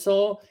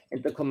so-and-so.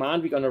 And the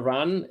command we're going to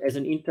run as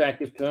an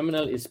interactive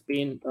terminal is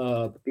bin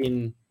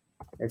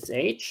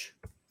sh.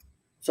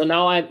 So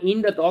now I'm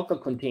in the Docker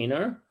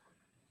container.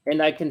 And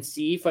I can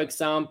see, for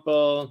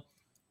example,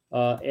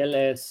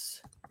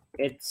 ls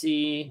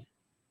etc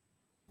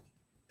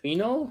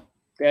Trino.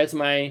 There's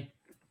my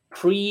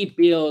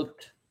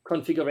pre-built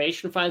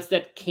configuration files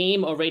that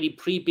came already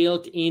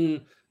pre-built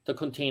in the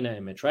container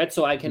image, right?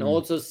 So I can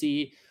also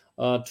see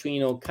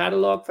Trino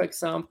catalog, for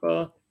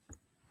example.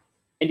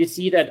 And you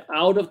see that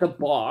out of the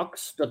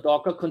box, the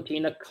Docker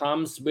container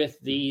comes with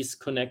these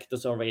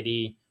connectors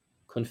already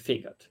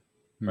configured.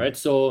 Right,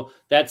 so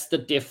that's the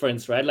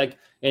difference, right? Like,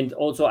 and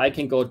also I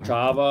can go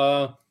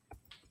Java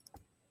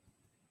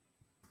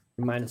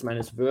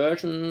minus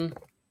version,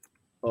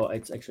 or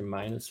it's actually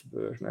minus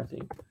version, I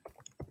think.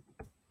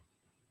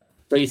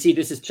 So you see,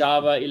 this is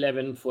Java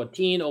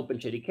 11.14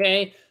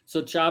 OpenJDK.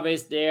 So Java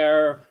is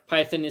there,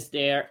 Python is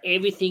there,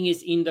 everything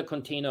is in the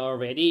container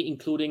already,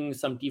 including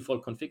some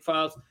default config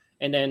files.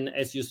 And then,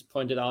 as you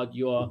pointed out,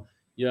 your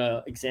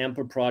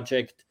example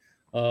project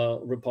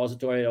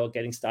repository or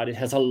getting started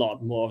has a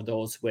lot more of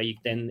those where you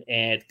then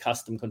add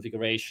custom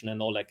configuration and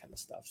all that kind of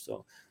stuff.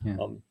 So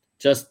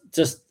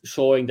just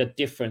showing the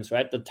difference,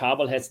 right? The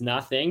tarball has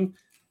nothing,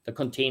 the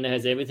container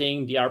has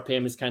everything, the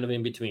RPM is kind of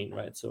in between,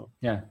 right? So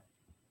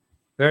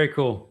very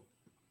cool.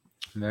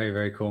 Very,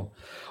 very cool.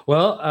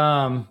 Well,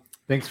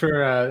 thanks for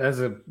that's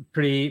a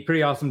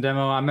pretty awesome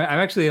demo. I'm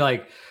actually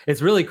like,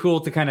 it's really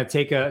cool to kind of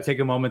take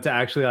a moment to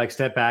actually like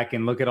step back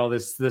and look at all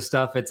this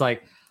stuff. It's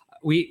like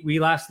I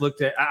last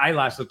looked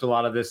a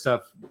lot of this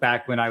stuff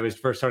back when I was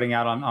first starting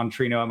out on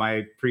Trino at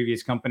my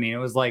previous company. And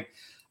it was like,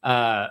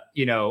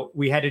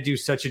 we had to do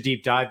such a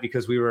deep dive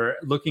because we were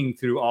looking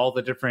through all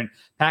the different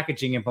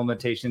packaging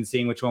implementations,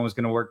 seeing which one was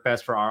going to work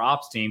best for our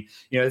ops team.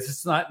 This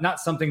is not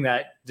something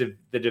that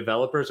the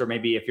developers, or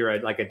maybe if you're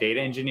like a data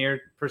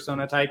engineer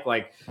persona type,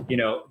 like,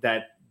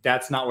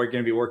 that's not what you're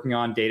going to be working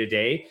on day to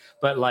day.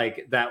 But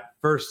like that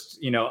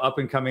first, up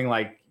and coming,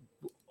 like,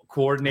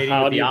 coordinating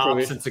with the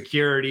ops and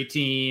security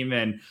team,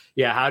 and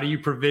how do you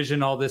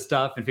provision all this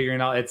stuff and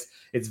figuring out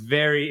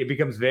it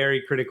becomes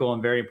very critical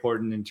and very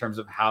important in terms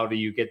of how do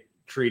you get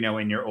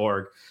Trino in your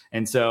org.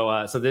 And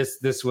so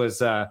this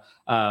was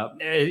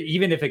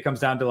even if it comes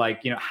down to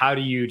like, how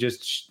do you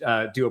just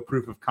do a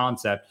proof of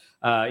concept,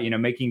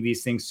 making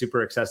these things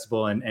super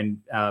accessible and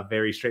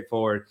very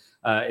straightforward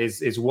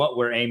is what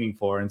we're aiming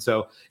for. And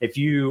so if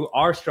you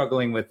are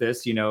struggling with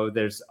this,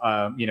 there's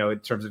in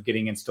terms of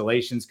getting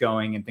installations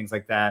going and things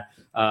like that,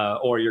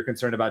 or you're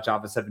concerned about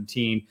Java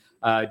 17,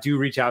 do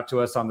reach out to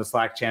us on the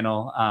Slack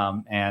channel,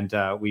 and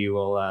we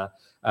will.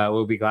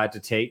 We'll be glad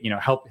to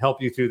help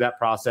you through that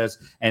process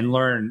and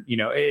learn.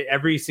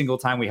 Every single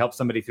time we help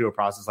somebody through a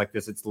process like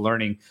this, it's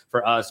learning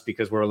for us,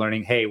 because we're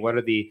learning, hey, what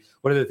are the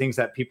things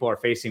that people are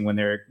facing when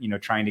they're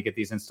trying to get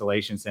these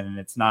installations in, and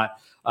it's not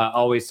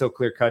always so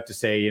clear cut to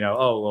say,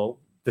 oh well,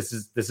 this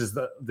is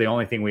the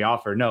only thing we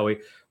offer. No,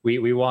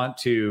 we want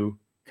to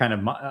kind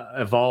of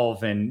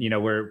evolve, and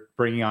we're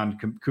bringing on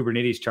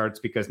Kubernetes charts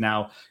because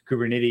now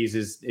Kubernetes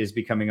is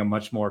becoming a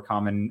much more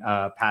common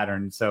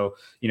pattern. So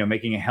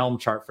making a Helm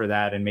chart for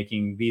that and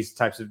making these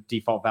types of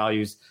default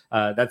values,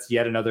 that's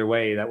yet another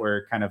way that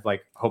we're kind of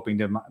like hoping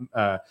to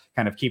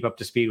kind of keep up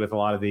to speed with a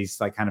lot of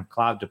these like kind of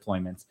cloud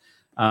deployments.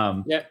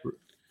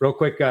 Real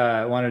quick,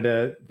 I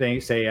wanted to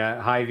say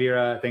hi,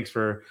 Vera. Thanks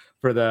for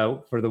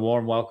the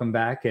warm welcome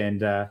back, and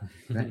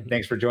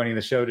thanks for joining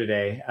the show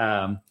today.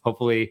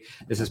 Hopefully,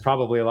 this is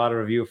probably a lot of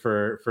review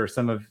for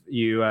some of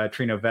you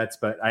Trino vets,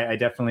 but I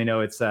definitely know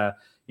it's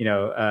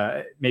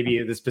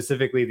maybe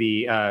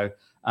specifically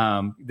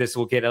this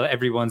will get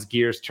everyone's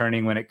gears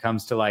turning when it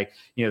comes to like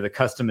the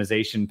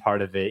customization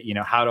part of it.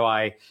 How do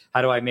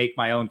I make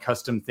my own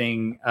custom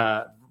thing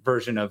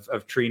version of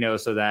Trino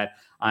so that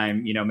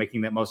I'm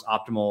making the most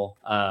optimal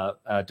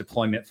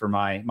deployment for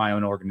my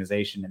own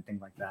organization and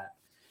things like that.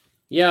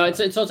 Yeah,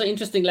 it's also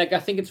interesting. Like, I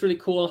think it's really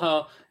cool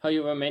how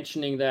you were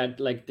mentioning that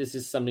like this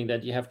is something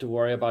that you have to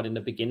worry about in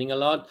the beginning a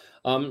lot.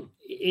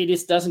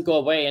 It doesn't go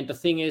away, and the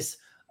thing is,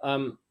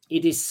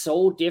 it is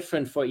so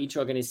different for each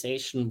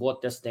organization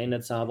what their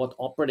standards are, what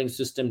operating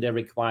system they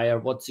require,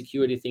 what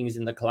security things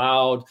in the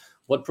cloud,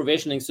 what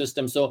provisioning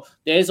system. So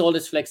there's all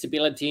this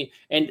flexibility,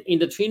 and in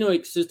the Trino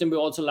ecosystem, we're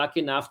also lucky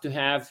enough to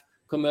have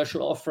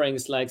commercial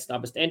offerings like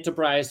Starburst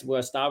Enterprise,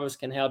 where Starburst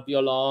can help you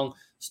along,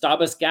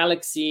 Starburst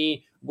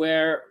Galaxy,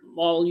 where,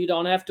 well, you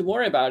don't have to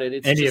worry about it.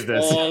 It's any just of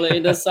this. all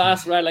in the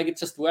SaaS, right? Like, it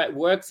just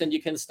works, and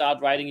you can start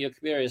writing your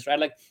queries, right?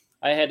 Like,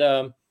 I had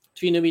a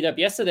Trino meetup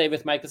yesterday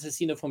with Michael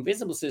Cecino from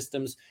Visible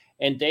Systems,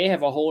 and they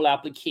have a whole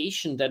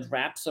application that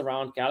wraps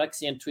around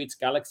Galaxy and treats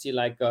Galaxy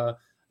like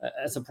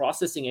as a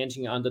processing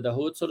engine under the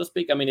hood, so to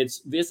speak. I mean, it's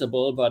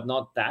visible, but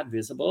not that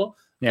visible.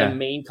 Yeah. The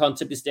main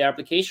concept is their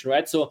application,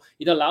 right? So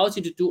it allows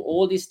you to do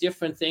all these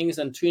different things,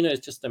 and Trino is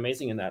just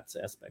amazing in that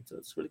aspect. So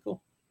it's really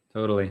cool.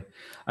 Totally.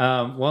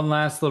 One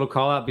last little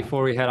call out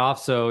before we head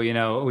off. So,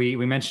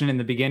 we mentioned in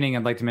the beginning,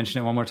 I'd like to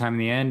mention it one more time in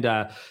the end,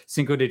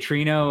 Cinco de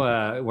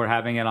Trino, we're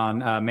having it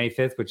on May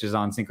 5th, which is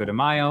on Cinco de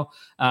Mayo.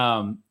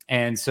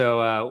 And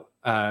so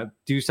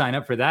do sign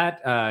up for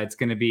that. It's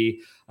going to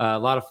be a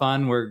lot of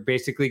fun. We're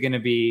basically going to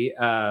be,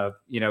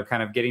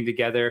 kind of getting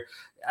together.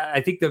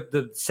 I think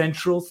the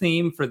central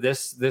theme for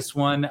this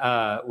one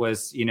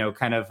was,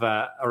 kind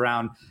of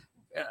around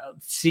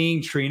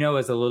seeing Trino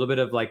as a little bit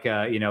of like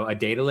a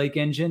data lake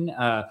engine.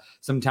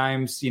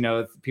 Sometimes,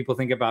 people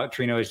think about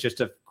Trino as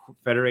just a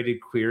federated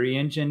query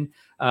engine.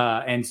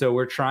 And so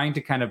we're trying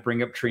to kind of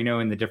bring up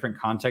Trino in the different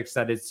contexts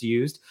that it's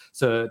used,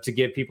 so to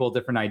give people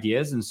different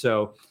ideas. And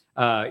so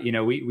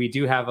we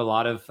do have a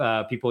lot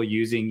of people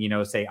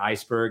using, say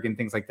Iceberg and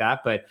things like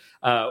that. But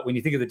when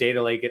you think of the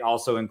data lake, it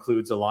also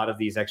includes a lot of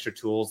these extra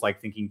tools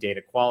like thinking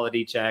data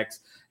quality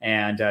checks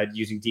and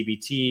using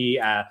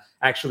DBT,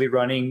 actually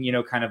running,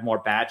 kind of more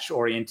batch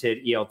oriented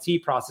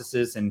ELT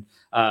processes. And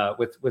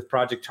with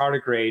Project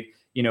Tardigrade,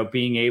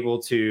 being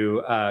able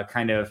to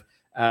kind of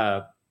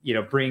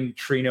bring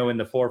Trino in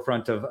the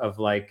forefront of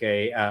like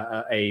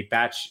a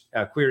batch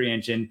query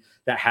engine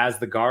that has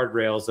the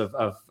guardrails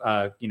of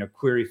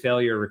query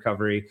failure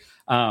recovery.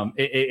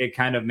 It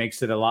kind of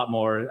makes it a lot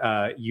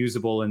more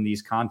usable in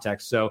these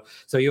contexts. So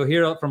you'll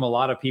hear from a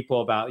lot of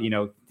people about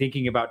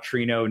thinking about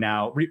Trino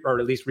now, or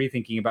at least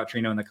rethinking about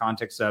Trino in the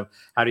context of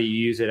how do you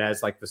use it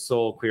as like the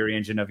sole query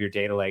engine of your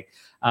data lake.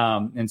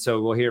 And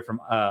so we'll hear from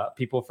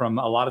people from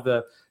a lot of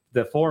the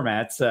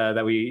formats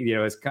that we,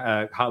 is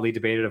hotly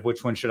debated of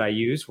which one should I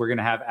use. We're going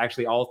to have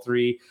actually all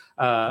three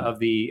of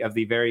the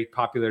very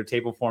popular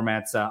table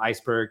formats,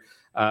 Iceberg,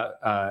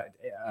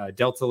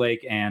 Delta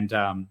Lake, and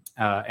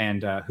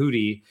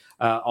Hootie.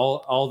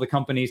 All the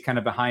companies kind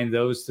of behind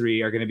those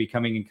three are going to be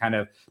coming and kind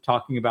of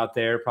talking about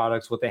their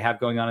products, what they have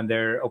going on in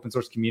their open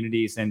source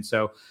communities. And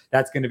so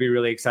that's going to be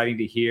really exciting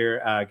to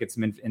hear, get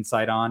some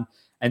insight on.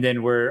 And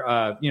then we're,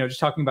 just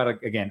talking about,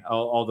 again,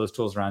 all those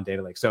tools around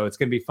Data Lake. So it's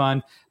going to be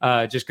fun.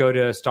 Just go to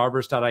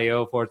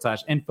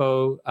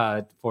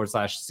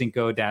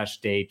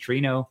starburst.io/info/Cinco-day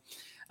Trino.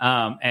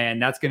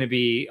 And that's going to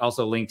be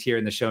also linked here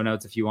in the show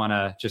notes if you want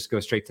to just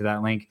go straight to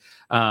that link,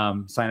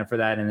 sign up for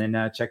that, and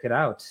then check it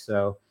out.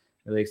 So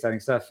really exciting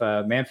stuff.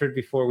 Manfred,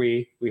 before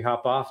we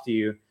hop off, do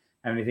you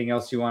have anything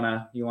else you want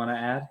to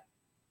add?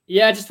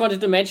 Yeah, I just wanted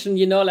to mention,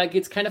 like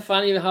it's kind of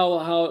funny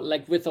how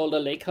like with all the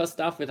Lakehouse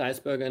stuff with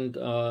Iceberg and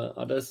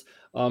others,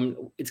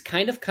 it's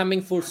kind of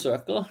coming full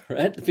circle,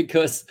 right?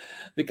 Because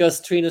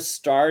Trino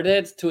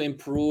started to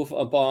improve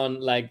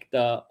upon like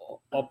the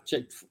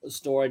object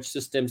storage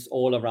systems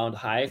all around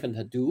Hive and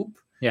Hadoop.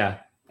 Yeah.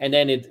 And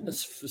then it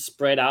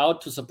spread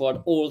out to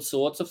support all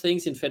sorts of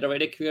things in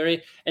federated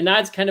query. And now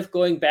it's kind of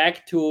going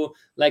back to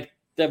like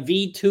the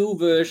V2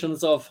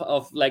 versions of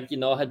like,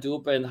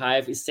 Hadoop and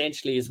Hive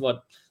essentially is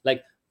what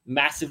like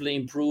massively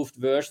improved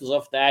versions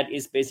of that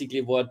is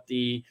basically what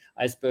the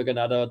Iceberg and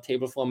other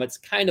table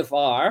formats kind of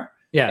are.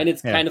 Yeah. And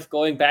it's kind of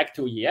going back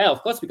to,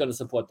 of course we're going to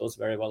support those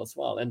very well as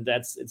well. And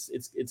it's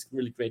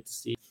really great to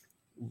see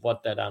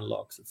what that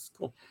unlocks. It's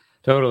cool.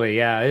 Totally.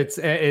 Yeah. It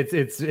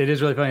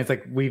is really funny. It's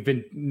like we've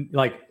been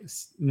like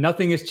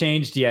nothing has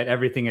changed yet.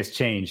 Everything has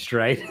changed.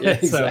 Right. Yeah,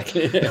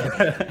 exactly.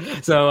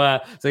 So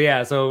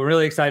we're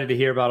really excited to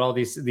hear about all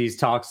these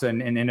talks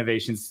and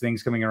innovations,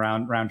 things coming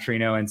around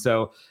Trino.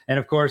 And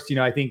of course,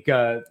 I think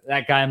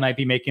that guy might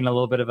be making a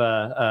little bit of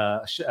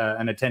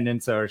an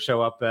attendance or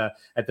show up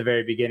at the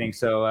very beginning.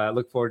 So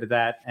look forward to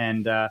that.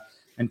 And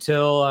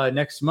until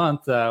next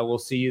month, we'll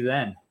see you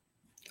then.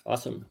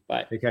 Awesome.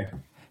 Bye. Take care.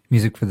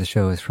 Music for the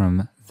show is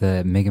from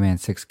the Mega Man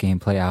 6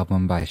 gameplay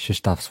album by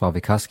Krzysztof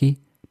Sławikowski.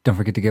 Don't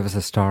forget to give us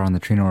a star on the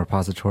Trino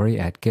repository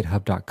at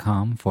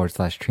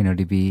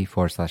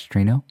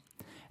github.com/TrinoDB/Trino.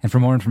 And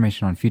for more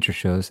information on future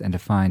shows and to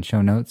find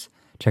show notes,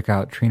 check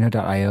out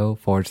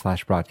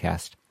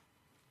trino.io/broadcast.